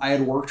 During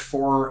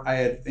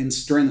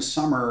the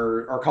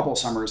summer, or a couple of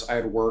summers, I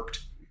had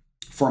worked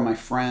for my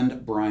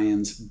friend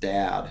Brian's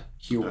dad.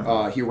 He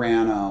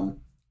ran,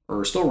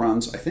 or still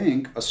runs, I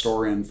think, a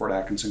store in Fort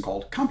Atkinson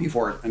called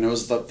CompuFort, and it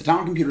was the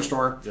town computer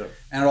store, yep.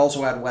 And it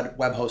also had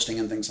web hosting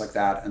and things like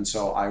that, and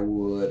so I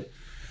would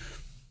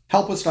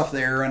help with stuff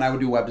there, and I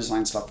would do web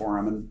design stuff for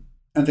him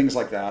and things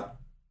like that.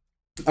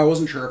 I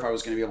wasn't sure if I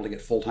was going to be able to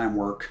get full-time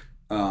work,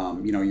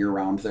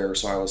 year-round there,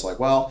 so I was like,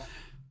 well,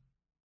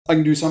 I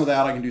can do some of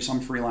that, I can do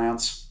some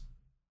freelance,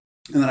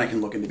 and then I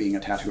can look into being a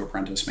tattoo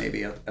apprentice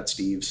maybe at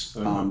Steve's,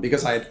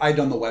 because I'd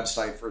done the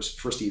website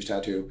for Steve's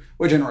Tattoo,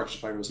 which in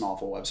retrospect was an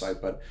awful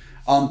website, but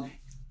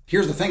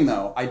here's the thing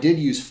though, I did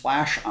use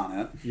Flash on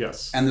it.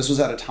 Yes. And this was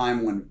at a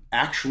time when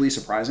actually,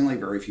 surprisingly,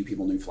 very few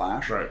people knew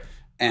Flash. Right.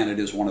 And it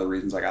is one of the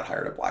reasons I got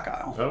hired at Black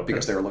Isle,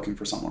 because they were looking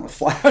for someone with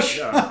Flash.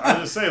 Yeah, I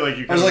was just say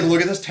like I was like, look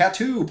at this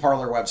tattoo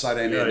parlor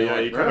website I made. Yeah,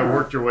 you kind of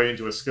worked your way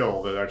into a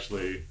skill that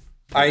actually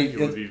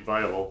would be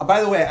viable. By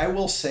the way, I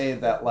will say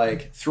that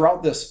like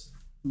throughout this,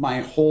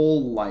 my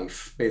whole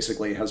life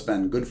basically has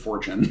been good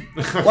fortune,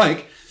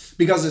 like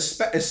because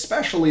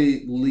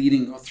especially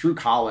leading through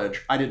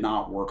college, I did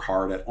not work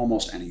hard at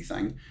almost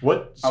anything.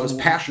 I was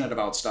passionate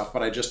about stuff,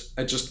 but it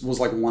just was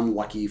like one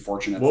lucky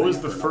fortunate. What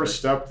was the first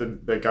step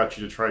that got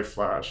you to try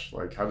Flash?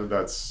 Like, how did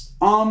that?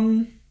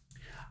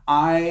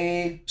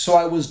 I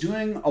was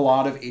doing a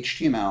lot of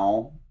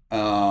HTML,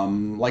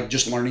 like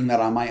just learning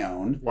that on my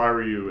own. Why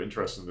were you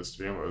interested in this to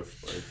begin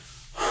with? Like,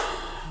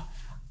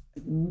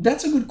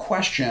 that's a good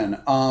question.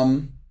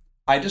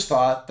 I just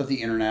thought that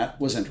the internet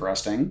was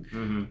interesting.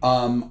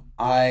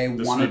 Mm-hmm.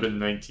 This would have been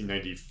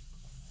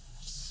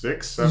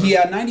 1996. 7?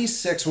 Yeah,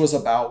 96 was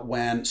about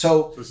when.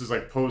 So this is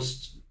like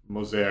post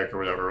Mosaic or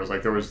whatever. It was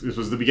like this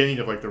was the beginning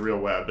of like the real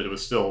web, but it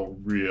was still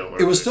real.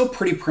 It was still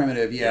pretty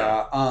primitive.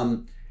 Yeah.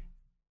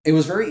 It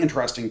was very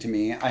interesting to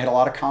me. I had a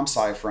lot of comp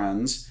sci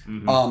friends.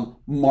 Mm-hmm.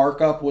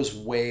 Markup was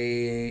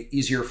way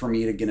easier for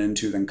me to get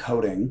into than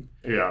coding.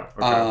 Yeah.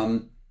 Okay.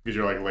 Because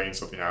you're like laying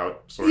something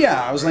out.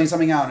 I was laying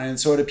something out, and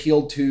so it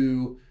appealed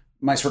to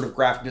my sort of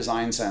graphic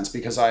design sense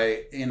because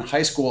in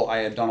high school I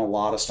had done a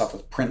lot of stuff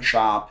with Print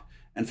Shop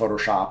and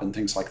Photoshop and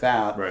things like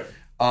that. Right.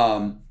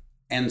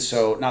 And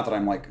so not that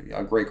I'm like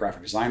a great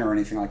graphic designer or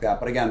anything like that,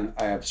 but again,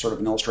 I have sort of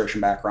an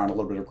illustration background, a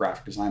little bit of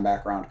graphic design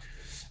background,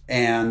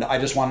 and I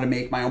just wanted to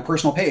make my own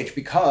personal page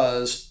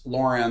because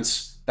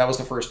Lawrence, that was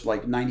the first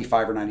like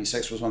 95 or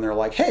 96 was when they were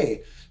like,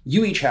 hey,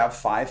 you each have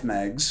 5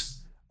 megs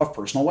of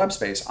personal web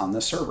space on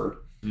this server.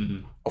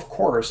 Mm-hmm. Of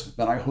course,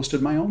 then I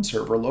hosted my own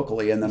server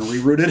locally and then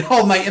rerouted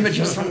all my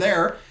images from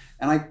there,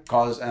 and I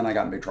got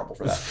in big trouble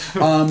for that.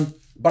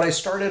 But I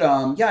started,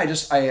 I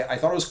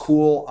thought it was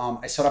cool.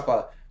 I set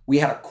up we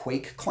had a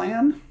Quake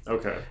clan.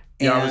 Okay.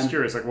 Yeah, I was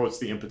curious, like, what's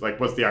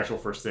the actual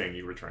first thing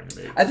you were trying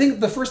to make? I think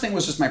the first thing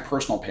was just my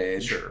personal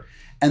page. Sure.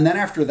 And then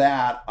after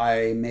that,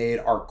 I made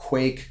our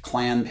Quake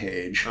clan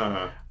page,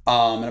 and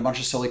a bunch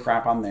of silly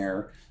crap on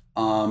there.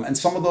 And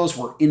some of those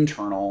were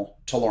internal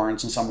to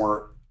Lawrence, and some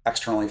were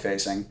externally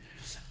facing.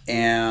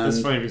 And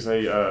it's funny because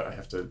I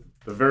have to.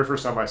 The very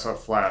first time I saw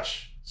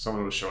Flash,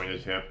 someone was showing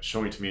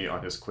to me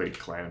on his Quake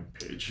clan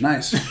page.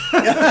 Nice.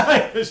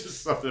 There's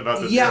just something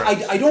about this. Yeah,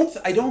 I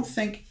don't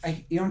think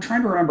I'm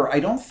trying to remember. I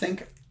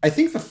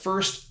think the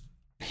first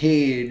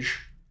page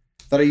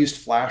that I used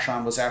Flash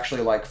on was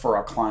actually like for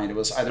a client. It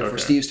was either for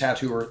Steve's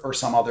Tattoo or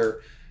some other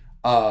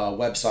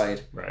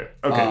website. Right.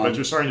 Okay, but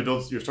you're starting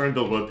to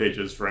build web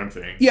pages for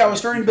anything. Yeah, I was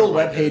starting to build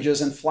web pages,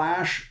 and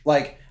Flash,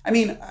 like, I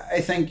mean,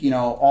 I think,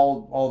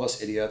 all of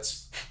us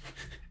idiots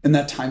in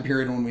that time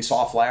period when we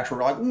saw Flash, we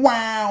were like,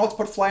 wow, let's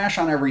put Flash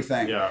on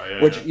everything.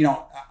 Which,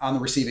 on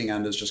the receiving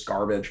end is just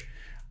garbage.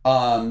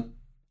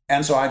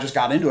 And so I just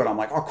got into it. I'm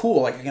like, oh,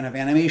 cool. Like, I can have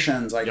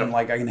animations. I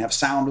can have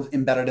sound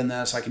embedded in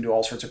this. I can do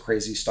all sorts of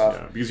crazy stuff.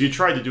 Yeah, because you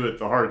tried to do it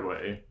the hard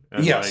way.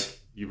 And yes.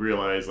 You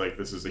realize like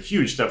this is a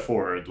huge step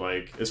forward,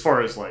 like as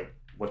far as like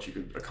what you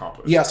could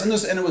accomplish. Yes,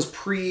 right? and it was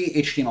pre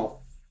HTML5.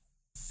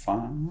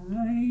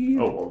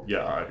 Oh well,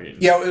 yeah. I mean,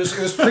 yeah, it was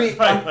pre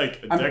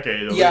like a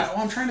decade. Well,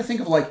 I'm trying to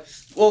think of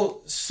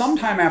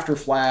sometime after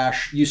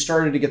Flash, you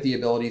started to get the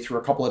ability through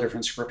a couple of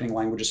different scripting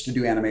languages to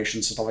do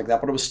animations and stuff like that,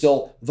 but it was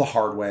still the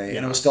hard way,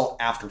 and it was still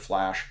after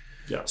Flash.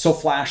 Yeah. So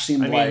Flash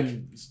seemed like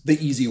the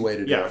easy way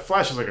to do it. Yeah,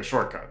 Flash is like a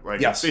shortcut.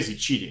 Like, it's basically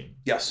cheating.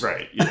 Yes.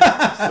 Right.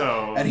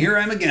 So and here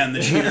I am again,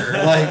 the cheater.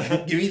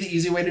 Like, give me the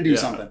easy way to do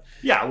something.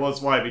 Yeah, well,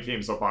 that's why it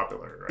became so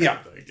popular, right? Yeah.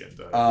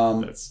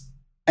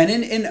 And I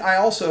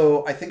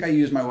think I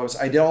used my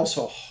website. I did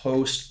also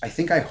host, I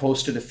think I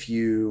hosted a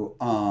few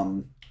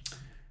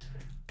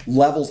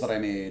levels that I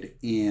made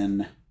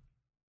in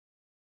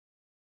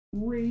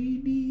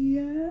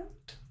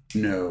Radiant?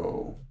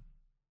 No.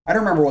 I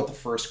don't remember what the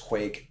first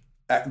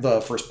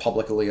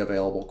publicly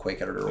available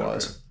Quake editor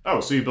was. Oh,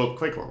 so you built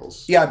Quake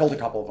levels? Yeah, I built a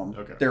couple of them.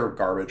 Okay. They were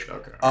garbage.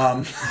 Okay.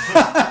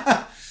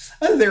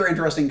 They were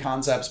interesting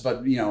concepts,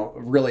 but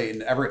really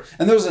and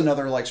there was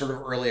another like sort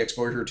of early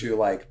exposure to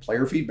like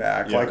player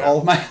feedback. Yeah, like all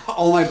of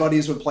my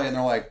buddies would play and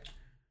they're like,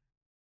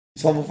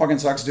 this level fucking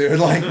sucks, dude.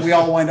 Like we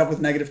all wind up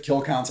with negative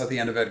kill counts at the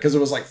end of it because it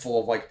was like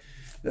full of like,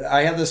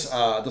 I had this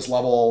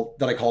level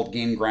that I called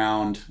Game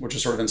Ground, which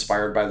is sort of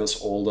inspired by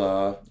this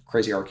old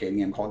crazy arcade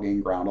game called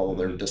Game Ground, although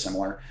they're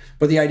dissimilar.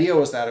 But the idea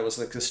was that it was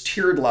like this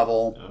tiered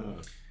level,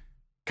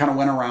 kind of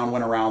went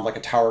around like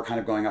a tower kind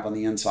of going up on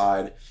the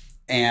inside.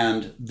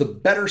 And the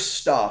better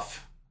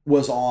stuff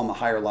was all on the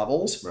higher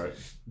levels, right?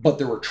 But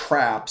there were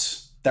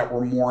traps that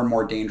were more and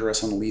more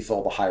dangerous and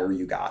lethal the higher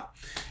you got.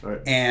 Right.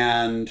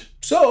 And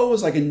so it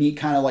was like a neat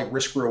kind of like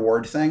risk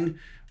reward thing,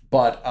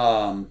 but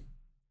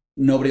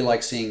nobody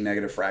likes seeing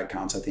negative frag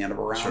counts at the end of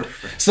a round.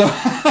 Sure. So,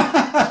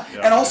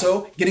 and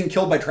also getting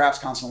killed by traps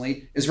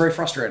constantly is very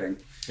frustrating.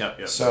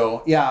 Yeah.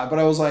 So yeah, but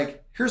I was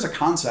like, here's a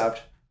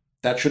concept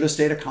that should have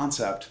stayed a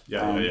concept.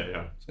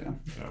 Yeah.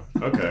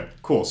 Okay,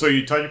 cool. So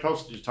you taught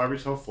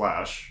yourself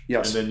Flash.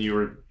 Yes. And then you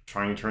were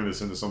trying to turn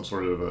this into some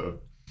sort of a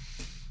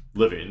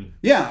living.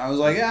 Yeah, I was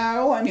like, I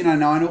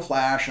know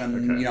Flash,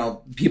 and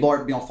people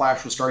are,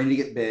 Flash was starting to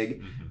get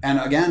big, and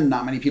again,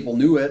 not many people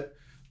knew it.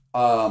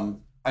 I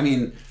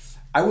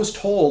was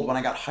told when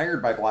I got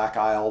hired by Black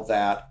Isle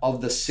that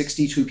of the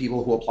 62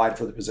 people who applied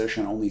for the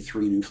position, only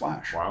 3 knew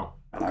Flash. Wow.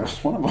 And I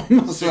was one of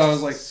them. So I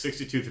was like,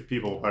 62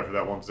 people applied for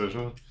that one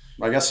position.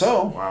 I guess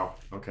so. Wow.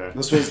 Okay.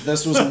 This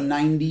was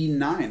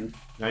 99.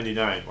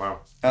 99. Wow.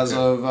 As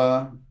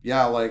of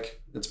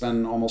it's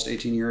been almost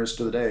 18 years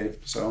to the day.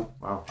 So.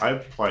 Wow. I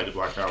applied to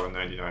Black Isle in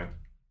 99.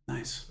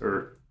 Nice.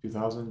 Or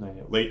 2000,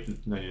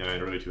 late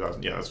 99, early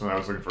 2000. Yeah, that's when I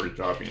was looking for a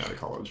job being out of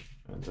college.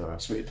 And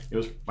sweet. It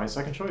was my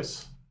second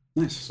choice.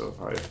 Nice. So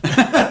if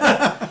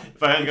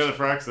I hadn't gone to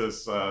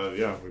Firaxis, I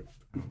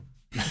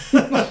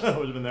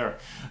would have been there.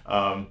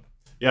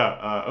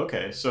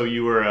 Okay. So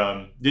you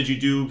were. Did you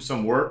do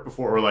some work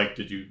before, or like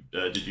did you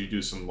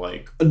do some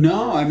like?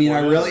 No, I mean,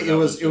 it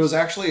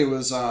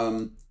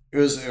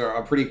was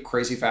a pretty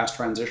crazy fast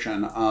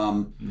transition.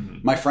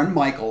 My friend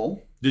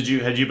Michael. Had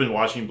you been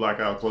watching Black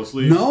Isle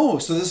closely? No.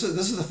 So this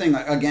is the thing.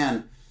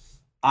 Again,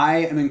 I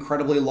am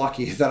incredibly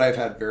lucky that I've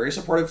had very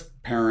supportive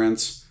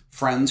parents,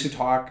 friends who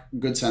talk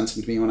good sense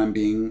into me when I'm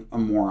being a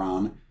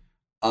moron,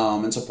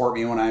 and support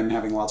me when I'm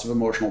having lots of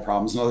emotional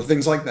problems and other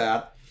things like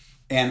that.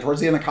 And towards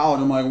the end of college,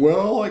 I'm like,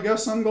 well, I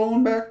guess I'm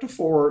going back to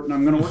Fort, and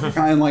I'm going to work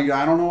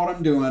I don't know what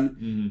I'm doing.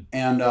 Mm-hmm.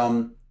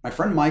 And my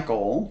friend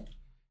Michael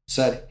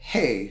said,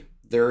 hey,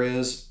 there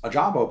is a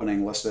job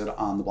opening listed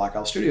on the Black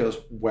Isle Studios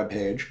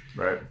webpage.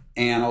 Right.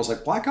 And I was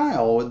like, Black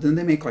Isle? Didn't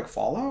they make like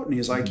Fallout? And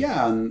he's like,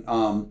 yeah. And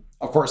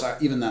of course,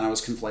 even then I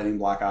was conflating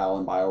Black Isle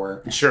and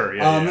BioWare. Sure,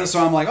 yeah.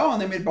 So I'm like,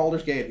 and they made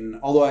Baldur's Gate. And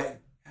although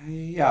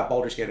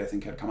Baldur's Gate I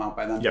think had come out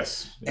by then.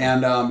 Yes.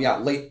 Yeah.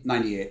 And late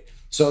 98.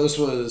 So this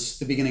was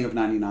the beginning of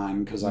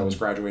 99 because I was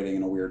graduating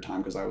in a weird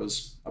time because I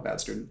was a bad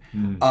student.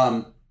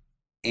 And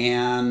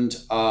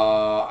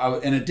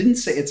it didn't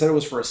say, it said it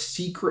was for a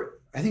secret,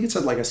 I think it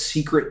said like a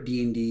secret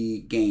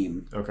D&D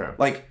game. Okay.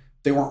 Like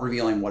they weren't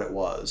revealing what it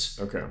was.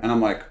 Okay. And I'm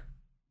like,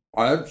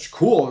 that's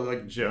cool.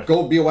 Like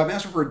go be a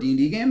webmaster for a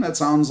D&D game? That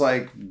sounds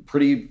like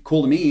pretty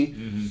cool to me.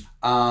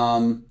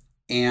 Mm-hmm.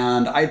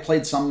 And I had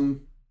played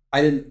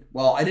I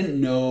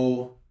didn't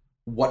know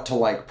what to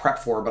like prep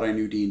for, but I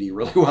knew D&D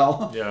really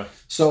well. Yeah.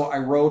 So I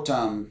wrote,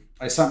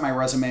 I sent my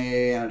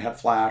resume and it had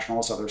Flash and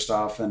all this other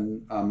stuff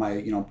and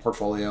my,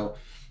 portfolio.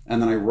 And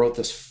then I wrote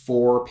this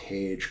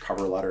 4-page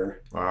cover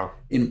letter. Wow.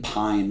 In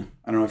Pine.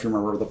 I don't know if you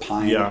remember the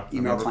Pine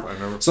email. I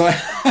remember. So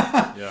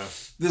yeah.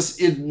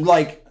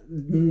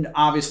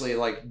 Obviously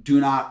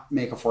do not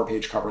make a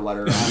 4-page cover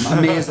letter. I'm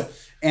amazed.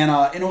 And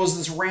it was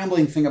this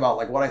rambling thing about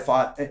like what I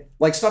thought,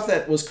 like stuff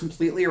that was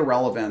completely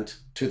irrelevant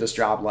to this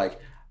job. Like,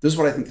 this is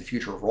what I think the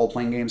future of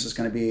role-playing games is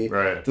going to be.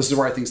 Right. This is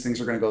where I think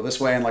things are going to go this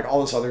way and like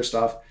all this other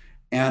stuff.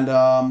 And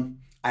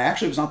I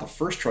actually was not the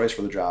first choice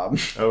for the job.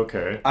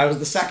 Okay. I was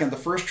the second. The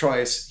first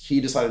choice,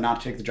 he decided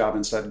not to take the job,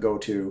 instead go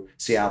to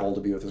Seattle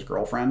to be with his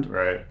girlfriend.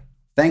 Right.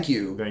 Thank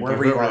you,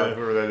 wherever you are.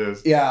 Whoever that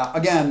is. Yeah,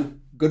 again,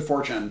 good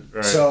fortune.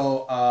 Right.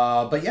 So,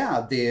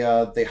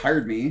 they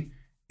hired me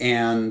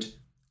and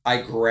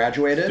I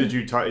graduated.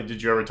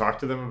 Did you ever talk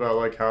to them about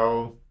like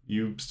how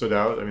you stood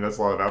out? I mean, that's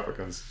a lot of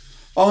applicants.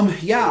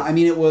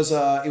 It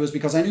was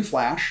because I knew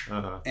Flash,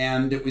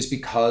 and it was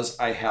because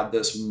I had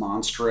this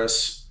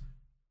monstrous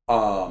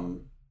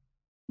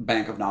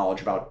bank of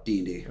knowledge about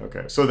D&D.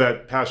 Okay, so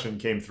that passion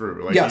came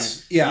through. Like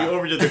yes, you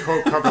overdid the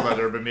cover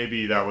letter, but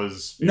maybe that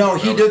was he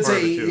did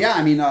say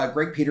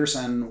Greg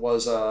Peterson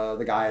was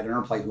the guy at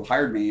Interplay who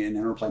hired me in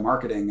Interplay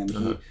marketing,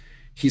 and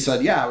he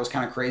said, it was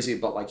kind of crazy,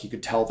 but like you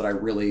could tell that I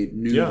really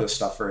knew this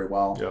stuff very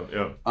well.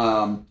 Yeah.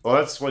 Well,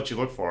 that's what you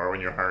look for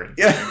when you're hiring.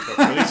 Yeah.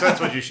 At least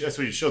that's what you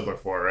should look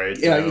for, right?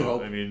 Yeah, you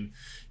hope. I mean,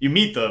 you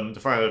meet them to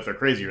find out if they're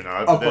crazy or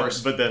not. Of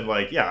course. But then,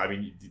 like, yeah, I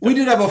mean, we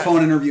did have a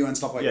phone interview and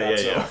stuff like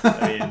that. Yeah.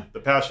 I mean, the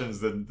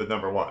passion's the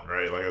number one,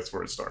 right? Like, that's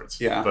where it starts.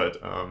 Yeah.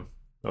 But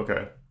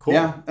okay, cool.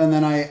 Yeah, and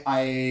then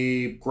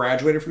I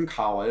graduated from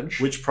college.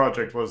 Which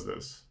project was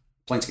this?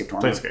 Planescape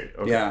Torment. Planescape.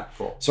 Okay, yeah.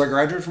 Cool. So I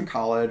graduated from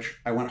college.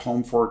 I went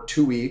home for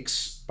 2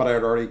 weeks, but I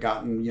had already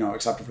gotten,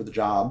 accepted for the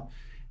job.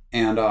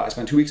 And I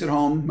spent 2 weeks at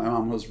home. My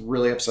mom was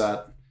really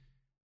upset.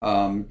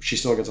 She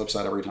still gets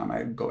upset every time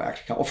I go back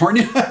to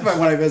California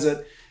when I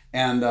visit.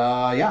 And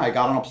I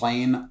got on a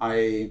plane.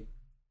 I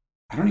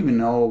don't even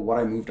know what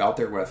I moved out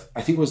there with.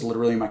 I think it was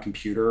literally my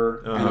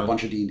computer and a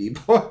bunch of D&D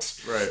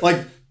books. Right.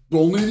 Like,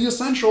 only the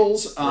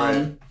essentials.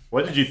 Right.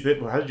 What did you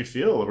think? How did you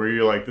feel? Were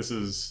you like, this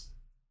is...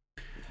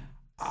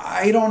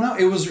 I don't know.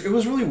 It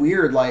was really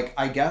weird. Like,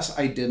 I guess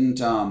I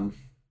didn't...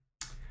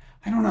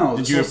 I don't know.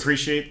 Did you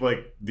appreciate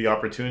like the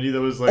opportunity that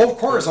was like? Oh, of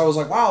course. I was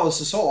like, wow,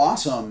 this is so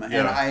awesome.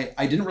 And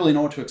I didn't really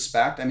know what to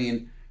expect. I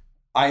mean,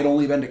 I had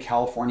only been to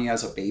California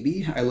as a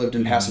baby. I lived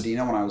in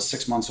Pasadena when I was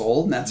 6 months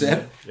old, and that's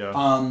it.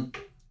 Yeah.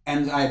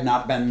 And I had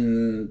not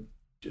been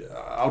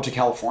out to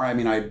California. I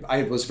mean,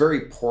 I was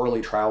very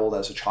poorly traveled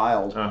as a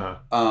child.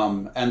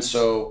 And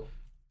so,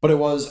 but it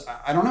was,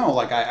 I don't know,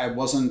 like I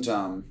wasn't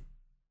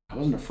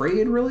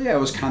afraid really. I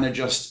was kind of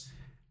just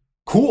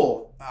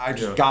cool. I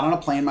just got on a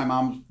plane, my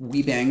mom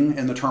weeping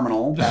in the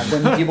terminal, back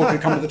when people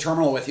could come to the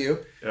terminal with you.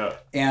 Yeah.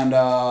 And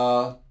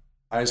I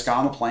just got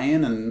on a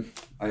plane and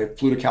I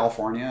flew to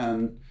California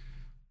and,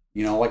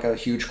 like a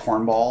huge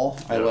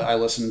cornball, I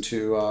listened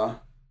to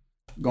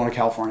Going to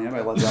California by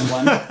Led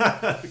Zeppelin.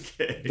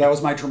 Okay. That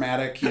was my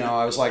dramatic,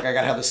 I was like, I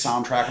got to have the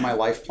soundtrack of my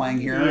life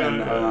playing here.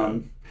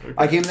 Okay.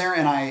 I came there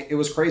and it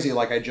was crazy.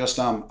 Like I just,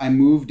 I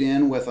moved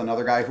in with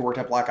another guy who worked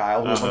at Black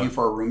Isle who was looking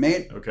for a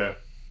roommate. Okay.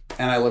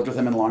 And I lived with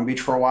him in Long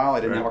Beach for a while. I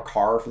didn't have a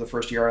car for the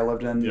first year I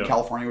lived in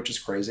California, which is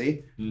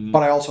crazy. Mm-hmm.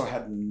 But I also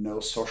had no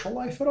social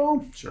life at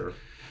all. Sure.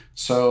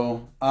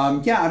 So,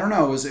 I don't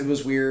know. It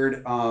was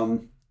weird. I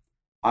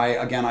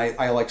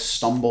like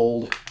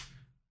stumbled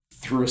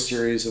through a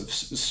series of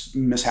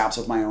mishaps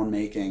of my own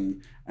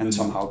making and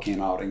somehow came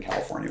out in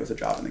California with a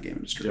job in the game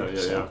industry.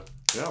 Yeah,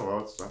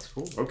 well, that's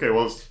cool. Okay,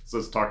 well,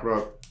 let's talk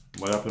about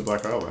what happened at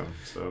Black Isle then.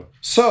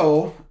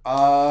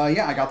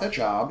 I got that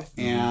job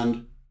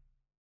and...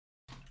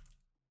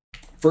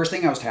 First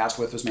thing I was tasked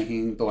with was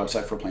making the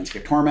website for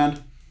Planescape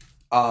Torment.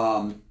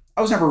 I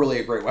was never really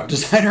a great web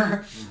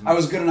designer. Mm-hmm. I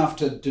was good enough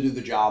to do the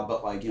job,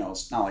 but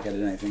it's not like I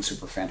did anything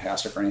super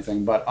fantastic or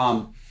anything. But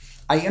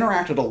I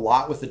interacted a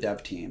lot with the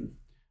dev team.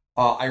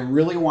 I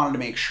really wanted to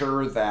make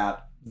sure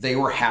that they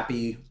were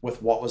happy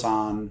with what was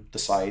on the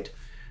site,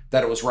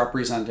 that it was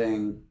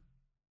representing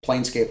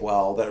Planescape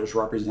well, that it was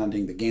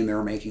representing the game they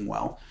were making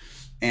well.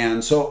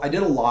 And so I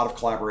did a lot of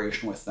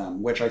collaboration with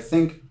them, which I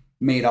think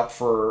made up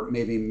for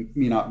maybe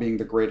me not being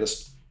the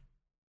greatest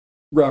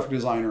graphic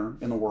designer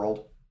in the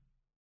world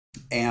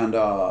and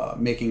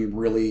making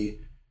really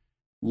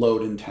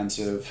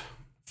load-intensive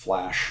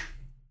Flash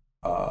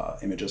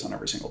images on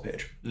every single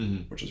page,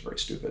 which is very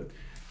stupid.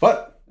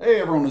 But,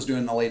 hey, everyone was doing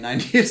it in the late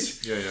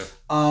 90s.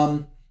 Yeah.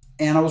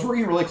 And I was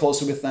working really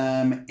closely with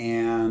them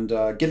and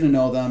getting to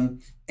know them.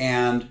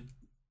 And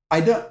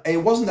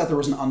it wasn't that there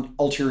was an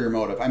ulterior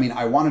motive. I mean,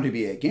 I wanted to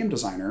be a game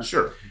designer.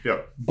 Sure, yeah.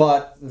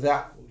 But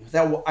that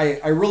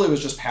I really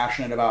was just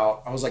passionate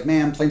about. I was like,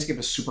 man, Planescape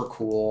is super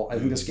cool. I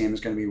think this game is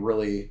going to be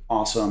really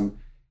awesome.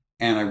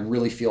 And I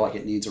really feel like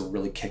it needs a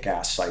really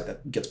kick-ass site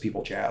that gets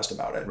people jazzed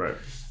about it. Right.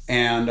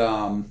 And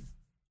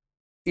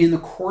in the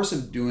course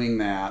of doing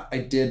that, I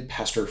did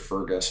pester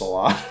Fergus a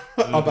lot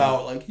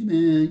about like, hey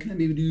man, can I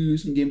maybe do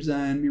some game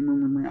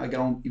design? Like, I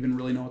don't even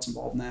really know what's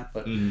involved in that,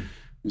 but he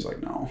was like,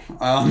 no.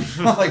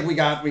 Like we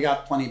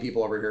got plenty of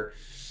people over here.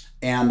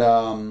 And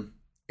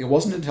it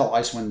wasn't until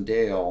Icewind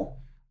Dale,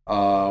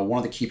 one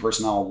of the key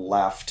personnel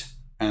left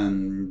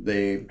and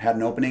they had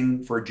an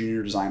opening for a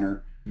junior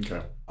designer.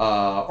 Okay.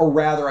 Or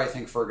rather, I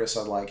think Fergus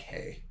said like,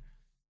 hey,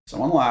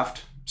 someone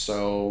left.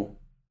 So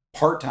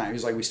part-time,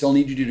 he's like, we still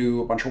need you to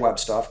do a bunch of web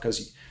stuff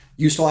because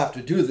you still have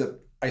to do the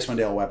Icewind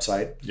Dale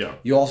website. Yeah.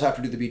 You also have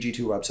to do the BG2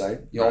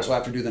 website. You also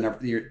have to do the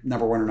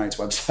Neverwinter Nights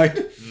website.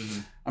 Mm-hmm.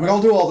 I'm like,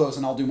 I'll do all those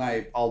and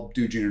I'll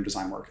do junior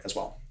design work as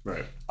well.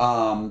 Right.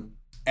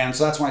 And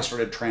so that's when I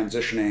started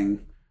transitioning.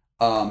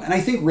 And I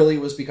think really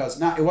it was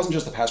because it wasn't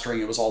just the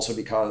pestering, it was also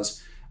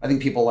because I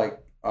think people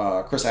like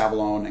Chris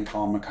Avallone and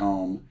Colin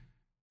McComb,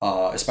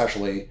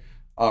 especially,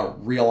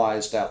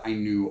 realized that I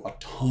knew a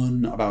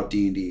ton about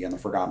D&D and the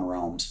Forgotten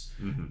Realms.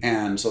 Mm-hmm.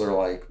 And so they're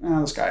like,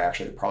 this guy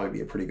actually would probably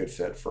be a pretty good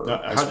fit for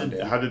Icewind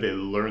Dale. How did they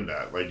learn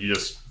that? Like you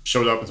just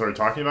showed up and started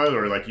talking about it,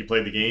 or like you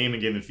played the game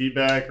and gave them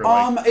feedback? Or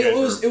like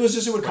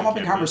it would come up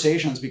in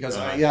conversations because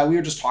we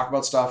would just talk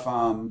about stuff.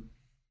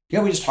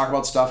 We just talk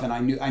about stuff, and I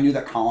knew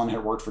that Colin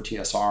had worked for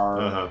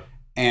TSR,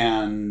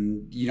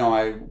 and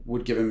I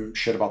would give him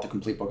shit about the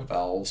Complete Book of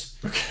Elves,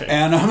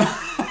 and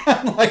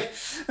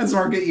and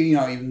Smart,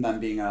 even then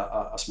being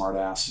a smart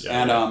ass,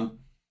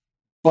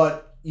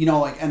 but we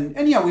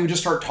would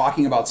just start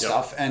talking about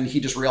stuff, and he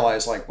just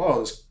realized like,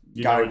 whoa,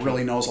 guy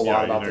really knows a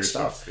lot about this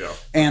stuff. Yeah.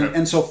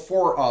 And so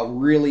for a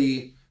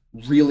really,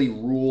 really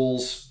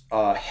rules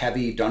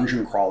heavy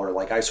dungeon crawler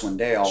like Icewind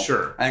Dale,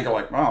 sure. I think I'm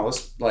like, wow,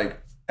 this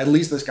at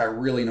least this guy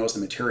really knows the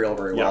material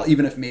very well,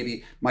 even if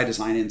maybe my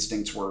design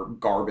instincts were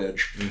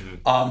garbage.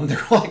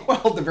 They're like,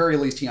 well, at the very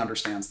least, he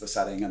understands the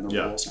setting and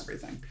the rules and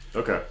everything.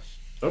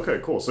 Okay,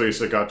 cool. So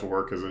you got to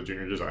work as a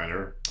junior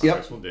designer on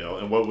Icewind Dale.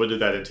 And what did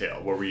that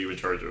entail? What were you in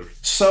charge of?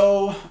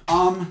 So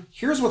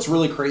here's what's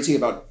really crazy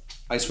about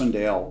Icewind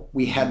Dale.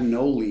 We had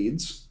no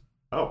leads.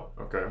 Oh,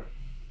 okay.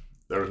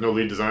 There was no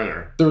lead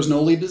designer. There was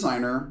no lead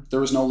designer.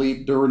 There was no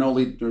lead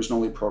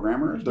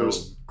programmer. There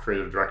was no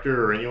creative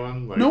director or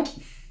anyone? Nope.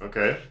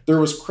 Okay. There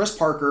was Chris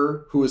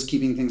Parker, who was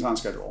keeping things on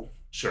schedule.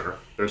 Sure.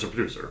 There's a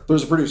producer.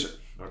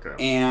 Okay.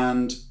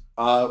 And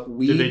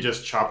did they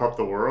just chop up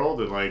the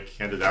world and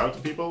hand it out to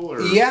people? Or?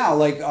 Yeah,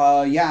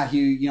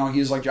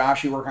 he's like,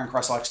 Josh, you work on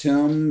Crestlax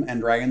Tomb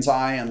and Dragon's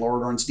Eye and Lower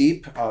Dorn's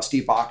Deep.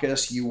 Steve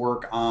Bacchus, you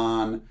work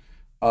on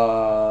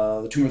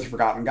the Tomb of the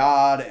Forgotten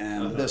God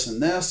and this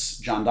and this.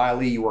 John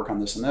Diley, you work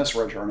on this and this.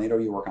 Reg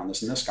Arnado, you work on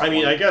this and this.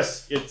 I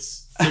guess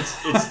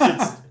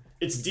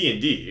it's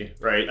D&D,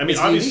 right? I mean,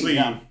 obviously,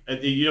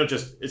 you don't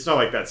just, it's not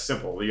like that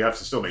simple. You have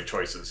to still make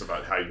choices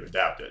about how you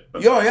adapt it.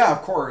 But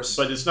of course.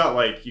 But it's not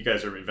like you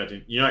guys are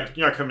inventing, you're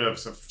not coming up with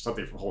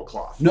something from whole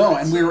cloth. No,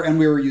 right? and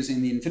we were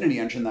using the Infinity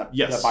Engine that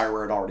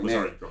BioWare had already made.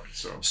 Already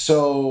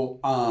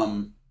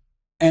going,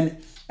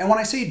 and when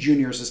I say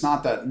juniors, it's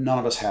not that none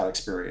of us had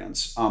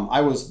experience.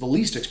 I was the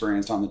least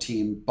experienced on the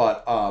team,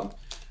 but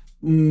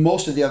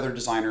most of the other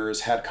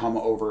designers had come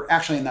over.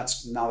 Actually, and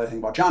that's now that I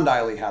think about, John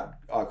Diley had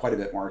quite a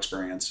bit more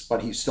experience,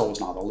 but he still was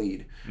not the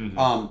lead.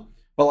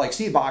 But like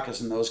Steve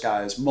Bacchus and those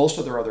guys, most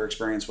of their other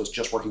experience was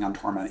just working on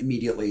Torment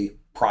immediately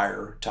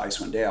prior to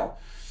Icewind Dale.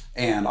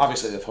 And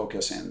obviously the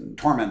focus in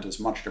Torment is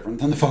much different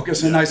than the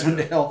focus in Icewind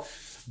Dale.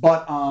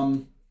 But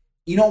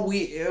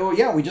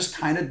we just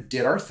kind of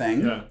did our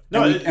thing. Yeah.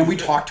 And we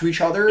talked to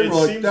each other. And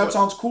we're like, that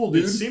sounds cool,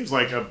 dude. It seems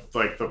like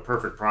the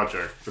perfect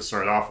project to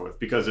start off with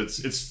because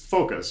it's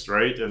focused,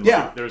 right? And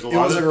there's a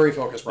very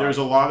focused project. There's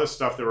a lot of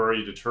stuff that were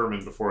already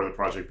determined before the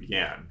project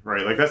began,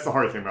 right? Like that's the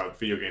hard thing about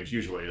video games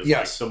usually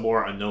is the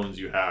more unknowns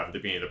you have at the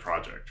beginning of the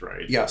project,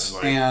 right? Yes.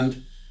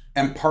 And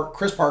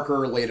Chris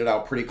Parker laid it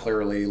out pretty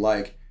clearly,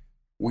 like,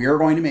 we are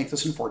going to make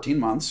this in 14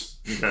 months.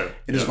 Okay.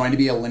 It is going to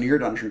be a linear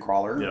dungeon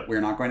crawler. Yep.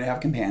 We're not going to have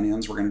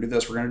companions. We're going to do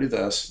this. We're going to do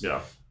this.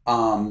 Yeah.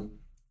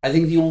 I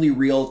think the only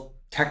real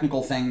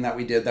technical thing that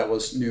we did that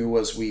was new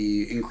was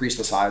we increased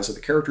the size of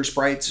the character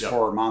sprites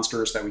for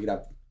monsters that we could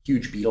have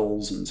huge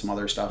beetles and some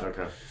other stuff.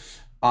 Okay.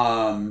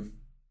 And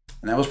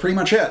that was pretty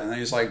much it. And then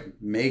he's like,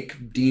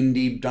 make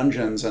D&D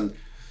dungeons. And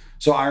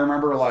so I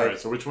remember like... All right,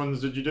 so which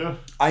ones did you do?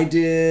 I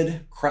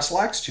did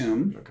Crestlax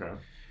Tomb. Okay.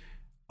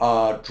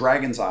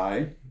 Dragon's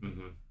Eye.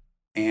 Mm-hmm.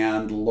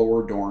 And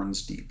Lower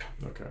Dorn's Deep.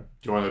 Okay.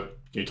 Can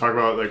you talk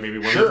about like maybe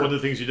one of the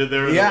things you did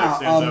there that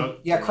stands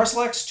out? Yeah,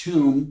 Crestlax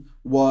Tomb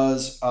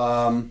was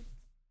I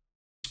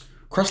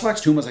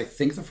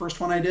think the first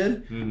one I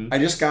did. Mm-hmm. I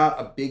just got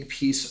a big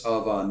piece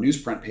of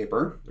newsprint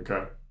paper.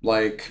 Okay.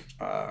 Like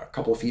a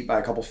couple of feet by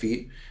a couple of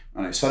feet,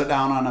 and I set it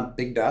down on a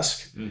big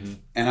desk,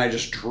 and I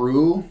just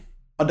drew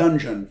a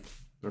dungeon.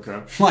 Okay.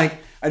 Like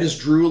I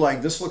just drew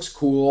like, this looks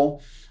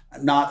cool,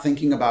 not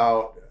thinking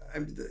about.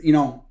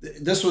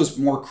 This was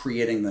more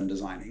creating than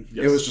designing.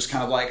 Yes. It was just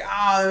kind of like,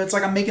 it's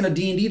like I'm making a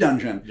D&D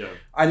dungeon. Yeah.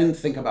 I didn't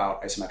think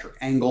about isometric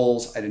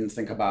angles. I didn't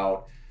think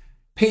about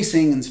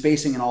pacing and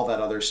spacing and all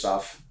that other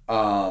stuff.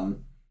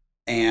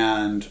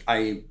 And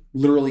I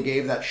literally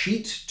gave that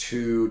sheet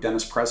to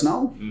Dennis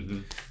Presnell,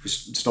 who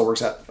still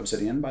works at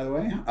Obsidian, by the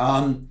way.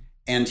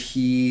 And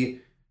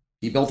he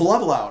built a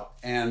level out,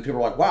 and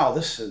people were like, wow,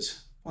 this is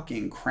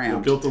fucking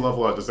cramped. He built the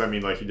level out. Does that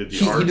mean like he did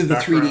the art? He did the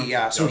background? 3D,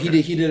 yeah. So he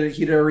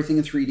did everything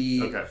in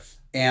 3D. Okay.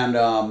 And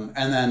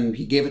then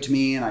he gave it to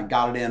me, and I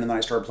got it in, and then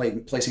I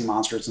started placing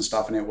monsters and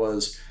stuff, and it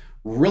was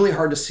really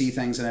hard to see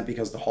things in it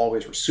because the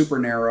hallways were super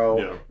narrow.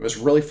 Yeah. It was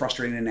really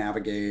frustrating to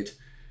navigate.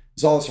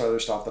 There's all this other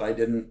stuff that I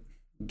didn't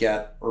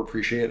get or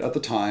appreciate at the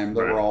time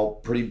that were all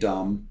pretty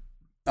dumb.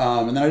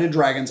 And then I did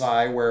Dragon's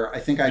Eye, where I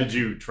think Did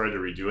you try to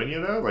redo any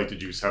of that? Like,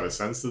 did you have a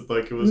sense that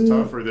like it was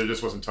tough, or there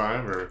just wasn't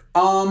time, or?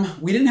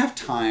 We didn't have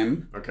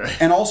time. Okay.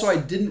 And also, I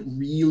didn't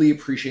really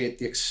appreciate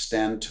the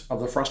extent of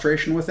the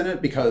frustration within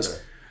it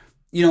because,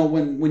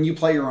 when you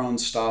play your own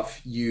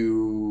stuff,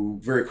 you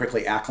very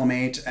quickly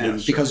acclimate,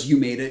 and because you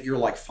made it, you're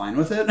like fine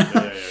with it.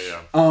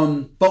 Yeah.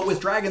 But with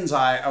Dragon's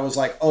Eye, I was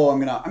like, I'm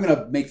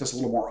gonna make this a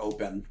little more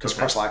open because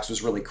Crestlax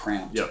was really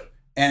cramped. Yep.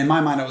 And in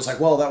my mind, I was like,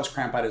 well, that was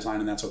cramped by design,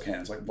 and that's okay.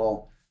 And it's like,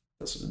 well,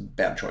 this is a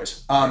bad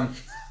choice.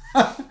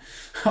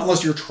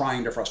 Unless you're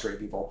trying to frustrate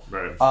people.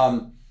 Right.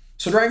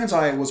 So Dragon's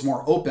Eye was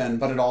more open,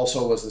 but it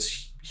also was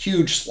this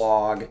huge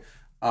slog.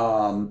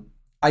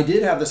 I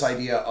did have this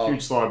idea of...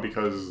 Huge slog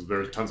because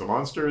there's tons of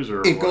monsters,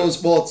 or it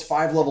goes... Well, it's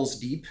 5 levels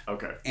deep.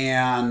 Okay.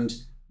 And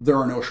there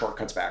are no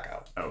shortcuts back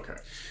out. Okay.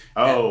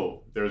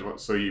 Oh, there's one.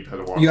 So you had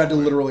to walk. You had to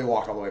literally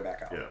walk all the way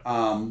back out.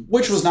 Yeah.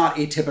 Which was not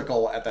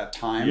atypical at that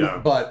time. Yeah.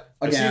 But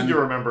again, I seem to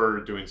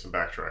remember doing some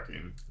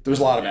backtracking. There's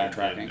a lot of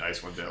backtracking. In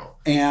Icewind Dale.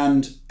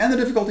 And the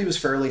difficulty was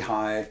fairly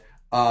high.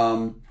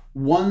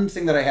 One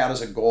thing that I had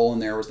as a goal in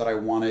there was that I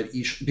wanted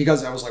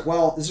because I was like,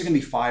 well, this is going to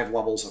be 5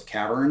 levels of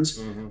caverns.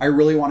 Mm-hmm. I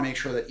really want to make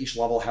sure that each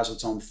level has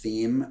its own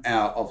theme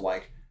of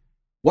like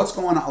what's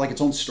going on, like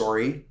its own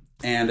story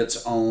and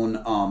its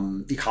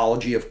own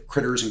ecology of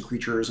critters and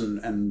creatures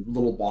and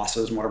little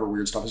bosses and whatever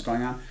weird stuff is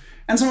going on.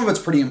 And some of it's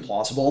pretty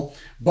implausible,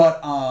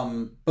 but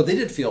they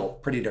did feel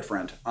pretty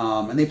different,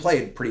 and they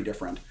played pretty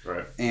different.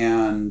 Right.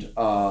 And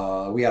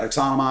we had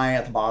Exonomai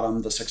at the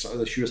bottom.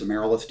 She was a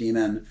Marilith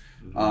demon,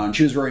 and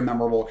she was very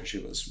memorable because she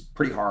was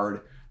pretty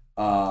hard.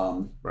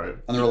 Right.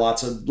 And there were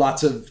lots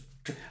of.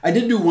 I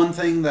did do one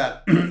thing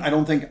that I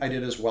don't think I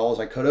did as well as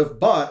I could have,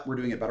 but we're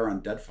doing it better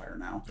on Deadfire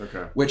now.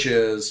 Okay. Which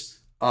is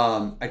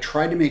I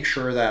tried to make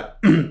sure that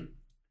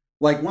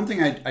like one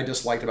thing I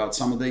disliked about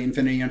some of the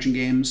Infinity Engine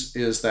games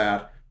is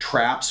that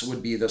traps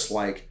would be this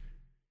like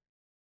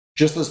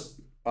just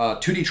this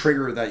 2D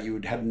trigger that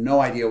you had no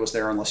idea was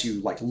there unless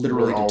you like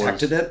literally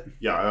detected it.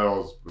 Yeah, that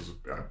always was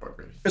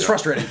bugging. It's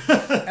frustrating.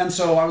 And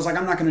so I was like,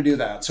 I'm not going to do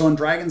that. So in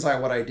Dragon's Eye,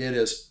 what I did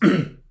is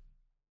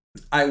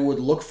I would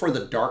look for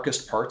the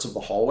darkest parts of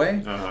the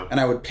hallway, and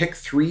I would pick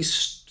 3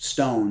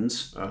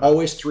 stones,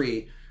 always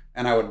 3,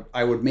 and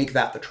I would make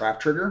that the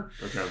trap trigger.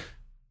 Okay.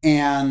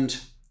 And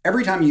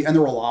every time and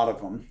there were a lot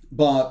of them,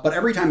 but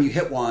every time you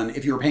hit one,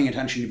 if you were paying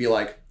attention, you'd be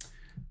like,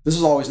 this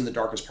is always in the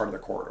darkest part of the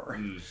corridor.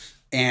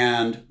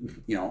 And,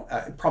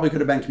 it probably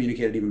could have been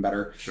communicated even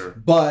better. Sure.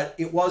 But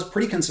it was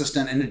pretty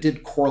consistent, and it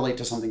did correlate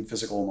to something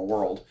physical in the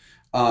world.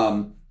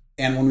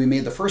 And when we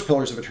made the first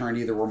Pillars of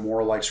Eternity, there were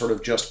more like sort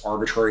of just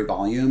arbitrary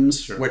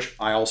volumes, sure, which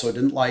I also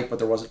didn't like, but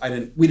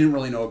we didn't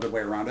really know a good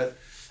way around it.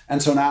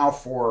 And so now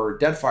for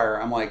Deadfire,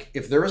 I'm like,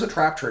 if there is a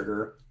trap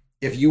trigger,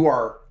 if you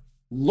are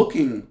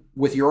looking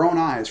with your own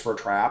eyes for a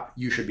trap,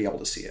 you should be able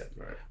to see it.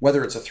 Right.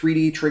 Whether it's a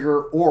 3D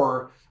trigger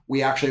or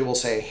we actually will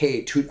say,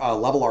 hey,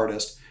 level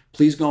artist,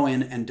 please go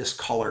in and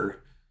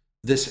discolor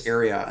this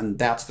area, and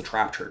that's the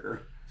trap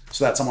trigger,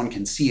 so that someone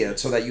can see it,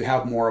 so that you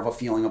have more of a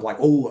feeling of like,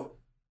 oh,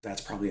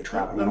 that's probably a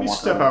trap. Let me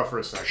step out for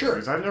a second. Sure.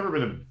 Because I've never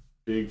been a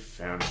big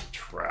fan of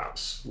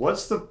traps.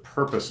 What's the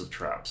purpose of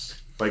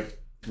traps?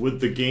 Like, would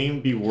the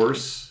game be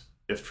worse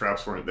if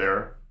traps weren't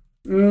there?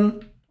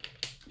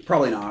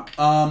 Probably not.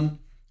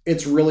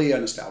 It's really a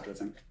nostalgia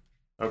thing.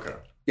 Okay.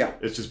 Yeah.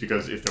 It's just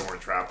because if there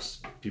weren't traps,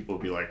 people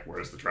would be like,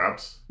 "Where's the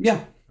traps?"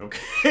 Yeah.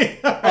 Okay.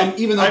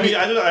 Even though I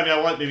don't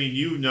know.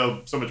 You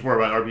know so much more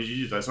about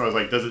RPGs. So I was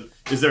like,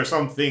 is there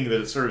something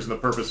that it serves in the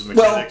purpose of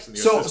mechanics?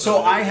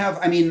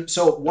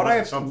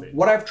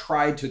 What I've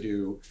tried to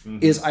do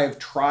is I've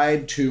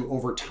tried to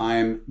over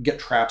time get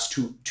traps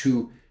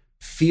to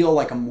feel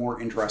like a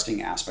more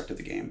interesting aspect of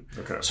the game.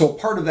 Okay. So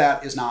part of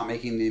that is not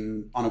making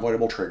them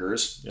unavoidable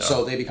triggers,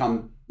 so they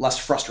become less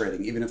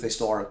frustrating, even if they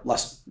still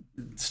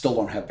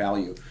don't have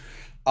value.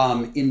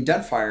 In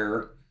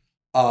Deadfire,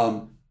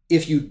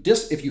 if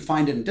you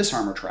find and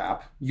disarm a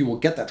trap, you will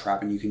get that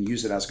trap and you can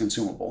use it as a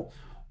consumable.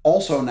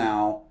 Also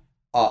now,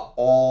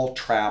 all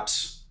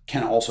traps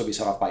can also be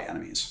set off by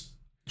enemies.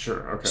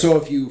 Sure. Okay. So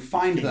if you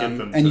find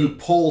them and you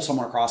pull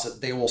someone across it,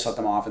 they will set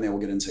them off and they will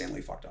get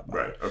insanely fucked up.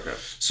 Right. Okay.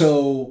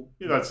 So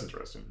that's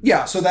interesting.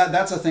 Yeah. So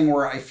that's a thing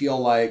where I feel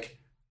like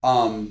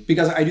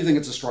because I do think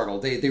it's a struggle.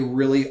 They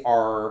really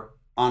are.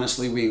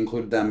 Honestly, we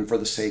include them for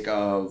the sake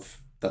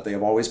of that they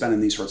have always been in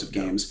these sorts of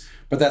games,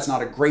 but that's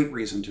not a great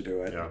reason to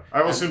do it. Yeah,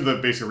 I would assume the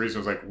basic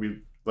reason was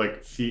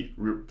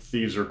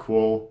thieves are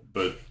cool,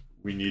 but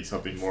we need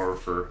something more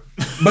for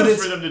for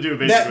them to do.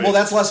 Basically,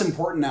 that's less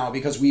important now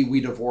because we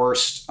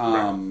divorced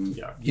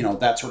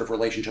that sort of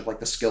relationship, like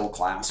the skill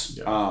class.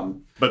 Yeah.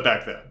 But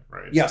back then,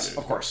 right? Yes,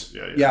 of course.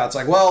 Yeah, it's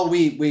like, well,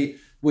 we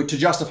to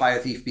justify a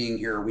thief being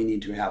here, we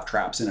need to have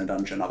traps in a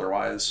dungeon.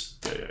 Otherwise,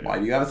 why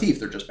do you have a thief?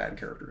 They're just bad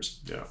characters.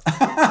 Yeah.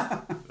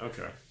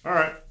 Okay. All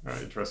right.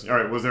 Interesting. All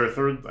right. Was there a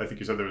third? I think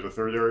you said there was a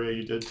third area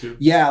you did too.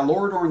 Yeah,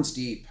 Loridorn's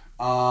Deep.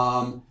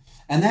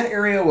 And that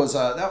area was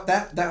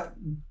that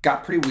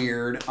got pretty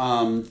weird.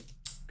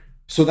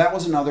 So that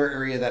was another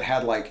area that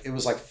had it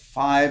was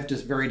 5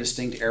 very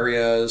distinct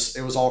areas.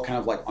 It was all kind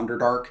of like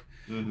Underdark.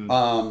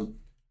 Mm-hmm.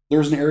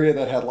 There's an area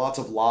that had lots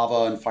of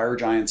lava and fire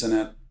giants in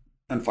it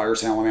and fire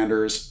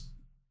salamanders.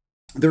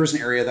 There was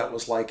an area that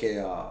was like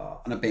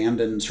an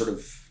abandoned sort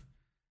of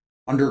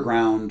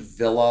underground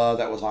villa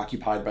that was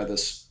occupied by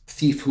this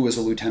thief who was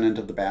a lieutenant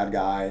of the bad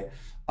guy.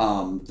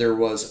 There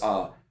was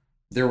a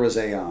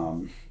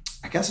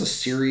I guess a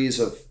series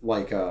of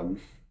what's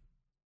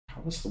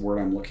the word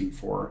I'm looking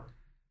for?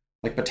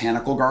 Like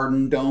botanical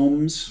garden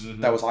domes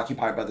that was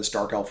occupied by this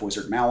dark elf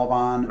wizard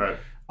Malavan. Right.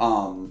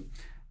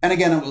 And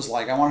again, it was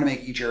I wanted to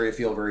make each area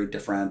feel very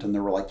different. And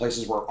there were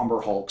places where Umber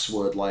Hulks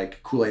would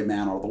Kool-Aid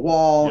Man out of the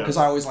wall. Because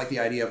I always liked the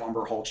idea of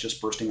Umber Hulks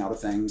just bursting out of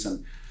things.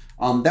 And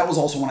that was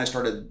also when I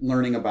started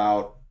learning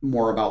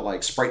more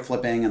about sprite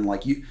flipping and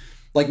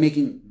like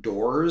making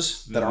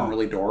doors that aren't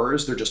really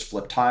doors. They're just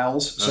flip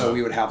tiles. So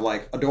we would have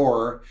like a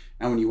door,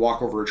 and when you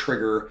walk over a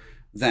trigger,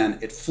 then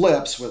it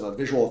flips with a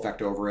visual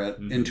effect over it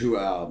into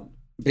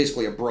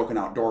basically a broken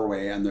out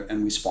doorway,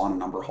 and we spawn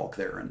an Umber Hulk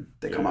there, and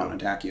they come out and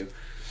attack you.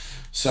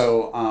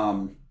 So,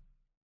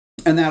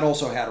 and that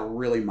also had a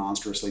really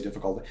monstrously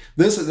difficult.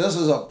 This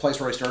is a place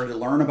where I started to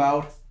learn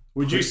about.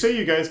 Would you say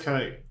you guys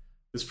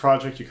this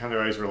project, you kind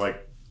of guys were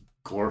like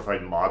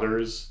glorified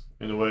modders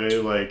in a way,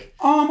 like?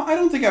 I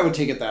don't think I would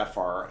take it that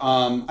far.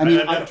 I'm trying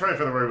to find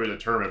the right way to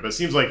term it, but it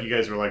seems like you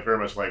guys were like very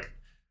much like,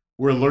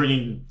 we're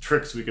learning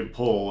tricks we can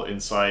pull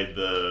inside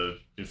the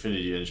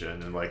Infinity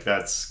Engine, and like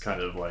that's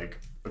kind of like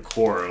the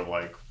core of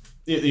like,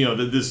 you know,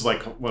 this is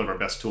like one of our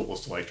best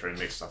tools to like try and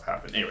make stuff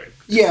happen. Anyway.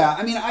 Yeah,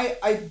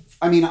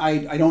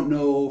 I don't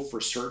know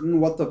for certain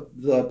what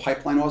the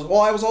pipeline was.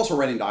 Well, I was also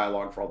writing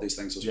dialogue for all these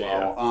things as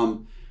well. Yeah.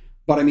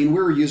 But I mean,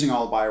 we were using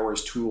all of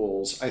BioWare's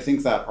tools. I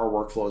think that our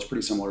workflow is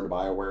pretty similar to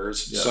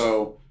BioWare's. Yeah.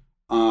 So,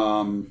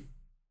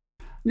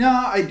 no,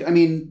 I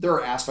mean, there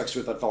are aspects to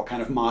it that felt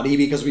kind of moddy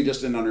because we just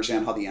didn't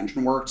understand how the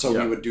engine worked. So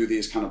we would do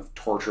these kind of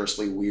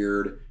torturously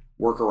weird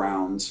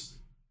workarounds.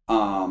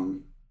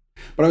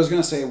 But I was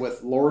going to say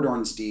with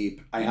Loredorn's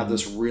Deep, I had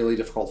this really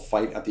difficult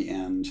fight at the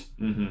end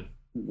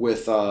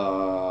with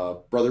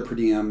Brother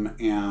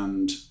Perdiem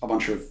and a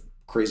bunch of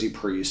crazy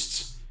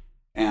priests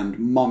and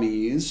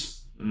mummies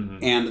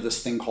and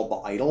this thing called the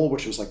Idol,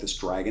 which was like this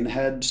dragon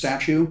head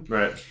statue.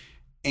 Right.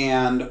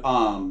 And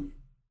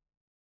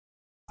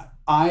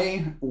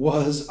I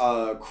was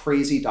a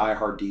crazy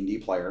diehard D&D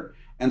player.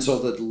 And so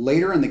the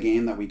later in the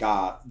game that we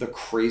got, the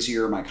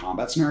crazier my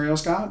combat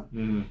scenarios got.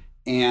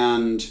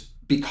 And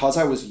because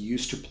I was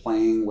used to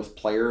playing with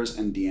players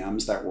and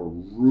DMs that were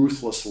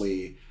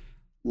ruthlessly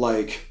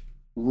like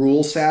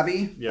rule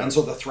savvy. Yeah. And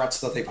so the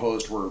threats that they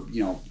posed were,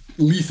 you know,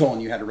 lethal,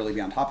 and you had to really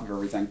be on top of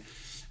everything.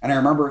 And I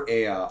remember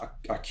a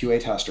QA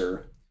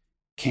tester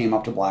came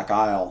up to Black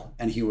Isle,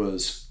 and he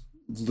was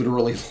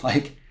literally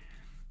like,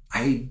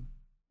 I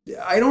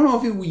don't know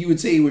if you would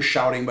say he was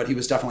shouting, but he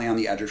was definitely on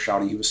the edge of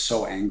shouting. He was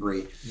so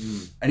angry.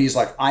 And he's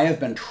like, I have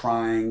been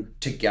trying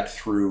to get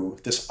through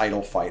this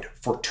idol fight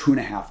for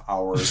 2.5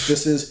 hours.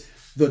 This is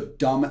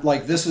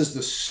this is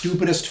the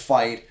stupidest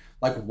fight.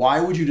 Like,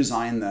 why would you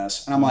design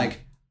this? And I'm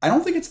like, I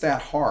don't think it's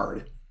that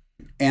hard.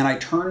 And I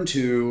turned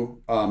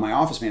to my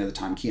office mate at the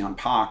time, Keon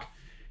Pak,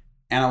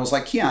 and I was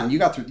like, Keon, you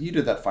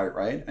did that fight,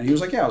 right? And he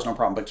was like, yeah, it was no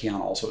problem. But Keon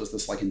also is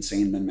this like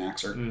insane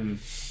min-maxer.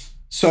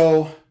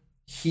 So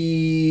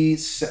he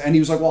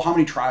was like, well, how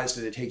many tries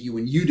did it take you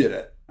when you did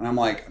it? And I'm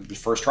like,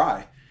 first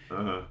try.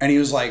 And he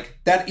was like,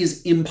 that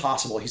is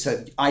impossible. He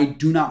said, I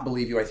do not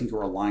believe you. I think you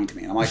were lying to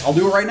me. And I'm like, I'll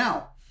do it right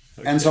now.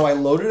 Okay. And so I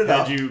loaded it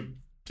up. Had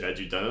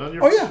you done it on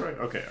your first try?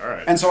 Okay, all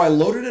right. And so I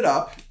loaded it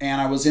up, and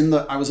I was in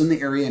the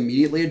area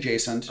immediately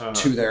adjacent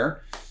to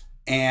there.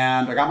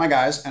 And I got my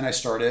guys, and I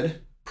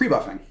started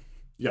pre-buffing.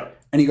 Yeah.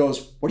 And he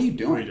goes, what are you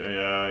doing?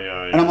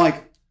 Yeah. And I'm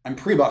like, I'm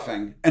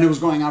pre-buffing, and it was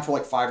going on for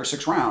like 5 or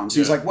 6 rounds.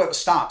 He was like, "What?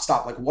 Stop!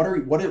 Like,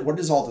 what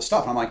is all this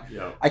stuff?" And I'm like,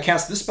 I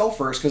cast this spell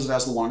first because it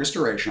has the longest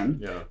duration.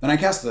 Yeah. Then I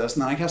cast this,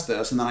 and then I cast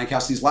this, and then I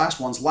cast these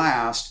last ones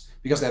last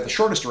because they have the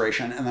shortest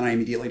duration, and then I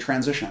immediately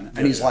transition.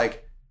 And he's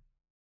like,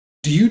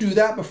 "Do you do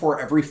that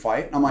before every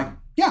fight?" And I'm like,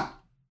 "Yeah."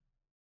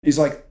 He's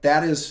like,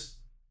 "That is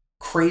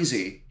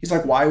crazy." He's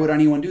like, "Why would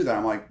anyone do that?"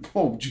 I'm like,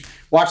 "Oh,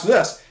 watch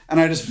this." And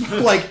I just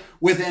like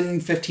within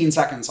 15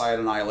 seconds, I had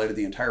annihilated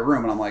the entire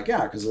room. And I'm like,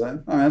 yeah, because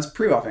that's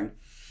pre-buffing.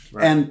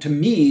 Right. And to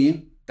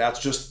me, that's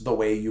just the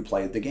way you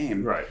played the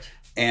game. Right.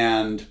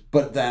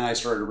 But then I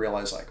started to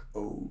realize like,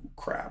 oh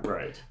crap.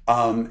 Right.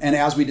 And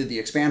as we did the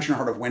expansion,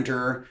 Heart of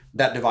Winter,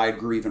 that divide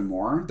grew even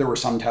more. There were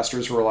some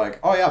testers who were like,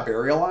 oh yeah,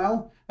 Burial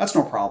Isle, that's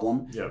no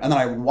problem. Yep. And then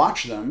I would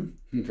watch them,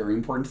 very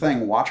important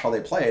thing, watch how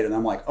they played. And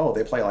I'm like, oh,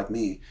 they play like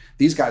me.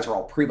 These guys are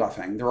all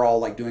pre-buffing. They're all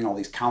like doing all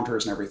these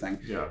counters and everything.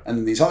 Yeah. And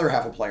then these other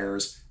half of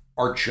players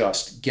are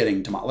just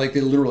getting to like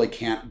they literally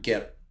can't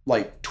get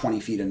like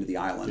 20 feet into the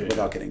island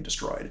without getting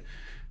destroyed.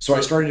 So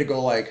I started to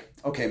go like,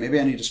 okay, maybe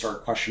I need to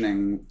start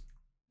questioning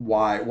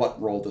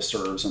what role this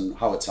serves and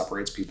how it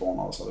separates people and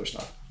all this other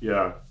stuff.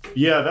 Yeah,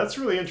 that's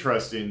really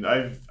interesting.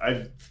 I've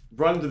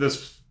run into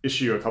this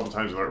issue a couple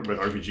times with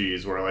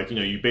RPGs where like, you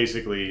know, you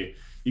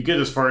get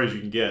as far as you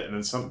can get, and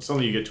then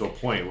suddenly you get to a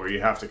point where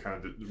you have to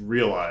kind of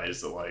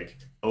realize that like,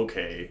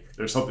 okay,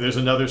 there's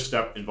another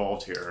step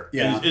involved here.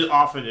 Yeah, and it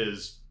often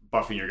is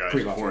buffing your guys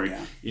before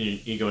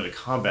you go into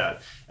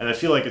combat. And I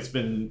feel like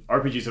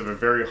RPGs have a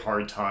very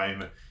hard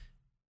time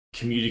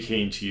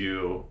communicating to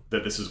you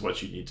that this is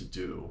what you need to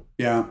do.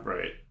 Yeah.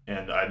 Right.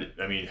 And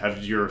I mean,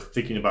 how's your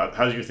thinking about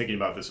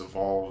this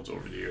evolved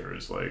over the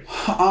years? Like,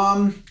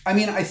 I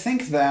mean, I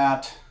think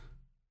that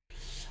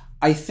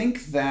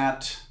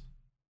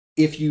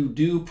if you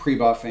do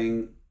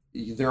pre-buffing,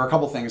 there are a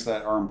couple things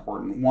that are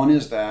important. One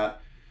is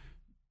that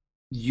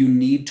you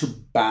need to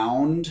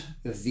bound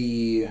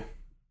the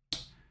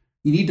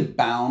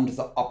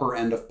upper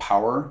end of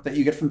power that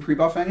you get from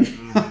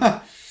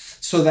pre-buffing.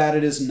 So that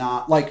it is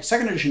not like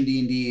 2nd edition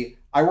D&D.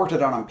 I worked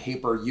it out on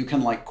paper. You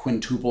can like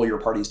quintuple your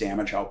party's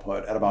damage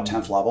output at about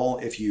 10th level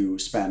if you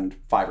spend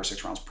 5 or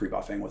 6 rounds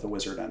pre-buffing with a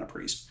wizard and a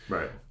priest.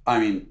 Right. I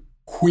mean,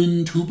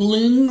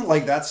 quintupling,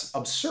 like that's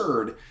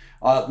absurd.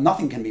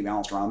 Nothing can be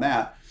balanced around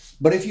that.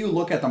 But if you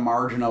look at the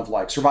margin of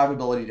like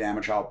survivability,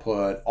 damage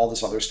output, all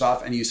this other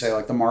stuff, and you say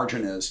like the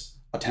margin is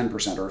a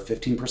 10% or a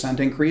 15%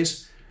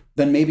 increase,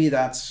 then maybe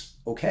that's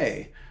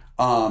okay.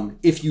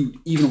 If you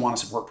even want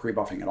to support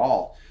pre-buffing at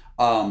all.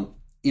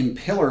 In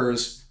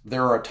Pillars,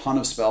 there are a ton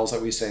of spells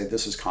that we say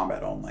this is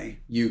combat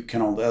only. You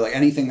can only, like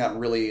anything that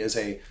really is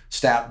a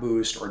stat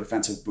boost or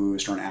defensive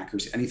boost or an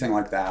accuracy, anything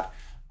like that.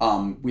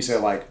 We say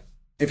like,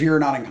 if you're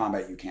not in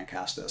combat, you can't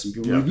cast this. And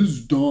people are like, this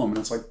is dumb. And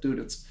it's like, dude,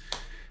 it's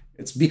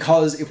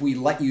because if we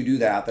let you do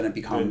that, then it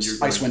becomes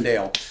Icewind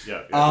Dale.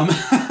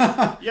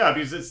 Yeah. Yeah,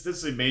 because this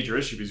is a major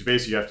issue because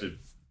basically you have to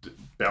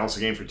balance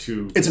the game for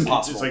two. It's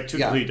impossible. It's like two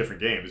completely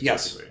different games.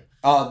 Yes. Basically.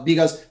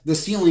 Because the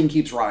ceiling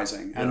keeps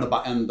rising and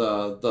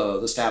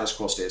the status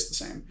quo stays the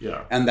same.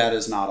 Yeah. And that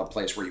is not a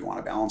place where you want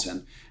to balance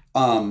in.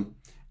 And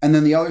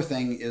then the other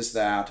thing is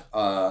that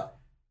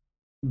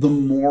the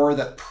more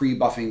that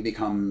pre-buffing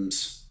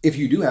becomes, if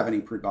you do have any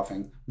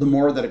pre-buffing, the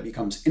more that it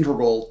becomes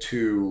integral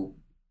to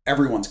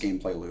everyone's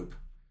gameplay loop,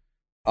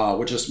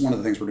 which is one of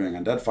the things we're doing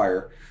on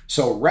Deadfire.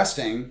 So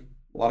resting,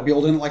 a lot of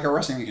people didn't like our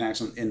resting mechanics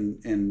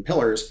in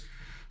Pillars.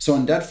 So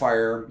in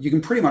Deadfire, you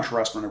can pretty much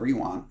rest whenever you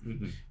want.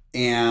 Mm-hmm.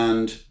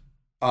 And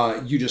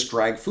you just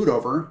drag food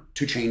over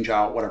to change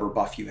out whatever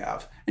buff you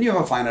have. And you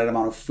have a finite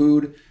amount of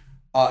food,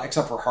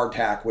 except for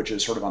hardtack, which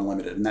is sort of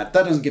unlimited. And that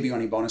doesn't give you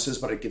any bonuses,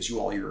 but it gives you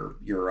all your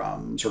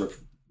sort of,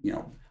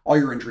 all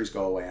your injuries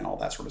go away and all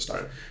that sort of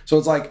stuff. Right. So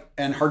it's like,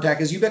 and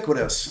hardtack is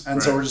ubiquitous.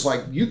 And so we're just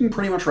like, you can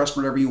pretty much rest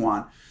whatever you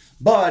want.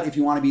 But if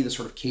you want to be the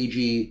sort of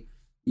cagey,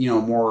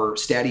 more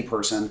statty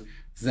person,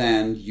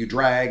 then you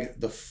drag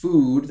the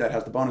food that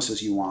has the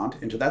bonuses you want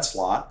into that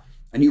slot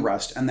and you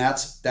rest. And that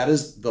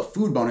is the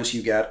food bonus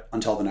you get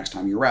until the next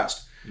time you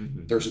rest.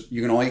 Mm-hmm.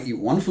 You can only eat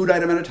one food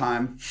item at a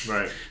time.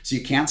 Right. So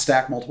you can't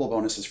stack multiple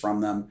bonuses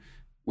from them.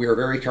 We are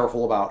very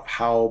careful about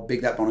how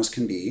big that bonus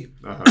can be.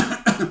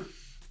 Uh-huh.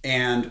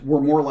 And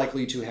we're more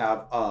likely to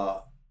have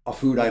a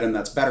food item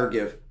that's better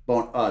give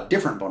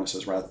different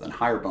bonuses rather than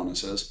higher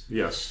bonuses.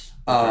 Yes.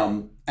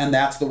 And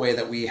that's the way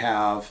that we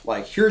have,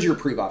 like, here's your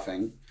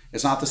pre-buffing.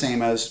 It's not the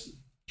same as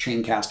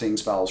chain casting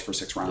spells for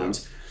 6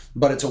 rounds,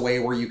 but it's a way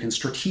where you can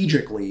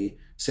strategically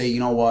say, you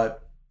know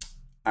what,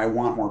 I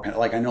want more,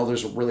 like I know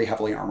there's really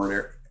heavily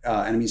armored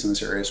enemies in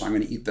this area, so I'm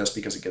going to eat this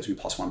because it gives me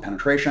 +1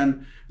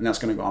 penetration, and that's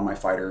going to go on my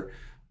fighter.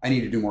 I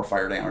need to do more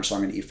fire damage, so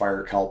I'm going to eat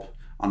fire kelp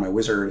on my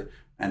wizard,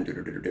 and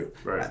do.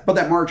 Right. But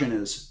that margin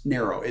is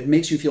narrow. It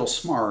makes you feel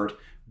smart,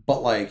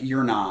 but like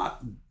you're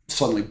not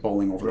suddenly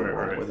bowling over the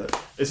world with it.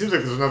 It seems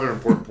like there's another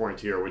important point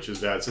here, which is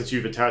that since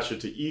you've attached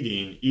it to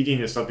eating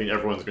is something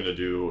everyone's going to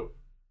do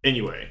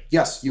anyway.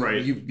 Yes,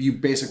 you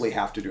basically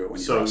have to do it when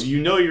you rest. So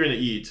you're going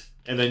to eat,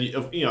 and then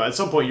at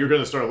some point you're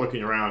going to start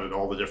looking around at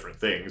all the different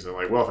things and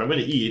like, well, if I'm going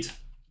to eat,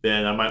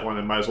 then I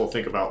might as well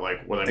think about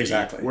like what I'm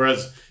exactly. Eating.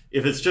 Whereas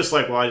if it's just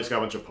like, well, I just got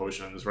a bunch of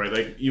potions, right?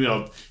 Like,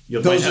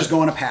 those just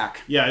go in a pack.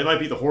 Yeah, it might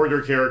be the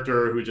hoarder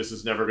character who just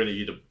is never going to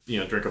eat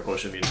drink a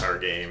potion the entire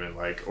game, and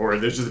like, or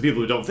there's just the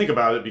people who don't think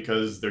about it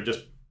because they're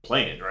just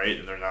playing, right?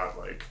 And they're not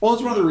like. Well,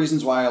 it's one of the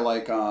reasons why I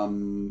like,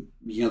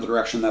 the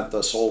direction that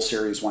the Soul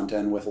series went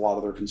in with a lot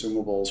of their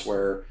consumables,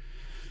 where,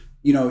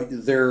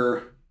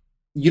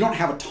 you don't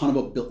have a ton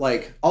of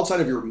like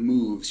outside of your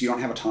moves, you don't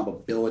have a ton of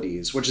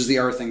abilities, which is the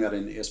other thing that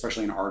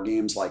especially in our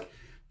games, like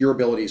your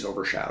abilities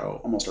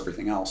overshadow almost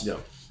everything else. Yeah.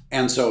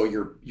 And so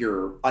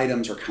your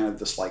items are kind of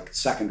this like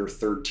second or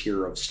third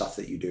tier of stuff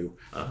that you do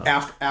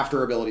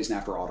after abilities and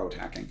after auto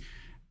attacking.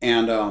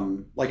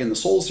 And like in the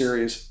Soul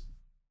series,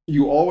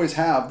 you always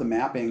have the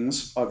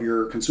mappings of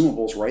your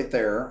consumables right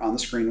there on the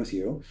screen with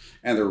you,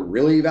 and they're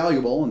really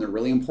valuable and they're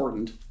really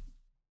important.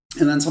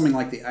 And then something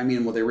like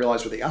what they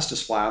realized with the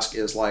Estus Flask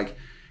is like,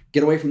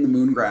 get away from the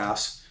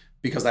moongrass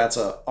because that's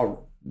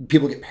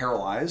people get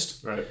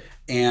paralyzed. Right.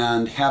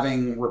 And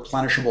having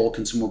replenishable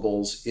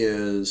consumables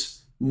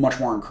is much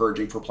more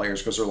encouraging for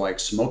players because they're like,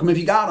 smoke them if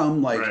you got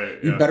them. Like,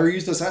 you better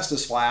use this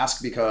Estus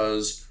Flask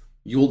because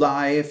you'll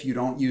die if you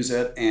don't use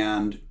it.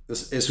 And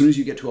as soon as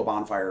you get to a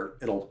bonfire,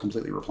 it'll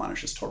completely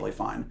replenish. It's totally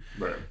fine.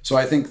 Right. So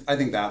I think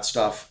that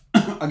stuff,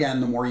 again,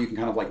 the more you can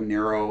kind of like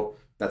narrow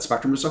that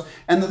spectrum of stuff.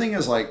 And the thing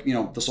is, like,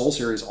 the Soul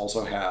series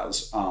also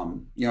has,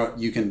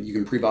 you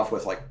can pre-buff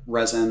with like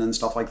resin and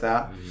stuff like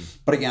that. Mm-hmm.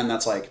 But again,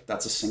 that's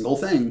a single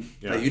thing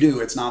that you do.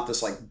 It's not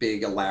this like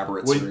big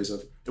elaborate series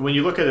of. When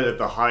you look at it at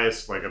the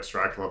highest like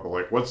abstract level,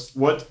 like what's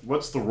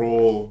the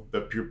role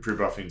that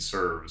pre-buffing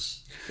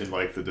serves in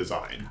like the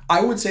design?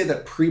 I would say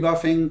that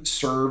pre-buffing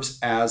serves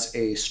as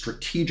a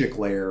strategic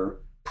layer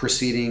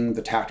preceding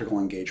the tactical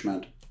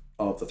engagement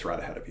of the threat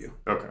ahead of you.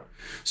 Okay.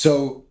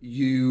 So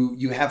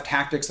you have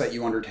tactics that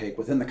you undertake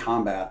within the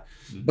combat,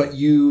 but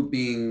you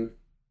being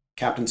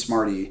Captain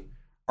Smarty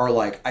are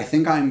like, I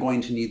think I'm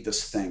going to need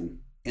this thing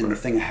in the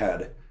thing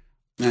ahead.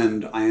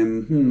 And I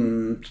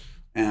am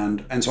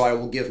and so I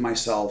will give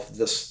myself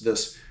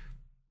this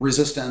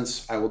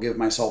resistance. I will give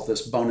myself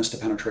this bonus to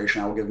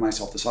penetration. I will give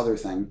myself this other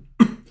thing.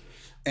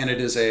 And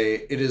it is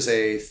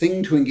a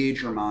thing to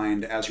engage your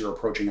mind as you're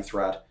approaching a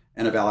threat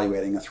and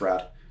evaluating a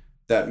threat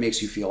that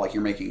makes you feel like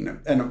you're making,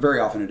 and very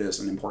often it is,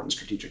 an important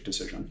strategic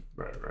decision.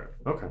 Right.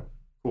 Okay,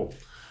 cool.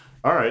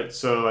 All right,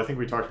 so I think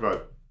we talked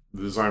about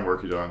the design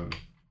work you done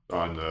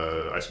on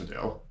Icewind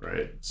Dale,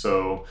 right?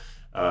 So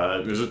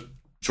it was a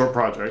short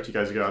project. You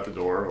guys got out the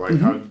door. Like,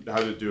 how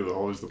did it do?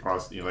 What was the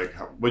process? You know, like,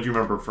 what do you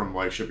remember from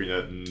like shipping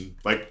it and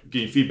like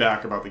getting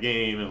feedback about the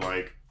game and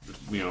like,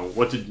 you know,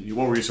 what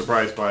were you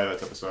surprised by, that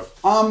type of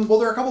stuff? Well,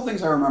 there are a couple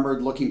things I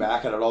remembered looking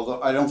back at it,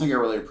 although I don't think I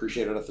really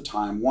appreciated it at the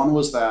time. One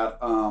was that,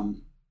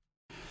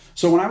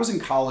 so when I was in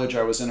college,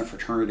 I was in a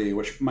fraternity,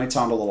 which might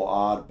sound a little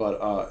odd,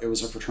 but it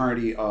was a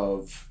fraternity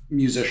of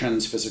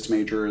musicians, physics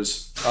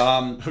majors.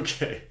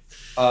 Okay.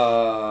 A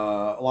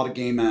lot of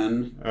gay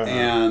men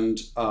and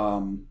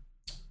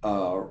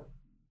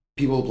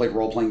people who played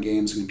role-playing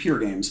games and computer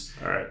games.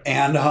 All right.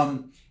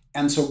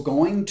 And so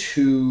going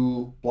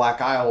to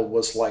Black Isle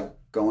was like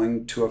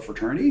going to a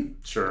fraternity.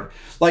 Sure.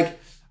 Like,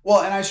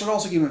 well, and I should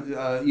also give,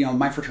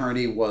 my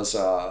fraternity was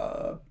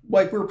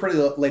like, we were pretty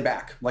laid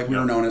back. Like, we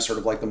were known as sort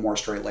of like the more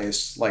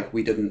straight-laced, like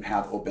we didn't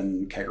have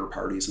open kegger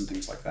parties and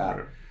things like that.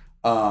 Right.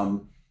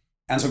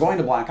 And so going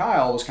to Black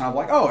Isle was kind of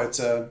like, oh, it's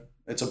a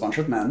bunch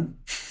of men.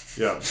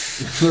 Yeah.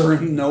 There were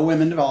no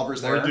women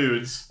developers there. Or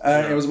dudes.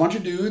 It was a bunch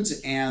of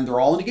dudes, and they're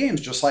all into games,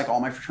 just like all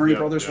my fraternity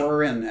brothers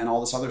were, and all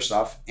this other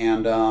stuff.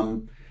 And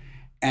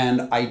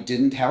I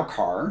didn't have a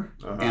car,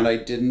 and I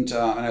didn't,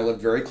 and I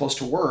lived very close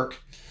to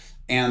work.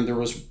 And there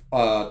was,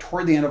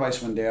 toward the end of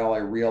Icewind Dale, I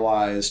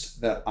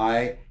realized that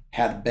I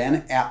had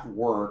been at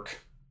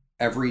work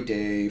every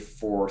day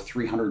for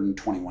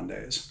 321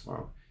 days.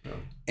 Wow. Yeah.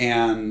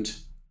 And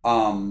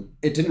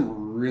it didn't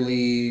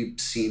really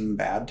seem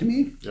bad to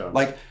me. Yeah.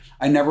 Like,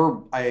 I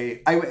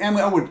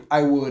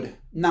would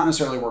not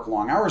necessarily work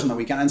long hours on the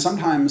weekend. And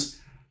sometimes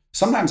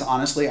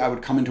honestly, I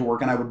would come into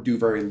work and I would do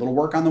very little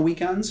work on the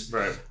weekends.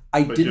 Right.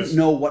 I didn't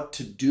know what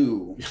to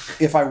do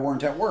if I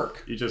weren't at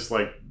work. You just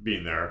like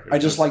being there. I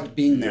just liked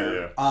being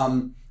there. Yeah.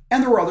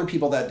 And there were other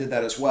people that did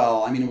that as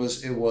well. I mean, it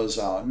was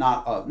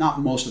not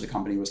most of the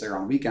company was there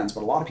on weekends,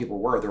 but a lot of people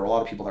were. There were a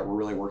lot of people that were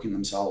really working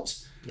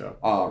themselves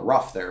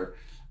rough there.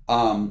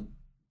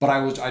 But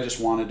I just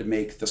wanted to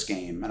make this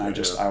game, and I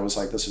was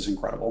like, this is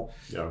incredible.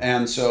 Yeah.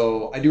 And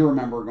so I do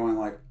remember going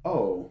like,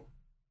 oh,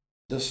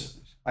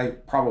 I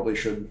probably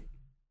should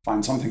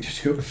find something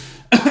to do.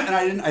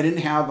 And I didn't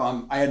have,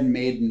 I had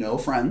made no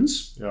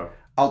friends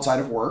outside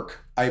of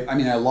work. I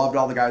mean, I loved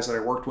all the guys that I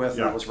worked with,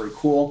 and that was very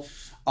cool.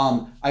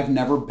 I've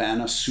never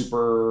been a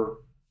super,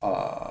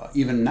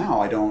 even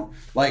now, I don't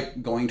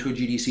like going to a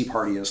GDC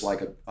party is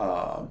like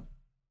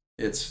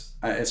it's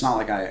not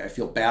like I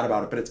feel bad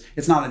about it, but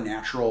it's not a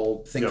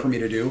natural thing for me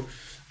to do.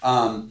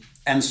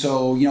 And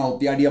so,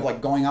 the idea of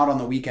like going out on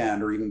the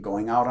weekend or even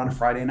going out on a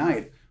Friday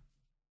night,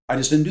 I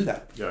just didn't do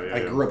that.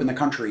 I grew up in the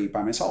country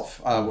by myself.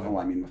 Well,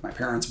 I mean, with my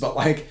parents, but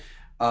like,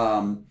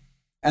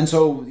 and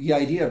so the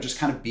idea of just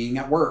kind of being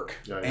at work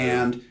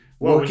and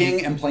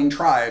working and playing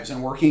tribes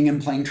and working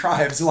and playing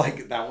tribes,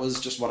 like that was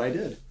just what I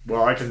did.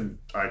 Well, I can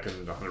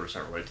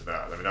 100% relate to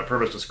that. I mean, that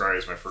pretty much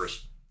describes my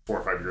first 4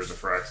 or 5 years of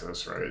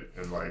Firaxis, right?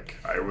 And like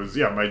I was,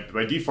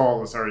 my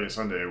default on Saturday and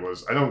Sunday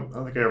was I don't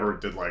think I ever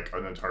did like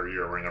an entire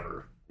year where I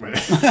never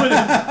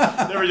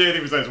did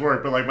anything besides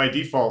work. But like my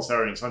default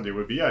Saturday and Sunday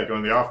would be go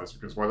in the office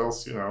because what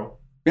else,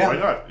 why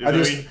not? I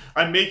mean,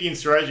 I'm making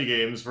strategy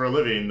games for a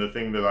living, the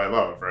thing that I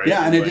love, right?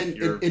 Yeah, and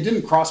it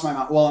didn't cross my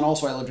mind. Well, and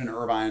also I lived in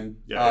Irvine,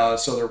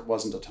 so there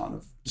wasn't a ton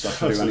of stuff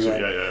to do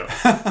anyway.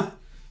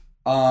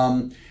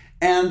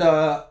 And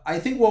I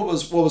think what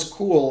was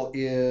cool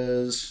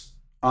is,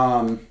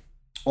 I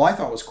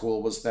thought was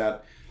cool was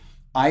that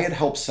I had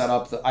helped set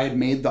up I had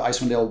made the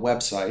Icewind Dale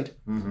website,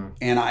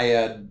 and I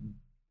had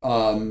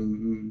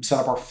set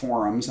up our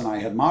forums, and I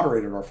had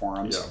moderated our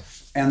forums. Yeah.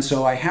 And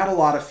so I had a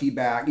lot of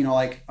feedback, I got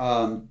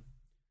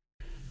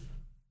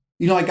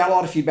a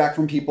lot of feedback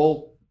from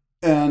people,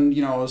 and,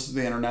 it was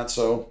the internet,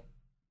 so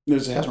it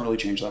hasn't really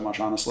changed that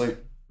much, honestly.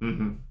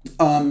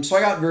 Mm-hmm. So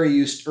I got very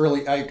used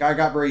early. I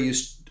got very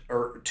used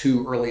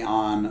to early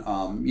on,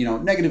 a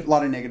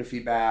lot of negative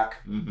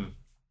feedback,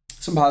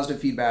 some positive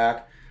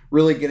feedback,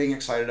 really getting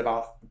excited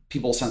about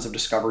people's sense of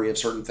discovery of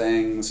certain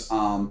things.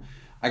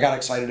 I got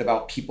excited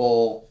about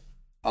people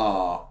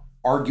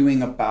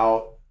arguing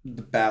about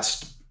the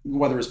best,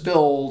 whether it's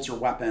builds or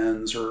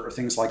weapons or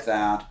things like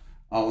that,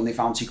 when they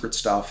found secret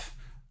stuff.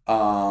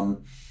 I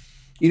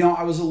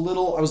was a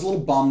little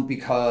bummed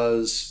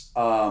because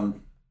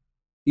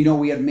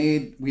we had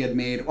made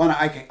well,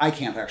 I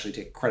can't actually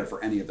take credit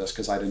for any of this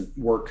because I didn't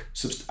work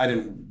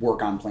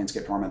on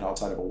Planescape Torment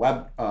outside of a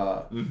web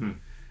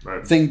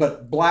thing,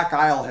 but Black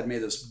Isle had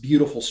made this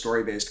beautiful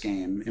story-based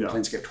game in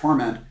Planescape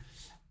Torment.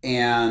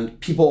 And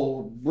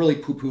people really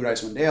poo-pooed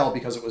Icewind Dale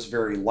because it was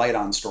very light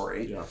on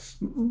story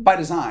by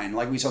design.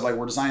 Like we said,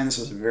 we're designing this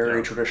as a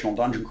very traditional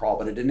dungeon crawl,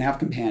 but it didn't have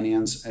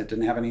companions. It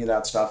didn't have any of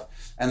that stuff.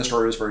 And the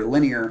story was very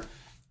linear.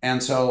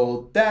 And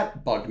so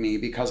that bugged me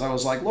because I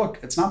was like, look,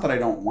 it's not that I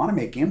don't want to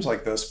make games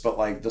like this, but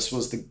like this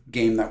was the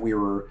game that we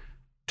were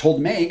told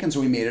to make. And so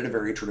we made it a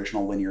very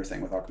traditional linear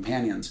thing without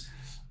companions.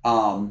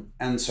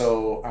 And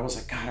so I was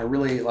like, God, I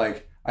really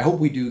like, I hope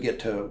we do get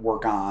to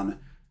work on,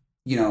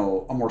 you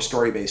know, a more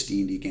story-based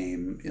D&D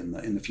game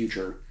in the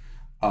future,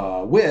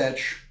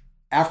 which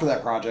after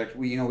that project,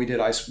 we did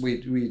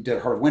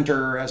Heart of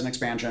Winter as an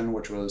expansion,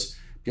 which was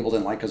people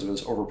didn't like because it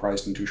was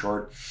overpriced and too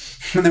short.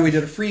 And then we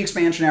did a free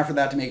expansion after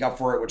that to make up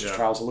for it, which is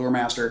Trials of Lure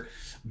Master.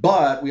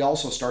 But we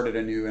also started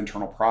a new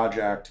internal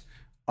project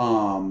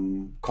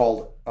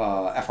called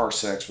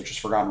FR6, which is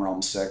Forgotten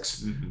Realms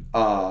 6,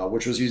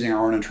 which was using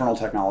our own internal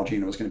technology,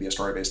 and it was going to be a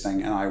story-based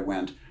thing. And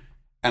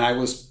I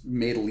was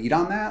made lead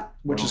on that,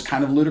 which is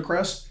kind of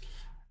ludicrous.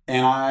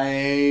 And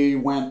I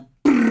went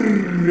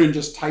and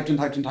just typed,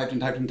 and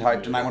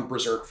I went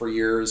berserk for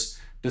years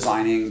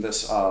designing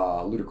this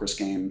ludicrous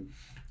game.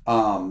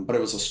 But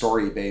it was a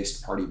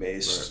story-based,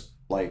 party-based,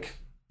 like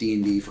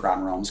D&D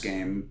Forgotten Realms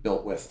game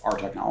built with our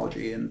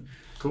technology. And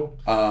cool.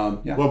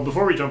 Well,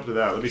 before we jump to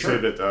that, let me say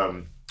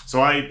that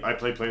so I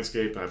played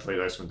Planescape and I played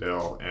Icewind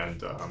Dale,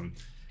 and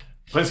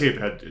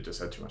Planescape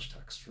just had too much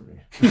text for me.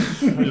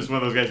 I'm just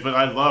one of those guys, but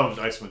I loved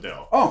Icewind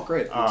Dale. Oh,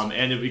 great!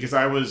 Because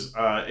I was,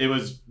 it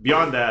was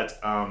beyond that.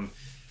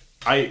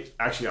 I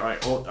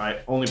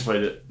only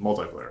played it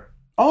multiplayer.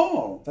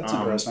 Oh, that's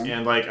interesting.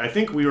 And like I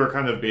think we were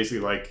kind of basically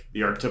like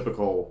the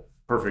archetypical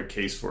perfect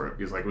case for it,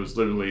 because like it was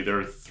literally there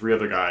were 3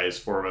 other guys,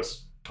 4 of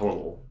us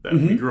total, that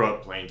we grew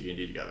up playing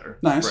D&D together.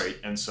 Nice. Right.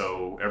 And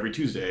so every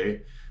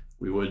Tuesday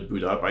we would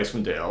boot up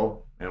Icewind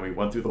Dale and we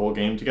went through the whole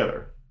game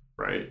together.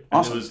 Right. And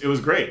awesome. It was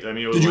great. I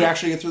mean, it was Did you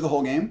actually get through the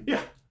whole game? Yeah.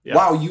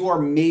 Wow, you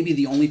are maybe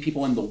the only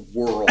people in the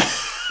world.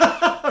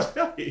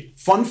 Really?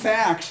 Fun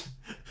fact,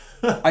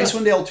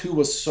 Icewind Dale 2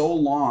 was so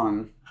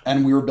long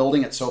and we were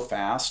building it so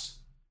fast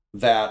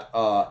that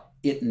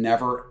it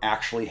never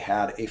actually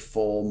had a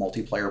full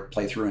multiplayer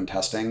playthrough and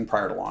testing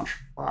prior to launch.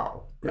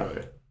 Wow.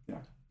 Really? Yeah.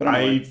 But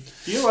I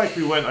feel like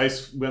we went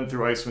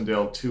through Icewind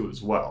Dale 2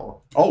 as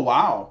well. Oh,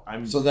 wow.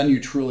 So then you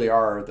truly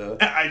are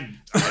I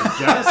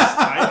guess.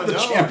 I don't the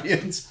know.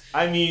 champions.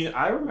 I mean,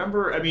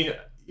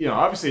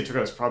 obviously it took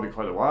us probably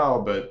quite a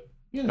while, but,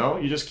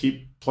 you just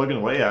keep plugging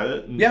away at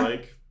it. And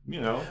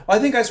I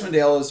think Icewind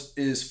Dale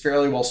is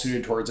fairly well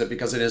suited towards it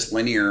because it is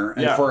linear.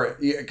 And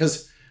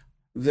because,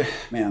 there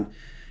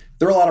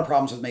are a lot of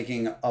problems with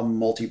making a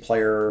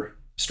multiplayer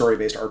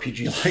story-based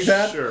RPG like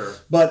that. Sure.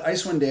 But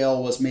Icewind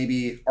Dale was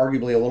maybe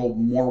arguably a little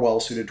more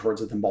well-suited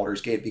towards it than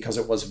Baldur's Gate because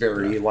it was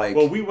very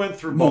we went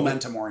through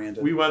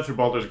momentum-oriented. We went through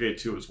Baldur's Gate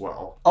 2 as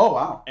well. Oh,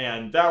 wow.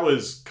 And that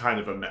was kind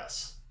of a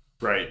mess.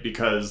 Right,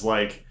 because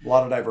like a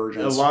lot of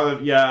divergence,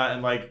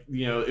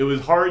 it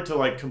was hard to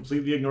like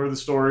completely ignore the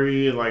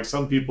story, and like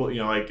some people,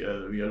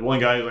 one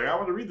guy was like, I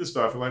want to read this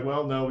stuff, and like,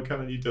 well, no, we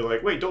kind of need to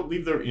like wait, don't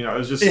leave it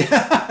was just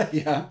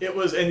it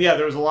was, and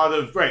there was a lot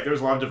of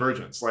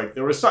divergence, like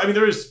there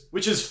was,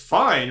 which is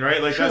fine,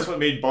 right, like that's what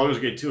made Baldur's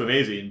Gate 2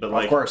 amazing, but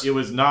like it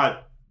was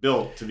not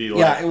built to be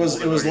like it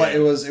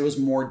was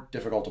more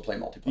difficult to play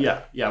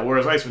multiplayer.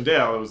 Whereas Icewind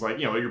Dale, it was like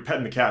you're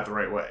petting the cat the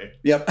right way.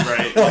 Yep.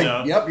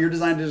 Right. Yep. You're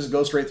designed to just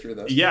go straight through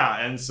this. Yeah,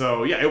 and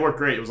so it worked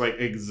great. It was like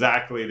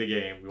exactly the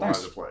game we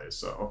wanted to play.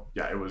 So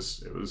it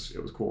was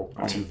cool.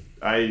 Awesome.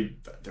 I mean,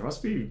 there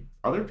must be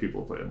other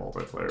people who play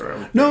multiplayer.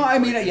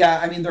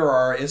 There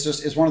are.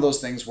 It's one of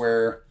those things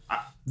where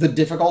the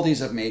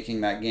difficulties of making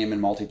that game in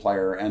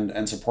multiplayer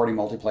and supporting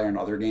multiplayer in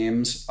other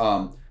games.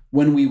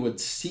 When we would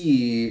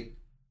see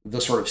the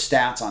sort of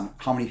stats on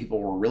how many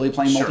people were really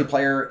playing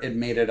multiplayer, it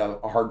made it a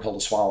hard pill to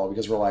swallow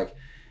because we're like,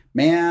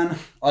 man,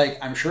 like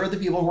I'm sure the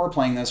people who are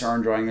playing this are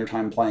enjoying their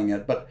time playing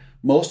it, but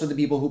most of the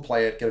people who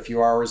play it get a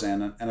few hours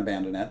in and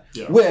abandon it,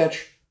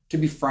 which, to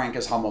be frank,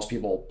 is how most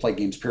people play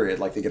games, period.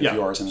 Like they get a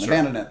few hours in and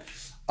abandon it.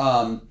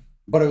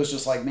 But it was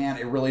just like, man,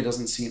 it really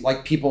doesn't seem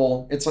like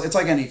people, it's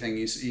like anything.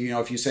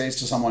 If you say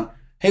to someone,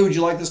 hey, would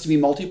you like this to be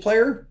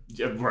multiplayer?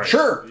 Yeah, right.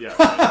 Sure. Yeah.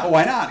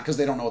 Why not? Because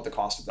they don't know what the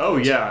cost of that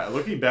is. Yeah.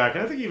 Looking back,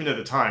 and I think even at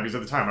the time, because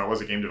at the time I was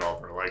a game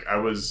developer, like I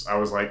was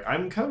like,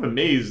 I'm kind of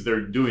amazed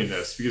they're doing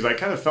this because I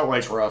kind of felt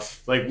like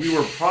like we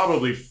were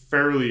probably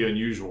fairly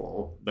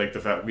unusual. Like the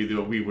fact we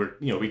were,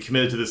 we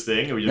committed to this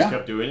thing and we just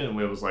kept doing it, and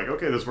we was like,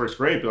 okay, this works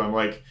great. But I'm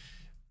like,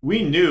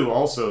 we knew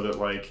also that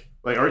like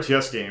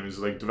RTS games,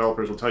 like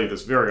developers will tell you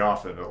this very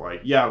often, that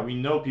like, we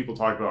know people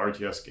talk about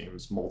RTS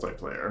games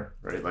multiplayer,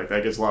 right? Like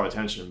that gets a lot of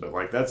attention, but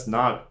like that's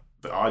not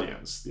the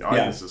audience. The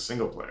audience is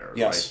single player.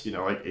 Yes. Like,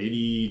 like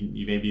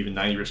 80, maybe even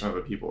 90% of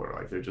the people are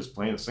like, they're just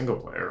playing a single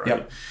player, right?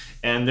 Yep.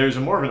 And there's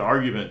more of an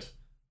argument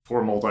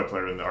for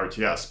multiplayer in the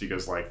RTS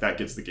because like that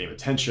gets the game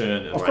attention,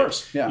 and of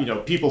course,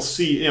 people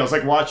see, it's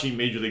like watching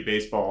Major League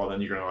Baseball, and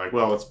then you're gonna like,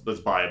 well, let's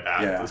buy a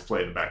bat, let's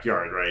play in the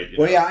backyard, right?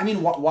 I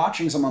mean,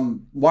 watching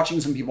some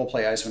people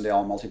play Icewind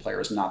Dale in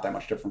multiplayer is not that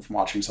much different from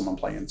watching someone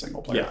play in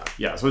single player.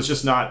 So it's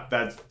just not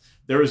that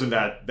there isn't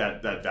that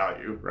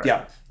value, right?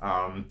 Yeah.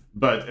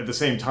 But at the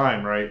same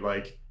time, right,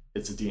 like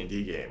it's a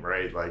D&D game,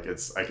 right? Like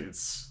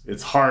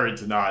it's hard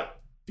to not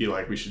be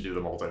like, we should do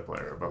the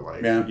multiplayer, but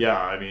like,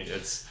 I mean,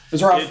 it's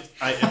rough.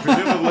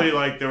 Presumably,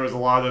 like there was a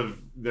lot of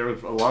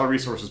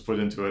resources put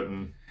into it,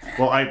 and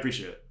well, I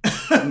appreciate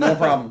it. No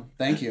problem.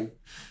 Thank you.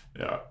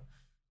 Yeah.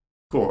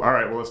 Cool. All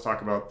right. Well, let's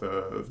talk about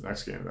the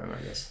next game then,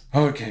 I guess.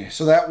 Okay.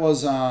 So that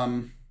was